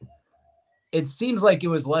 Like it seems like it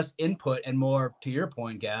was less input and more, to your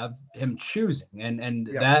point, Gav, him choosing, and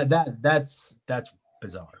that's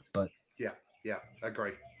bizarre. But yeah,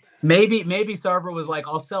 agree. Maybe Sarver was like,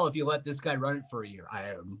 "I'll sell if you let this guy run it for a year,"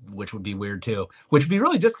 which would be weird too. Which would be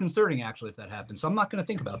really disconcerting, actually, if that happened. So I'm not going to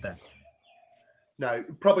think about that. No,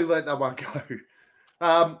 probably let that one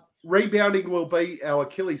go. Rebounding will be our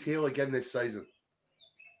Achilles heel again this season.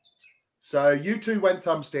 So you two went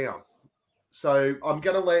thumbs down. So I'm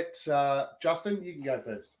going to let Justin, you can go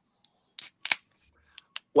first.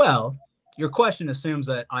 Well, your question assumes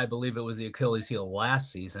that I believe it was the Achilles heel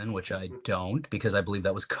last season, which I don't, because I believe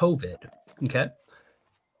that was COVID. Okay.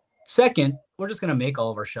 Second, we're just going to make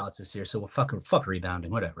all of our shots this year. So we'll fuck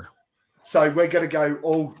rebounding, whatever. So we're going to go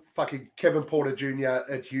all fucking Kevin Porter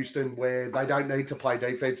Jr. at Houston, where they don't need to play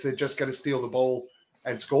defense. They're just going to steal the ball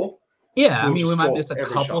and score. Yeah, We'll I mean, we just might score miss a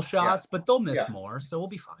every couple shot. shots, but they'll miss Yeah. more, so we'll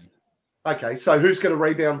be fine. Okay, so who's going to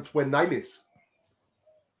rebound when they miss?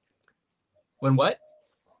 When what?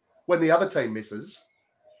 When the other team misses,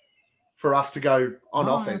 for us to go on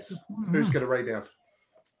Oh, offense, who's going to rebound?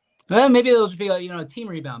 Well, maybe it'll just be a team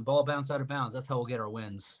rebound, ball bounce out of bounds. That's how we'll get our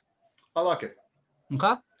wins. I like it.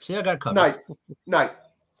 Okay, see, I got it covered. Nate.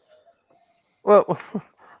 Well,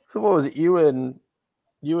 so what was it? You and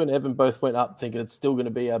Evan both went up thinking it's still going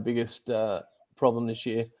to be our biggest problem this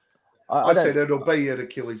year. I said it'll be an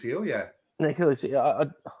Achilles heel, yeah. Achilles, I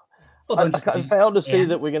Well, don't I you failed to think- see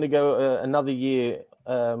that we're going to go another year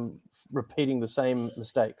repeating the same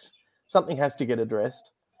mistakes. Something has to get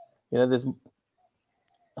addressed. There's.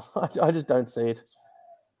 I just don't see it,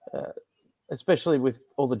 especially with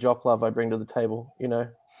all the jock love I bring to the table.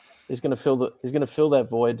 He's going to fill that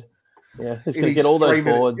void. Yeah, he's going to get all those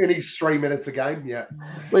boards. In his 3 minutes a game, yeah.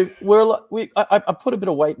 I put a bit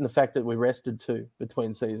of weight in the fact that we rested too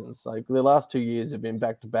between seasons. Like the last 2 years have been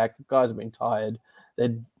back to back. Guys have been tired.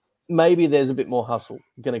 Maybe there's a bit more hustle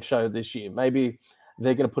going to show this year. Maybe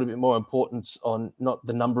they're going to put a bit more importance on not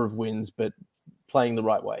the number of wins, but playing the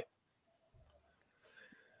right way.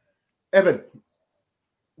 Evan,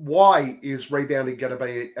 why is rebounding going to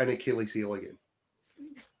be an Achilles heel again?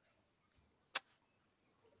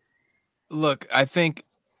 Look, I think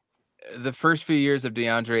the first few years of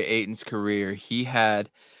DeAndre Ayton's career, he had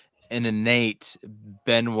an innate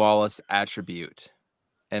Ben Wallace attribute.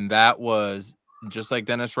 And that was, just like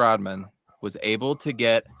Dennis Rodman, was able to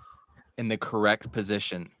get in the correct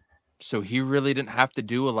position. So he really didn't have to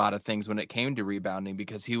do a lot of things when it came to rebounding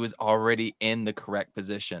because he was already in the correct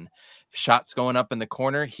position. Shots going up in the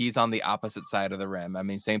corner, he's on the opposite side of the rim. I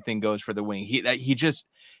mean, same thing goes for the wing.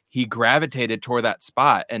 He gravitated toward that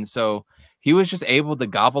spot. And so he was just able to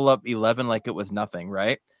gobble up 11 like it was nothing,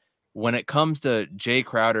 right? When it comes to Jay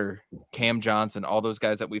Crowder, Cam Johnson, all those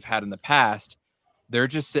guys that we've had in the past, they're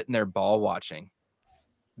just sitting there ball watching.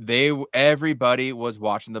 Everybody was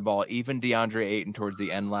watching the ball, even DeAndre Ayton towards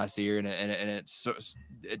the end last year, and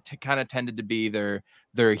it kind of tended to be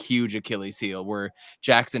their huge Achilles heel, where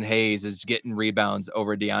Jackson Hayes is getting rebounds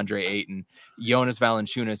over DeAndre Ayton. Jonas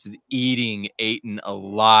Valanciunas is eating Ayton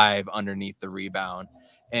alive underneath the rebound,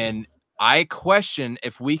 and I question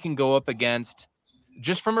if we can go up against,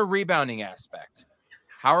 just from a rebounding aspect,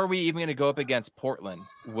 how are we even going to go up against Portland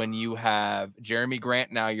when you have Jeremy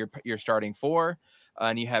Grant now you're starting four?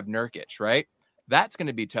 And you have Nurkic, right? That's going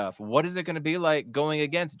to be tough. What is it going to be like going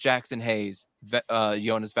against Jackson Hayes,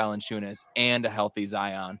 Jonas Valanciunas, and a healthy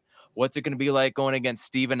Zion? What's it going to be like going against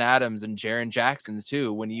Steven Adams and Jaren Jackson's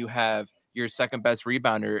too, when you have your second best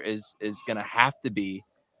rebounder is going to have to be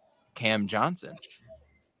Cam Johnson?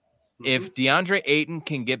 If DeAndre Ayton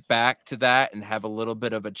can get back to that and have a little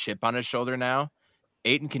bit of a chip on his shoulder now,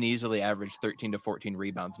 Ayton can easily average 13 to 14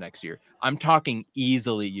 rebounds next year. I'm talking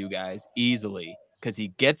easily, you guys, easily. Because he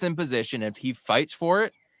gets in position. If he fights for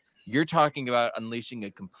it, you're talking about unleashing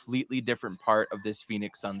a completely different part of this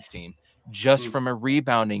Phoenix Suns team, just from a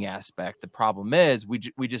rebounding aspect. The problem is we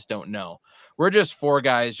just don't know. We're just four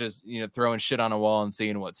guys just throwing shit on a wall and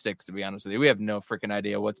seeing what sticks, to be honest with you. We have no freaking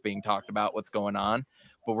idea what's being talked about, what's going on.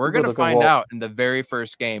 But we're going to find out in the very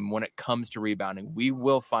first game when it comes to rebounding. We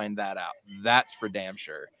will find that out. That's for damn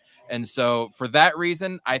sure. And so for that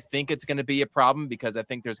reason, I think it's going to be a problem because I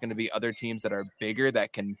think there's going to be other teams that are bigger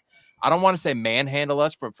that can, I don't want to say manhandle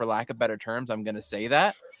us, but for lack of better terms, I'm going to say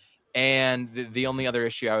that. And the only other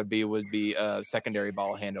issue would be secondary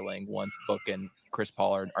ball handling once Book and Chris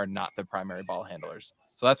Paul are not the primary ball handlers.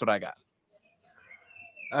 So that's what I got.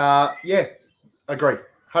 Yeah, agree.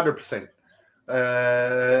 100%.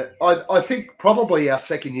 I think probably our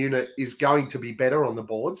second unit is going to be better on the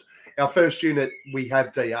boards. Our first unit, we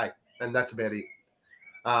have D8, and that's about it.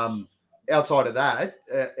 Outside of that,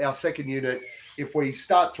 our second unit, if we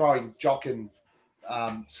start throwing Jock and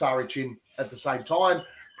Saric in at the same time,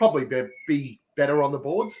 probably be better on the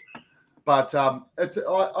boards. But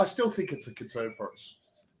I still think it's a concern for us.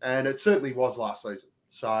 And it certainly was last season.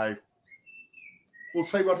 So we'll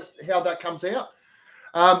see how that comes out.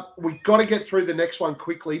 We've got to get through the next one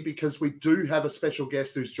quickly because we do have a special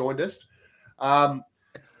guest who's joined us.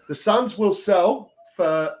 The Suns will sell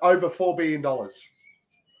for over $4 billion.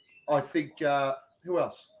 I think, who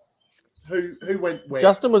else? Who went where?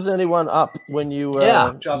 Justin was the only one up when you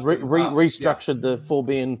restructured the $4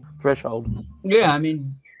 billion threshold. Yeah, I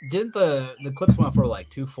mean, didn't the Clips went for like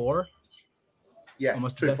 2.4? Yeah,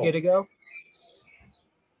 almost a decade ago.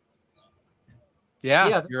 Yeah,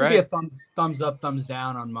 Yeah, you're there could be right. a thumbs up, thumbs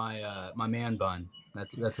down on my my man bun.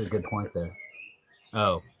 That's a good point there.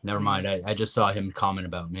 Oh, never mind. I just saw him comment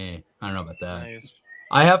about me. I don't know about that. Nice.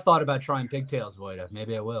 I have thought about trying pigtails, Voida.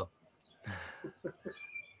 Maybe I will.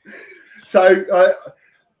 So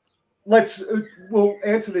we'll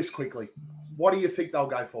answer this quickly. What do you think they'll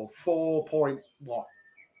go for? 4 point what,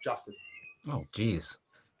 Justin? Oh, geez.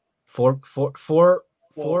 $4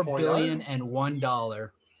 4.0? billion and $1.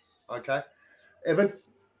 Okay. Evan?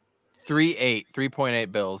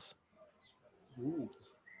 3.8 bills. Ooh.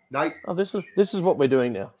 Nate? Oh, this is what we're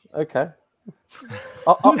doing now. Okay.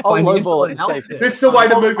 I'll Financial lowball it and say analysis. This is the way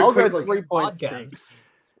to move it I'll go quickly. 3.6.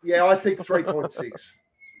 Yeah, I think 3.6.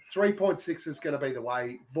 3.6 is going to be the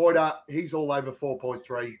way. Voida, he's all over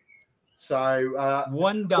 4.3. So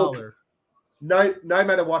 $1. no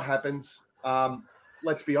matter what happens,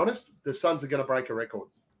 let's be honest, the Suns are going to break a record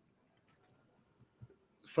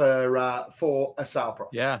for a sale price.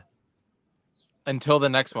 Yeah. Until the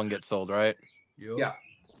next one gets sold, right? Yeah.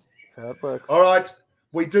 That's how it works. All right.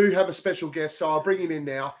 We do have a special guest, so I'll bring him in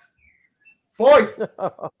now. Boyd,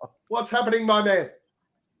 what's happening, my man?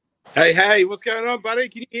 Hey, what's going on, buddy?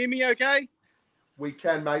 Can you hear me okay? We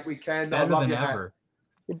can, mate. We can. I Better love than your hat. ever.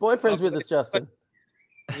 Your boyfriend's with us, Justin.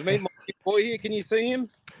 You meet my boy here. Can you see him?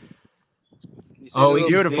 Can you see Oh, the he's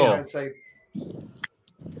little- beautiful. Can't see.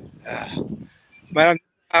 Mate,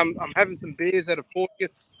 I'm having some beers at a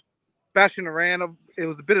 40th, bashing around. It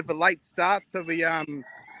was a bit of a late start, so we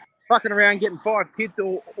fucking around getting 5 kids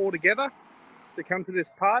all together to come to this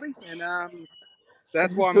party, and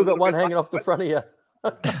that's You've why still I'm a got little one bit hanging late. off the front of you. I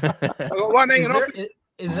got one hanging off.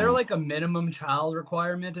 Is there like a minimum child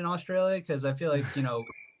requirement in Australia? Because I feel like,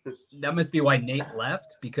 that must be why Nate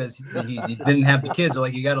left, because he didn't have the kids. So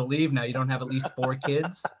like, you got to leave now. You don't have at least 4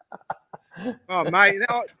 kids. Oh, mate,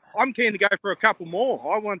 no, I'm keen to go for a couple more.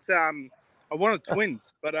 I wanted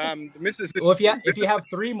twins, but the missus. Well, if you have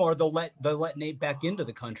 3 more, they'll let Nate back into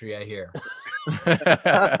the country, I hear.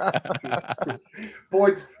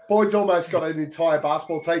 Boyd's almost got an entire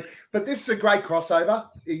basketball team, but this is a great crossover.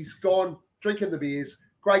 He's gone drinking the beers.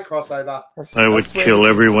 Great crossover. I would kill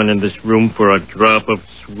everyone in this room for a drop of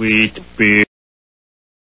sweet beer.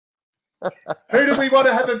 Who do we want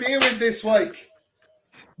to have a beer with this week?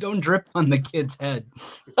 Don't drip on the kid's head.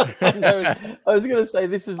 No, I was going to say,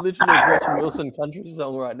 this is literally a Gretchen Wilson country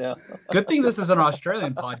song right now. Good thing this is an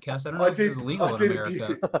Australian podcast. I don't know if this is illegal in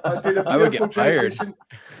America. I did a I would beautiful get fired. transition.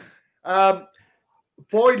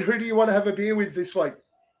 Boyd, who do you want to have a beer with this week?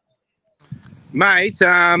 Mate,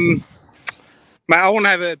 I want to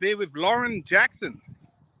have a beer with Lauren Jackson,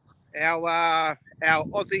 our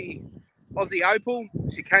Aussie Opal.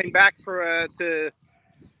 She came back to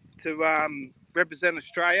represent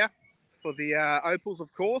Australia for the Opals,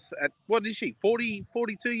 of course. At what is she?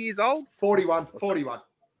 42 years old? 41.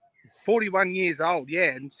 41 years old,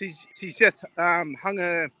 yeah. And she's just hung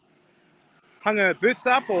her boots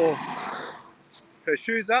up or her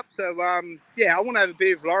shoes up. So yeah, I want to have a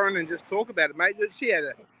beer with Lauren and just talk about it, mate. She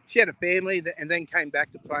had a family and then came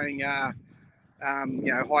back to playing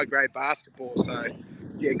high grade basketball. So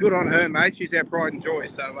yeah, good on her, mate. She's our pride and joy.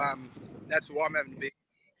 So that's why I'm having a beer.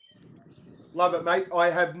 Love it, mate. I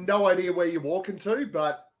have no idea where you're walking to,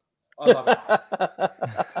 but I love it.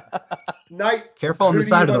 Nate, Careful on who the do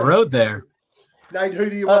side you of the wanna- road there. Nate, who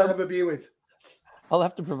do you want to have a beer with? I'll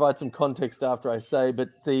have to provide some context after I say, but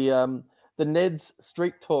the Neds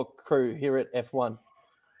Street Talk crew here at F1.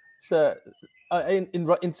 So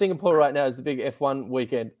in Singapore right now is the big F1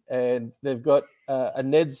 weekend, and they've got a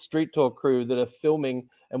Neds Street Talk crew that are filming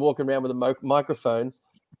and walking around with a microphone,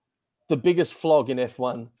 the biggest flog in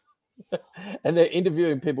F1. And they're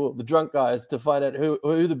interviewing people, the drunk guys, to find out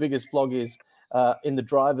who the biggest flog is in the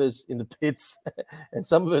drivers, in the pits, and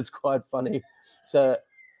some of it's quite funny. So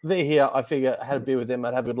they're here. I figure I had a beer with them,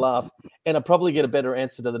 I'd have a good laugh, and I'd probably get a better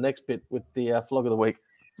answer to the next bit with the flog of the week.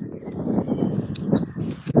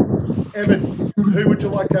 Evan, who would you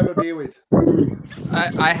like to have a beer with?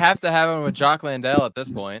 I have to have him with Jock Landale at this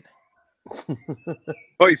point.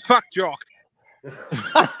 Oh, fuck Jock.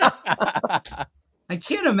 I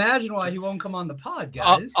can't imagine why he won't come on the pod,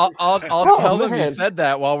 guys. I'll Oh, tell them you man. said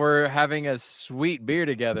that while we're having a sweet beer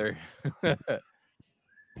together.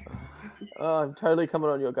 I'm totally coming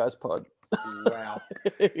on your guys' pod. Wow.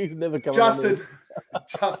 He's never coming on Justin,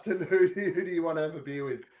 this. who do you want to have a beer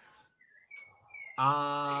with?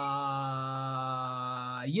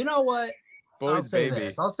 You know what? I'll Boys, say baby.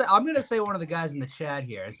 this. I'm gonna say one of the guys in the chat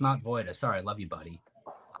here. It's not Voida. Sorry, I love you, buddy.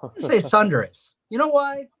 I'm gonna say Sunderus. You know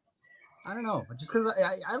why? I don't know. Just because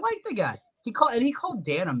I like the guy. He called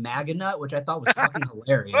Dan a MAGA nut, which I thought was fucking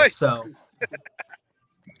hilarious. So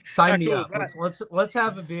Sign How me cool up. is that? Let's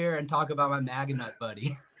have a beer and talk about my MAGA nut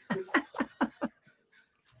buddy.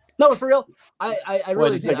 No, but for real, I Way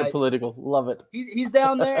really to take do. it political. Love it. He's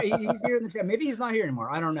down there. He's here in the chat. Maybe he's not here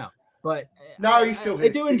anymore. I don't know. But No, he's still I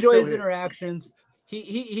here. do He's enjoy still his here. interactions.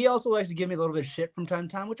 He also likes to give me a little bit of shit from time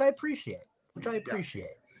to time, which I appreciate.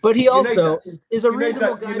 But he also is a You need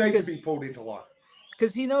reasonable that- guy you need to because be pulled into line.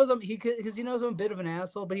 he knows I'm because he knows I'm a bit of an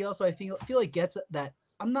asshole. But he also I feel like gets that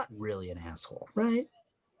I'm not really an asshole, right?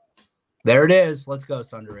 There it is. Let's go,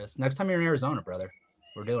 Sunderist. Next time you're in Arizona, brother,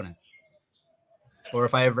 we're doing it. Or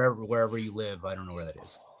if I ever wherever you live, I don't know where that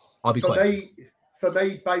is. I'll be quiet. For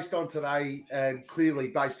me, based on today and clearly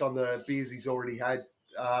based on the beers he's already had,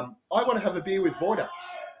 I want to have a beer with Voida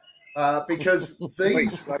because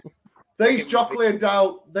these Jock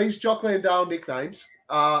Landale nicknames,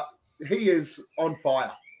 he is on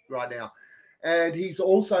fire right now, and he's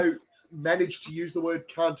also managed to use the word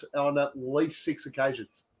cunt on at least 6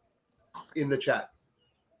 occasions in the chat.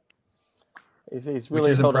 He's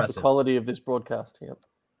really held up the quality of this broadcast. Yep.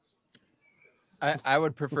 I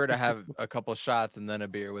would prefer to have a couple shots and then a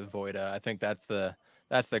beer with Voida. I think that's the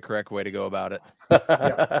correct way to go about it.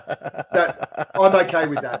 I'm okay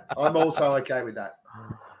with that. I'm also okay with that.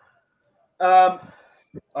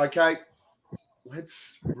 Okay,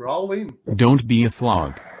 let's roll in. Don't be a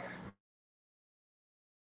flog.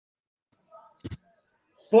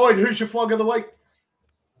 Boyd, who's your flog of the week?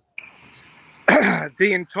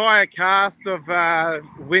 The entire cast of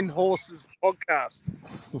Wind Horses podcast.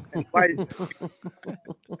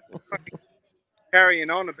 Carrying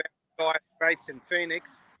on about dire straits in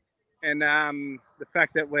Phoenix and the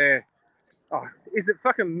fact that is it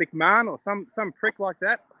fucking McMahon or some prick like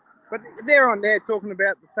that? But they're on there talking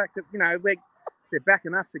about the fact that, they're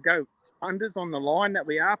backing us to go unders on the line that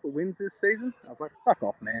we are for wins this season. I was like, fuck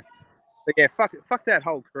off, man. But yeah, fuck that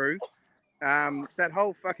whole crew. That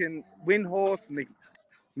whole fucking Windhorse,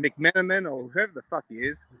 McMenamin, or whoever the fuck he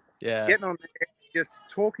is, getting on there, just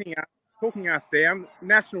talking us down.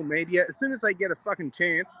 National media, as soon as they get a fucking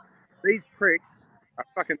chance, these pricks are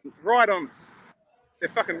fucking right on us. They're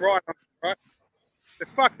fucking right on us, right? So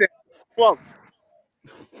fuck them flogs.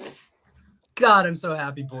 God, I'm so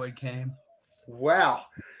happy Boyd came. Wow.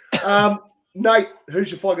 Nate, who's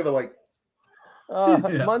your flog of the week?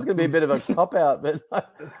 Mine's going to be a bit of a cop-out, but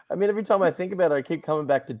I mean, every time I think about it, I keep coming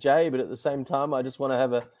back to Jay, but at the same time, I just want to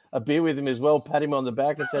have a beer with him as well, pat him on the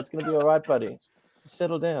back and say, it's going to be all right, buddy.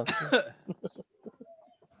 Settle down.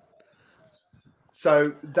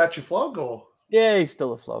 So that's your flog, or? Yeah, he's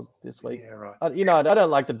still a flog this week. Yeah, right. I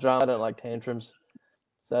don't like the drama. I don't like tantrums.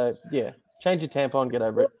 So, yeah, change your tampon, get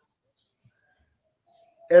over it.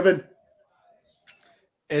 Evan?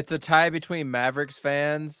 It's a tie between Mavericks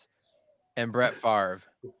fans and Brett Favre.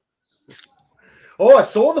 Oh, I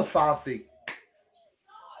saw the Favre thing.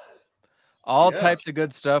 All types of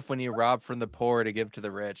good stuff when you rob from the poor to give to the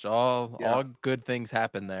rich. All good things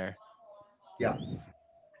happen there. Yeah.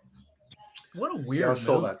 What a weird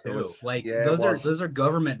move, too. Those are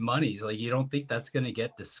government monies. Like, you don't think that's going to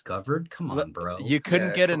get discovered? Come on, bro. You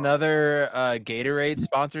couldn't get another Gatorade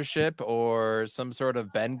sponsorship or some sort of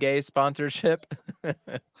Bengay sponsorship?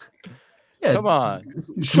 Yeah, come on.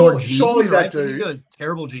 Surely that dude. Those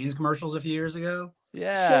terrible jeans commercials a few years ago.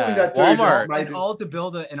 Yeah, surely that dude Walmart. And all to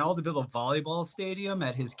build a volleyball stadium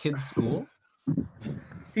at his kid's school.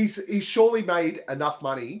 He's surely made enough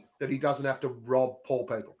money that he doesn't have to rob poor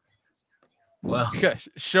people. Well,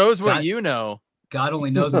 shows what you know. God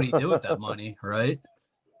only knows what he did with that money, right?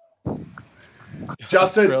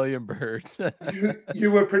 Justin, brilliant birds.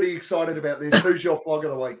 you were pretty excited about this. Who's your flog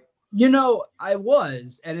of the week? I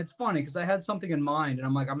was, and it's funny because I had something in mind, and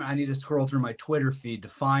I'm like, I need to scroll through my Twitter feed to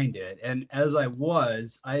find it. And as I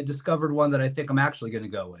had discovered one that I think I'm actually going to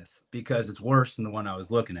go with because it's worse than the one I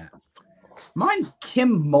was looking at. Mine's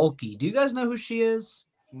Kim Mulkey. Do you guys know who she is?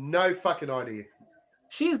 No fucking idea.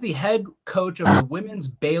 She is the head coach of the women's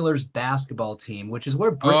Baylor's basketball team, which is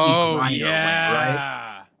where Brittany Griner went,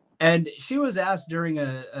 right? And she was asked during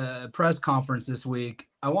a press conference this week,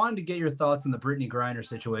 I wanted to get your thoughts on the Brittany Griner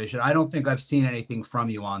situation. I don't think I've seen anything from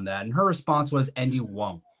you on that. And her response was, and you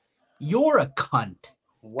won't. You're a cunt.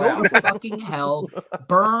 Wow. Go to fucking hell.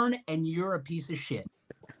 Burn, and you're a piece of shit.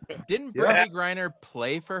 Didn't Brittany Griner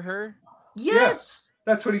play for her? Yes.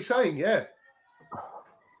 Yeah, that's what he's saying, yeah.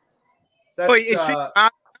 That's, Wait, is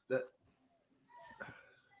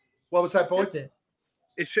what was that, boy?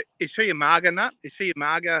 Is she a MAGA nut? Is she a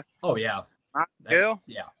MAGA? Oh, yeah. Girl?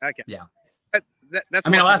 Yeah. Okay. Yeah. That's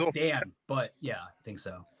I'll ask Dan, but yeah, I think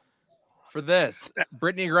so. For this,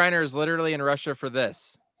 Brittany Griner is literally in Russia for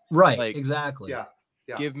this. Right, exactly. Yeah.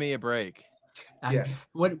 Give me a break.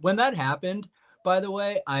 When that happened, by the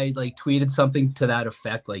way. I like tweeted something to that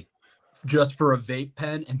effect, like just for a vape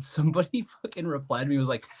pen, and somebody fucking replied to me, was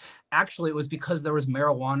like, actually it was because there was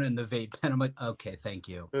marijuana in the vape pen. I'm like, okay, thank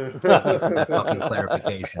you. Fucking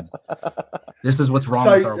clarification. This is what's wrong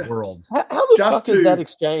with our world. How the Just fuck has to- that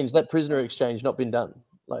exchange, that prisoner exchange, not been done?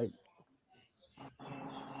 Like,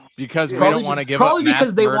 Because we Probably don't want to just- give probably up mass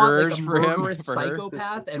because they want murderers like a for him. murderous For her.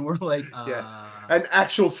 psychopath, and we're like, An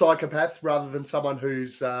actual psychopath rather than someone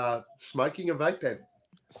who's smoking a vape pen.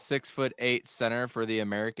 6'8" center for the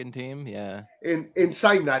American team. Yeah. In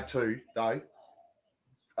saying that too, though,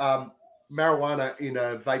 marijuana in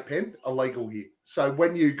a vape pen illegal here. So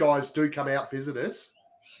when you guys do come out visit us,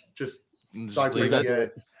 just Just don't leave bring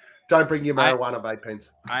it. don't bring your marijuana vape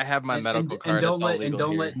pens. I have my medical card. and don't it's all let and legal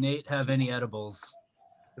don't here. let Nate have any edibles.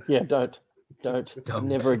 yeah, don't.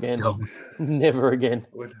 Never again. Don't. Never again.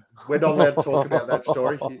 We're not allowed to talk about that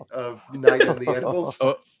story of Nate and the edibles.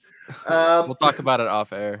 Oh, Um, we'll talk about it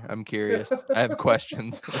off air. I'm curious. I have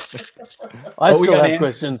questions. I we still got have Andy.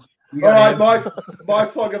 questions. all right, my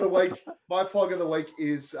flog of the week. My flog of the week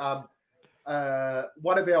is one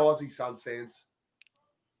of our Aussie Suns fans.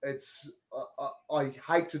 It's I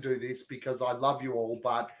hate to do this because I love you all,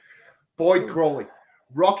 but Boyd Crawley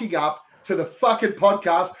rocking up to the fucking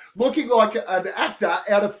podcast looking like an actor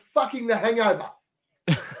out of fucking The Hangover.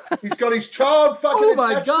 He's got his child fucking Oh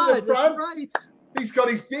my attached god, to the that's front. right. He's got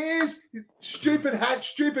his beers, stupid hat,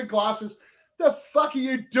 stupid glasses. The fuck are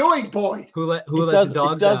you doing, Boyd? Who let It the does,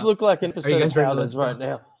 dogs it does out? look like an Are you episode of guys ready to Howlers let- right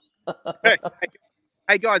now.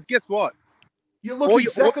 Hey guys, guess what? You look Or you-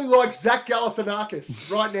 exactly like Zach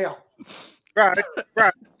Galifianakis right now. Right.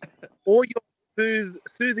 All your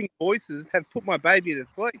soothing voices have put my baby to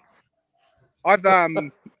sleep. I've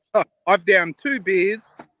downed 2 beers.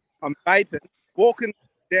 I'm vaping, walking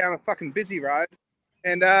down a fucking busy road,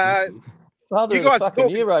 and Father You of the guys fucking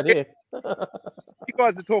talking year right here. you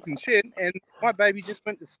guys are talking shit, and my baby just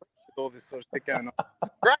went to sleep with all this sort of shit going on.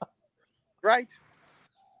 It's great.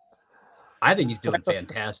 I think he's doing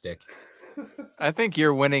fantastic. I think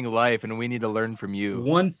you're winning life, and we need to learn from you.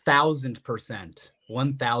 1000%.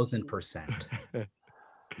 1000%.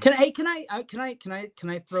 Can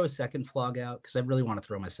I throw a second flog out? Because I really want to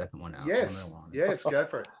throw my second one out. I Yes, really want to. yes, go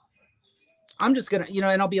for it. I'm just gonna,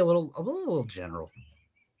 and I'll be a little general.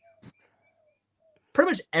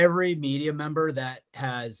 Pretty much every media member that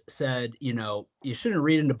has said, you shouldn't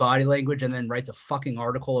read into body language and then writes a fucking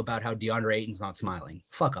article about how DeAndre Ayton's not smiling.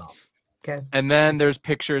 Fuck off. Okay. And then there's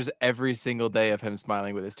pictures every single day of him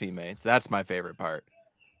smiling with his teammates. That's my favorite part.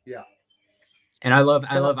 Yeah. And I don't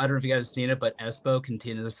know if you guys have seen it, but Espo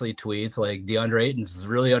continuously tweets like DeAndre Ayton's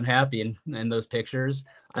really unhappy in those pictures.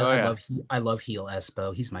 I love heel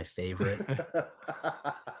Espo. He's my favorite.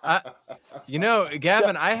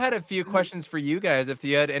 Gavin, I had a few questions for you guys. If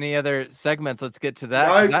you had any other segments, let's get to that.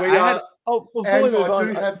 No, 'Cause we I are. had- Oh, before And we move I on,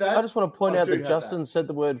 do have that. I just want to point I out do that have Justin said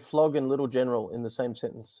the word flog and little general in the same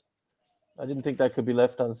sentence. I didn't think that could be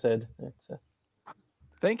left unsaid.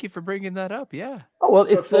 Thank you for bringing that up. Yeah. Oh well,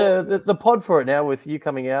 it's So- the pod for it now with you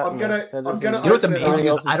coming out. I'm and gonna- the feathers I'm gonna and You know what's open it up. amazing? everything Is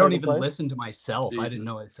else I that's don't taking even place. listen to myself. I didn't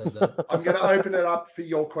know I said that. I'm going to open it up for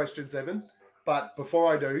your questions, Evan. But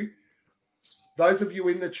before I do, those of you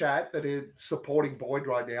in the chat that are supporting Boyd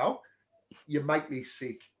right now, you make me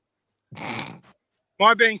sick.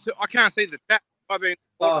 My being, I can't see the chat. My being,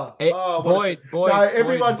 Oh, Hey, what a Boyd, sick- Boyd, No,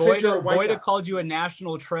 everyone said Boyd, you're a Boyd wanker. called you a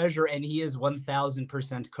national treasure, and he is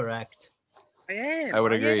 1000% correct. I am. I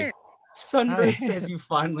would agree. am. Sunburst says you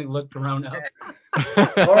finally look grown up.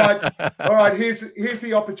 All right. Here's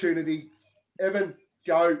the opportunity. Evan,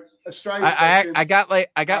 go. Australian. I questions. got like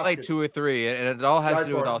Baskets. 2 or 3, and it all has Go to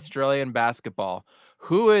do for with it. Australian basketball.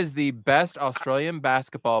 Who is the best Australian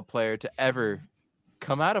basketball player to ever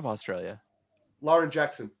come out of Australia? Lauren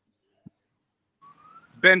Jackson.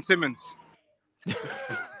 Ben Simmons.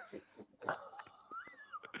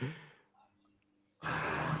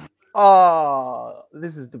 Oh,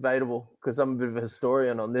 this is debatable because I'm a bit of a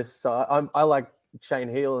historian on this. So I like Shane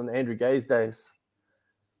Heal and Andrew Gay's days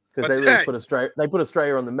because they really Okay. put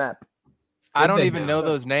Australia on the map. I don't they even do? know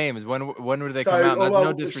those names. When would they So, come out? That's well,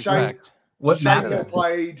 no disrespect. What Shane map?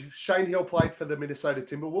 Hill played for the Minnesota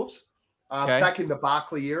Timberwolves Okay. back in the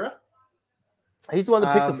Barkley era. He's the one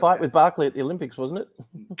that picked the Um, fight with Barkley at the Olympics, wasn't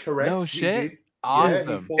it? Correct. No he shit? did.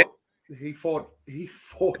 Awesome. Yeah, he fought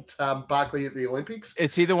Barkley at the Olympics.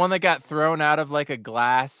 Is he the one that got thrown out of like a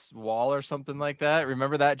glass wall or something like that?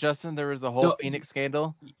 Remember that, Justin? There was the whole No, Phoenix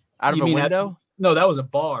scandal out of you a mean that- window. No, that was a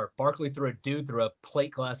bar. Barkley threw a dude through a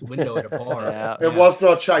plate glass window at a bar. Yeah. It was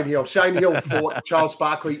not Shane Hill. Shane Hill fought Charles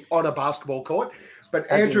Barkley on a basketball court, but At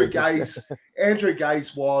the Andrew Olympics.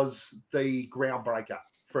 Gaze was the groundbreaker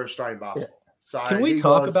for Australian basketball. So Can we he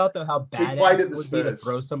talk was- about how played badass at it the would be to Spurs.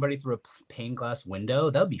 throw somebody through a pane glass window?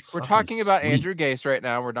 That would be. We're fucking talking about sweet. Andrew Gase right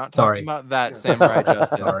now. We're not Sorry. talking about that Yeah. samurai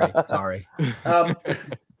Justin. Sorry.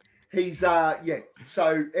 He's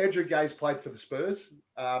So Andrew Gase played for the Spurs.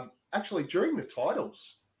 Actually, during the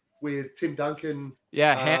titles with Tim Duncan.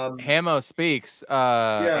 Yeah, Hamo speaks.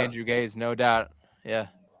 Andrew Gase, no doubt. Yeah.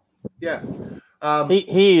 Yeah.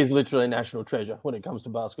 He is literally a national treasure when it comes to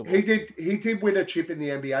basketball. He did win a chip in the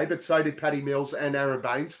NBA, but so did Patty Mills and Aaron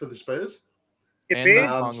Baines for the Spurs. And big.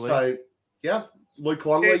 Longley. Luke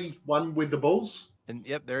Longley won with the Bulls. And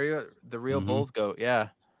yep, there you go. The real Mhm. Bulls goat. Yeah.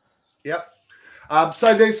 Yep.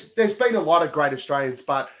 So there's been a lot of great Australians,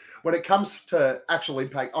 but when it comes to actual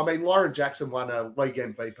impact, I mean, Lauren Jackson won a league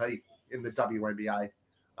MVP in the WNBA.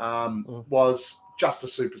 Was just a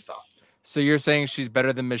superstar. So you're saying she's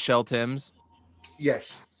better than Michelle Timms?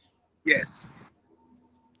 Yes. Yes.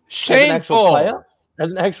 Shameful.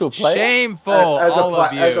 As an actual player? Shameful. As all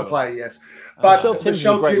of you. As a player, yes. But Michelle Timms is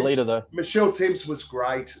a great leader, though. Michelle Timms was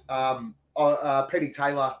great. Penny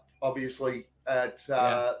Taylor, obviously, at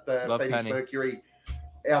the Love Phoenix Penny. Mercury,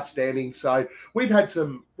 outstanding. So we've had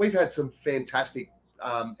some fantastic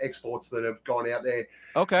exports that have gone out there.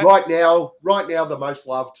 Okay. Right now, the most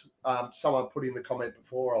loved. Someone put in the comment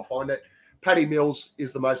before. I'll find it. Patty Mills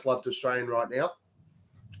is the most loved Australian right now.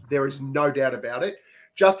 There is no doubt about it.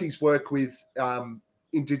 Just his work with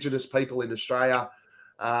Indigenous people in Australia,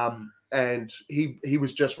 and he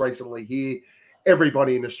was just recently here.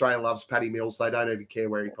 Everybody in Australia loves Patty Mills. They don't even care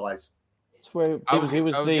where he plays. That's where I he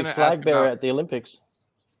was was the gonna ask flag bearer about- at the Olympics.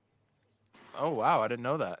 Oh, wow. I didn't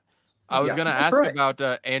know that. I was Yeah, going to that's ask right. about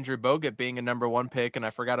Andrew Bogut being a number 1 pick, and I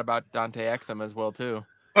forgot about Dante Exum as well, too.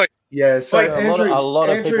 Yeah, so a lot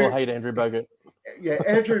of Andrew, people hate Andrew Bogut. Yeah,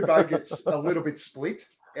 Andrew Bogut's a little bit split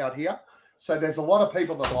out here. So there's a lot of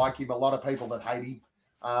people that like him, a lot of people that hate him.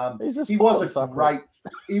 He's a He was spoiled fucker.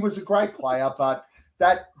 he was a great player, but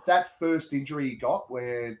that first injury he got,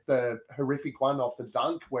 where the horrific one off the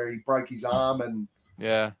dunk, where he broke his arm and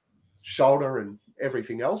Yeah. shoulder and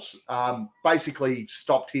everything else, basically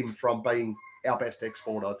stopped him from being our best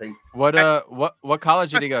export, I think. What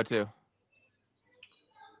college did he go to?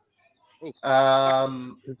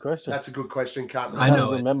 Good question. That's a good question. Can't I I know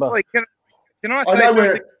don't it. remember. Like, can I I say know something?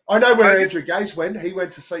 where I- Andrew Gase went. He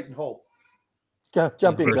went to Seton Hall. Go,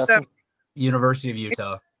 jump in, First Justin. University of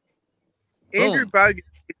Utah. Andrew Bogut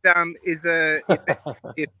is the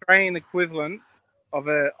Australian equivalent of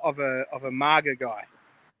a MAGA guy.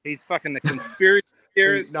 He's fucking a conspiracy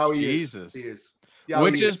theorist. No, he Jesus. is. He is. Yeah,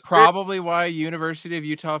 Which he is probably why University of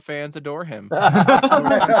Utah fans adore him.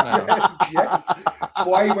 Yes. That's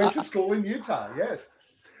why he went to school in Utah. Yes.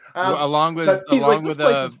 along with but He's along like, this with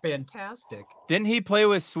place is fantastic. didn't he play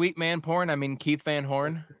with Sweet Man Porn? I mean Keith Van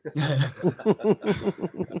Horn.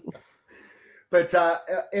 But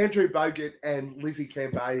Andrew Bogut and Lizzie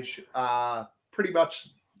Cambage are pretty much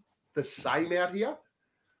the same out here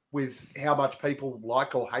with how much people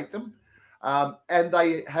like or hate them. And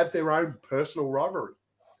they have their own personal rivalry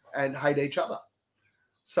and hate each other.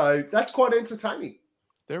 So that's quite entertaining.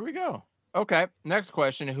 There we go. Okay. Next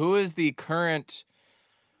question. Who is the current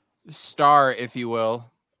star, if you will,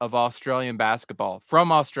 of Australian basketball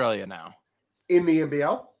from Australia now In the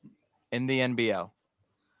NBL, in the NBL?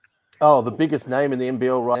 Oh, the biggest name in the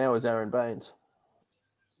NBL right now is Aaron Baines.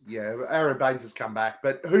 yeah, Aaron Baines has come back.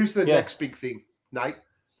 But who's the Yeah. next big thing, Nate?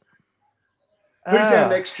 Who's our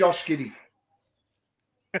next Josh Giddey?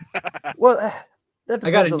 Well, that I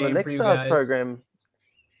got a depends on the name Next for you Stars guys. program.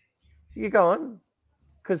 You go on.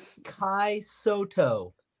 Because, Kai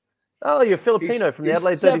Soto. oh, you're Filipino He's- from the he's-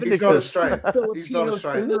 Adelaide he's not 36ers. Australian. He's not Filipino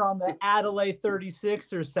Australian. shooter on the Adelaide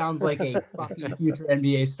 36ers sounds like a fucking future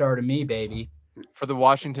NBA star to me, baby. For the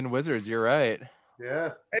Washington Wizards, you're right.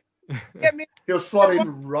 Yeah. Yeah, man, He'll slot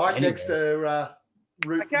in right Anyway. next to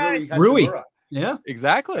Rui Okay. Rui. Hachimura. Yeah.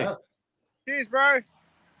 Exactly. Yeah. cheers, bro.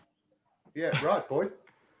 Yeah, right, Boyd.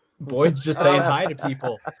 Boyd's just saying hi to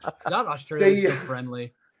people. Not Australia's so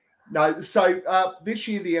friendly. No, so this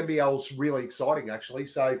year the NBL's really exciting, actually.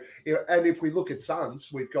 So, and if we look at Suns,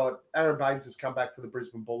 we've got Aaron Baines has come back to the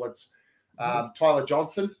Brisbane Bullets. Tyler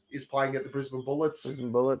Johnson is playing at the Brisbane Bullets.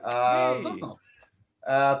 Brisbane Bullets. Oh,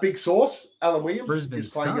 Big Source, Alan Williams, Brisbane is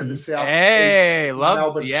playing at the Suns. South. Hey, East love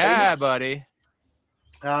Melbourne yeah, Phoenix. buddy.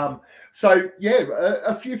 So yeah,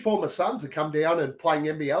 a few former Suns have come down and playing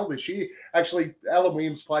NBL this year. Actually, Alan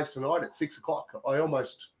Williams plays tonight at 6:00. I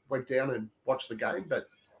almost went down and watched the game, but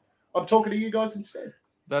I'm talking to you guys instead.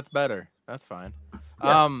 That's better. That's fine.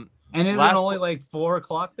 Yeah. and isn't Last it only like 4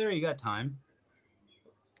 o'clock there? You got time?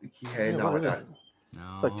 Yeah, no, I what is it? don't.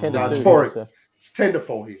 No. It's like 10 to No, it's 2. four. so- It's 10 to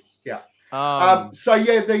 4 here. Yeah. So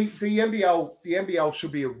yeah, the NBL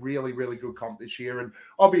should be a really, really good comp this year. And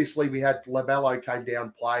obviously we had LaMelo came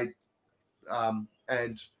down, played,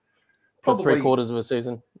 and For probably 3/4 of a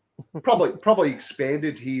season. probably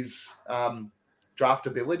expanded his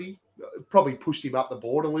draftability, probably pushed him up the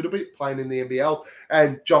board a little bit playing in the NBL.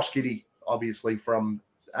 And Josh Giddey, obviously from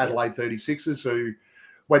Adelaide 36ers, who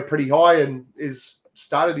went pretty high and is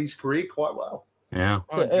started his career quite well. Yeah.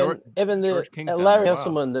 So, and Evan, Larry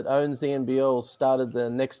Hesselman that owns the NBL started the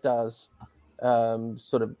Next Stars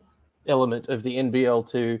sort of element of the NBL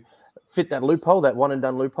to fit that loophole, that one and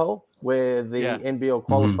done loophole, where the NBL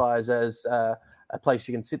qualifies as a place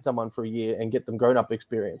you can sit someone for a year and get them grown up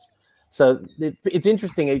experience. So it's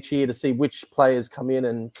interesting each year to see which players come in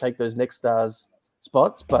and take those Next Stars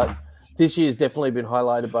spots. But this year's definitely been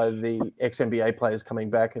highlighted by the ex-NBA players coming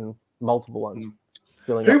back and multiple ones.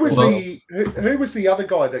 Who was the other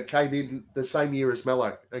guy that came in the same year as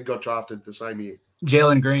Melo and got drafted the same year?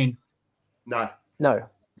 Jalen Green. No.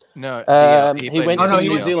 He went to the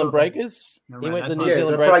New Zealand Breakers. He went to the New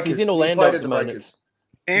Zealand Breakers. He's in Orlando at the moment.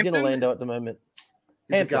 He's in Orlando at the moment.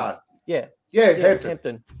 He's a guard. Yeah. Yeah,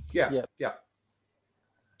 Hampton. Yeah.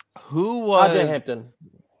 Who was Hampton?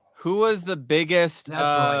 Who was the biggest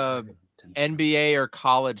NBA or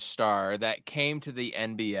college star that came to the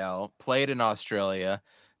NBL, played in Australia,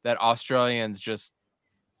 that Australians just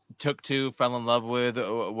took to, fell in love with,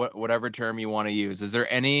 whatever term you want to use? Is there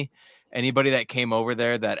anybody that came over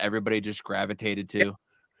there that everybody just gravitated to?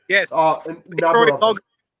 Yes. Number of them.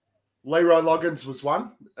 Leroy Loggins was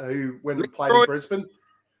one who went and played in Brisbane.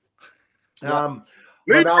 Bernard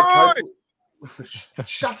Copeland.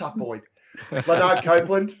 Shut up, Boyd. Bernard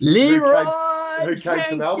Copeland. Who came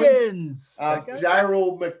to Melbourne.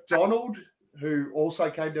 Daryl McDonald, who also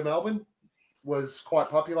came to Melbourne, was quite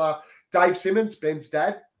popular. Dave Simmons, Ben's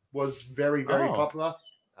dad, was very, very popular.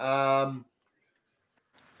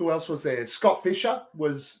 Who else was there? Scott Fisher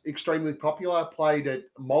was extremely popular, played at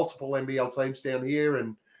multiple NBL teams down here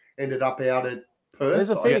and ended up out at Perth. There's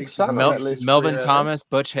a Phoenix Sun Melvin Thomas,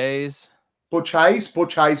 Butch Hayes. Butch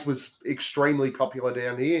Hayes was extremely popular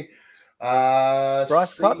down here.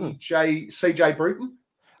 Bryce Cotton. CJ Bruton.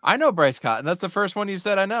 I know Bryce Cotton. That's the first one you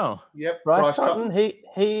said I know. Yep. Bryce Cotton.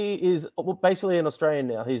 He is basically an Australian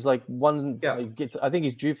now. He's like I think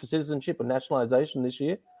he's due for citizenship or nationalisation this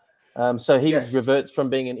year. So he reverts from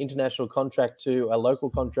being an international contract to a local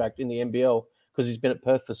contract in the NBL because he's been at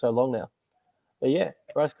Perth for so long now. But yeah,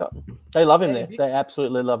 Bryce Cotton. They love him there. They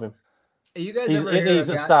absolutely love him. You guys he's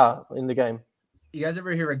a star in the game. You guys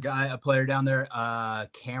ever hear a player down there,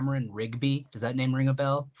 Cameron Rigby? Does that name ring a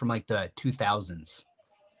bell? From like the 2000s?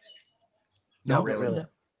 Not really.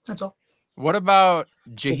 That's all. What about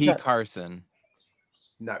Jahi Carson?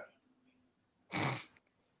 No.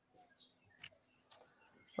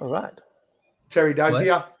 All right. Terry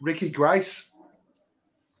Dozier, Ricky Grace.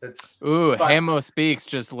 Hamo Speaks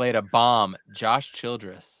just laid a bomb. Josh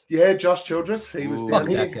Childress. Yeah, Josh Childress. He was down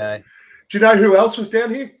here. That guy. Do you know who else was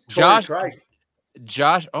down here? Josh.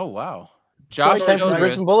 Oh wow. Josh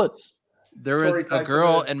Childress. Bullets. There was a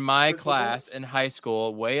girl in my class in high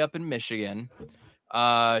school, way up in Michigan.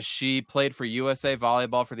 She played for USA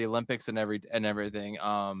volleyball for the Olympics and everything.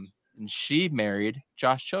 And she married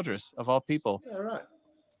Josh Childress of all people. All right.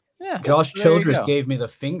 Yeah. Josh Childress gave me the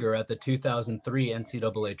finger at the 2003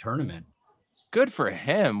 NCAA tournament. Good for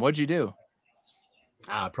him. What'd you do?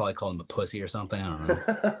 I probably called him a pussy or something. I don't know.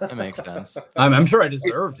 That makes sense. I'm sure I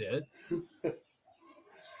deserved it.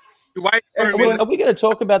 Are we going to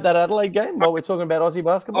talk about that Adelaide game while we're talking about Aussie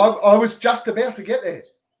basketball? I was just about to get there.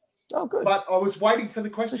 Oh, good. But I was waiting for the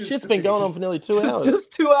questions. This shit's been going on for nearly 2 hours.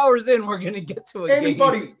 Just 2 hours in, we're going to get to it.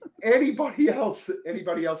 Anybody else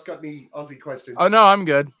got any Aussie questions? Oh, no, I'm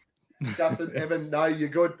good. Justin, Evan, no, you're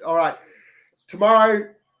good. All right. Tomorrow,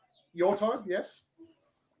 your time, yes?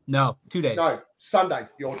 No, 2 days. No, Sunday,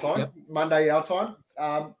 your time. Yep. Monday, our time.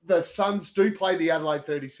 The Suns do play the Adelaide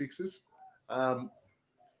 36ers.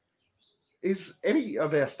 Is any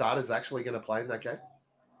of our starters actually going to play in that game?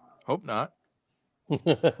 Hope not.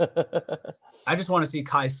 I just want to see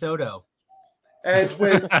Kai Soto. And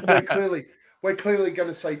we're clearly going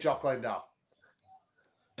to see Jock Landale.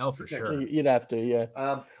 Oh, for sure. You'd have to,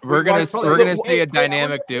 yeah. We're gonna see a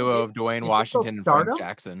dynamic duo of Dwayne Washington and Frank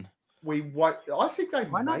Jackson. I think they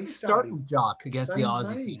may start Jock against the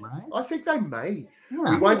Aussie team, right? I think they may. Yeah.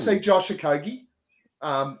 We won't see Josh Okogie.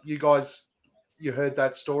 You guys, you heard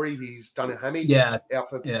that story. He's done a hammy. Yeah. Out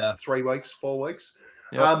for 3 weeks, 4 weeks.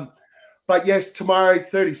 Yep. But yes, tomorrow,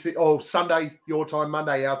 36 or Sunday, your time,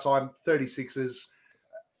 Monday, our time, 36ers.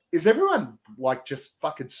 Is everyone like just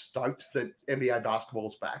fucking stoked that NBA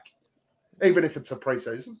basketball's back, even if it's a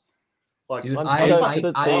preseason? Like, Dude, I'm I stoked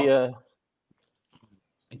that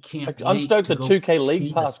I can't. I'm wait stoked to the go 2K see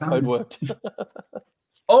League the Pass code Suns. worked.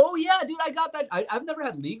 Oh yeah, dude, I got that. I've never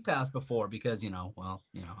had League Pass before because I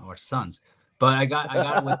watch Suns, but I got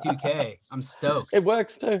it with 2K. I'm stoked. It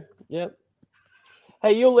works too. Yep.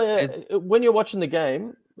 Hey, you'll when you're watching the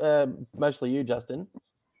game, mostly you, Justin,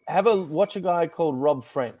 watch a guy called Rob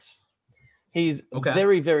Franks. He's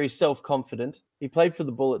very, very self-confident. He played for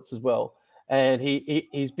the Bullets as well, and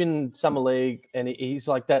he's been in Summer League, and he's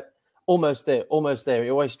like that, almost there. He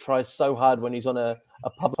always tries so hard when he's on a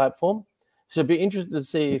public platform. So it'd be interesting to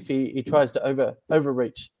see if he tries to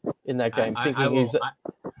overreach in that game. I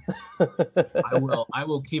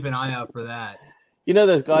will keep an eye out for that. You know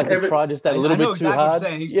those guys that try just that a little bit too hard.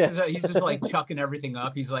 He's just like chucking everything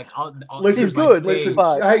up. He's like, listen, he's good. Listen,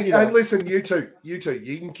 but, hey, listen, you two. You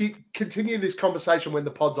can continue this conversation when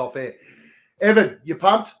the pod's off air. Evan, you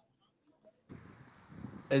pumped?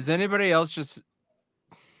 Is anybody else just?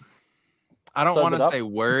 I don't want to say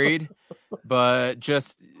worried, but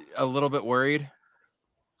just a little bit worried.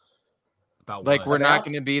 About like what? we're not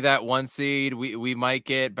going to be that 1 seed. We might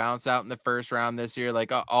get bounced out in the first round this year.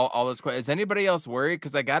 Like all this. Is anybody else worried?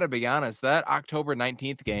 Because I got to be honest, that October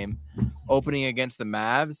 19th game, opening against the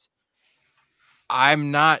Mavs,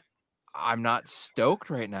 I'm not stoked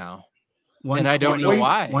right now, and I don't know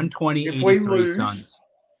why. 120.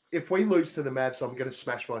 If we lose to the Mavs, I'm going to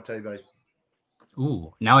smash my TV.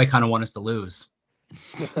 Ooh, now I kind of want us to lose.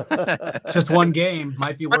 Just one game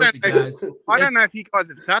might be worth it, guys. I don't know if you guys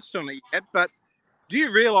have touched on it yet, but do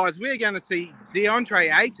you realize we're going to see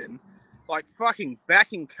DeAndre Ayton like fucking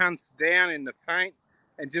backing cunts down in the paint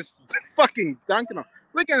and just fucking dunking them?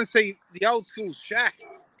 We're going to see the old school Shaq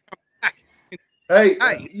come back.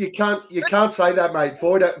 Hey, you can't say that, mate.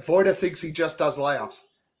 Voida thinks he just does layups.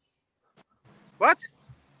 What?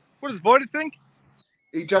 What does Voida think?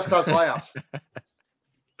 He just does layups.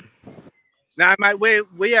 No, mate,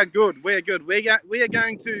 we are good. We're good. We are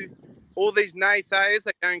going to, all these naysayers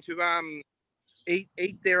are going to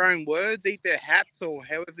eat their own words, eat their hats, or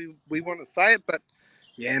however we want to say it. But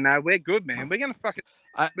yeah, no, we're good, man. We're gonna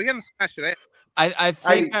we're gonna smash it out. I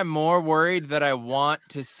think I'm more worried that I want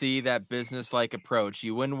to see that business-like approach.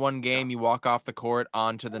 You win one game, you walk off the court,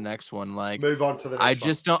 on to the next one. Like move on to the next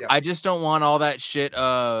one. I just don't want all that shit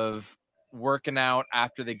of working out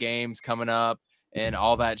after the games coming up and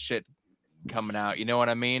all that shit coming out. You know what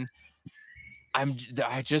I mean? I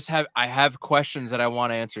have questions that I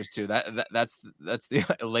want answers to. That's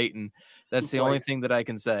the Leighton. That's the only thing that I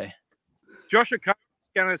can say. Josh Okogie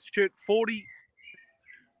going to shoot 40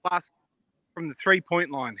 plus from the 3-point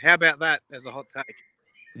line. How about that as a hot take?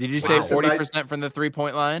 Did you say 40% from the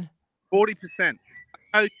 3-point line? 40%.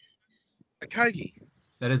 Okogie.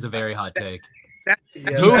 That is a very hot take.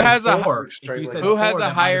 Who has a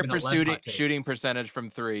higher shooting percentage from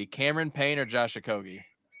 3? Cameron Payne or Josh Okogie?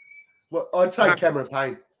 Well, I'd say Cameron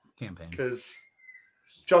Payne. Campaign. Because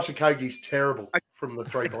Josh Okogie's terrible from the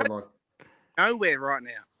 3-point line. Nowhere right now.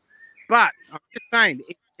 But I'm just saying,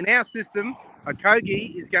 in our system,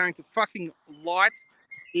 Okogie is going to fucking light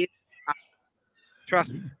it up.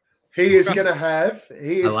 Trust me. He's going to have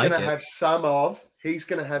some of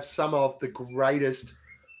the greatest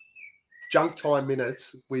junk time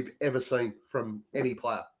minutes we've ever seen from any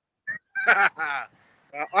player. I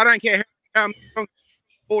don't care how many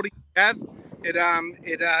 40 have. It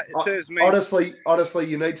serves me. Honestly,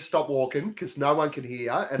 you need to stop walking because no one can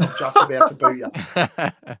hear, and I'm just about to boot you.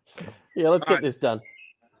 Yeah, let's get this done.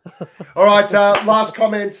 All right, last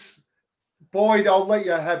comments. Boyd, I'll let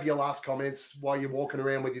you have your last comments while you're walking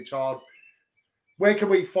around with your child. Where can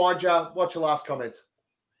we find you? What's your last comments?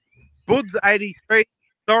 Buds83.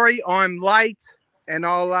 Sorry, I'm late, and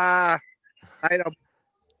I'll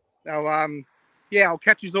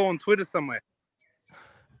catch you all on Twitter somewhere.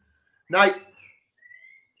 Nate.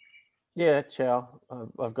 Yeah, ciao.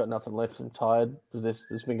 I've got nothing left. I'm tired of this.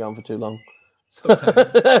 This has been going for too long.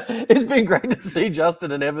 It's been great to see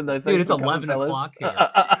Justin and Evan, though. Dude, it's 11 o'clock here.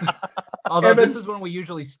 Although Evan, this is when we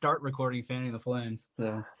usually start recording Fanning the Flames.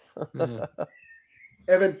 So. Yeah.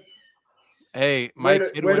 Evan. Hey,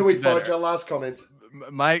 where do we find your last comments?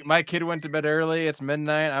 My kid went to bed early. It's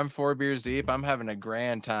midnight. I'm 4 beers deep. I'm having a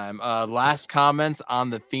grand time. Last comments on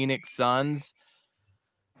the Phoenix Suns.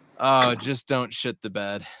 Oh, just don't shit the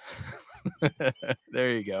bed.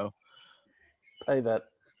 There you go. Pay that.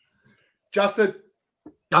 Justin.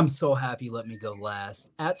 I'm so happy you let me go last.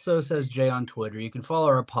 @So says Jay on Twitter. You can follow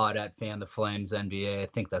our pod at Fan the Flames NBA. I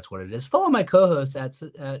think that's what it is. Follow my co-host at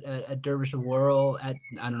Dervish of Whirl. I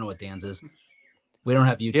don't know what Dan's is. We don't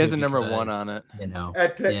have YouTube. He has a number 1 on it. You know,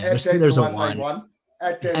 There's a one.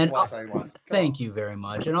 At Denz1. Thank you very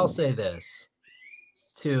much. And I'll say this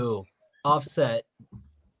to offset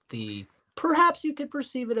the perhaps you could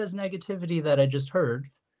perceive it as negativity that I just heard.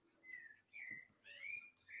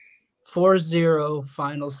 4-0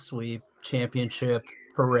 final sweep championship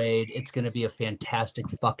parade. It's going to be a fantastic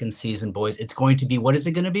fucking season, boys. It's going to be, what is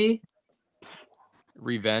it going to be?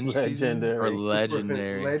 Revenge season or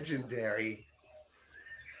legendary? Legendary.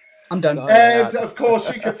 I'm done. And of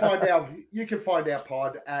course, you can find our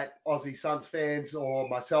pod at Aussie Suns fans or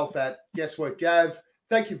myself at Guesswork Gav.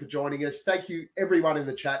 Thank you for joining us. Thank you everyone in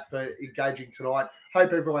the chat for engaging tonight.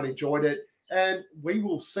 Hope everyone enjoyed it, and we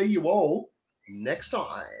will see you all next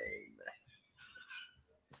time.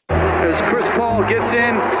 As Chris Paul gets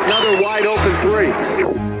in, another wide open three.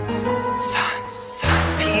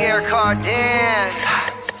 Pierre Cardin.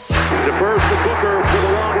 Defers to Booker for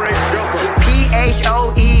the long-range jumper.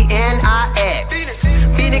 P-H-O-E-N-I-X.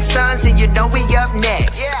 Phoenix Suns, and you know we up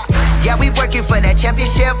next. Yeah, we working for that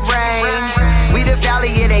championship ring. We the Valley,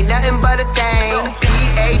 it ain't nothing but a thing.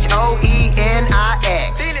 P-H-O-E-N-I-X.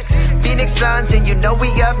 Phoenix Suns, and you know we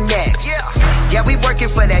up next. Yeah, we working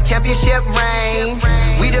for that championship ring.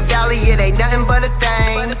 We the Valley, it ain't nothing but a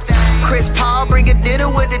thing. Chris Paul bringing dinner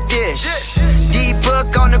with the dish.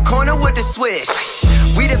 D-Book on the corner with the swish.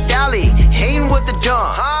 We the Valley, hating with the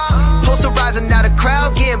dump. Posterizing, now the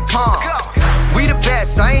crowd getting pumped. We the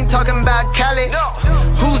best, I ain't talking about Cali.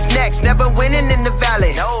 Who's next? Never winning in the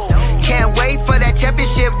Valley. Can't wait for that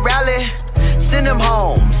championship rally. Send them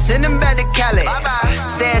home, send them back to Cali.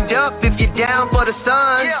 Stand up if you're down for the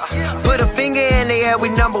Suns. Put a finger in the air, we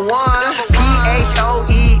number one.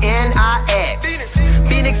 P-H-O-E-N-I-X.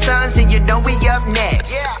 Phoenix Suns, and you know we up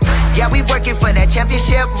next. Yeah, we working for that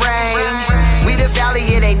championship ring. We the Valley,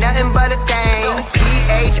 it ain't nothing but a thing.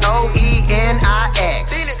 P-H-O-E-N-I-X.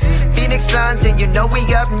 Phoenix Suns, and you know we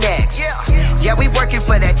up next. Yeah, we working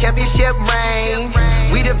for that championship ring.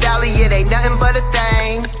 We the Valley, it ain't nothing but a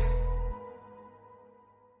thing.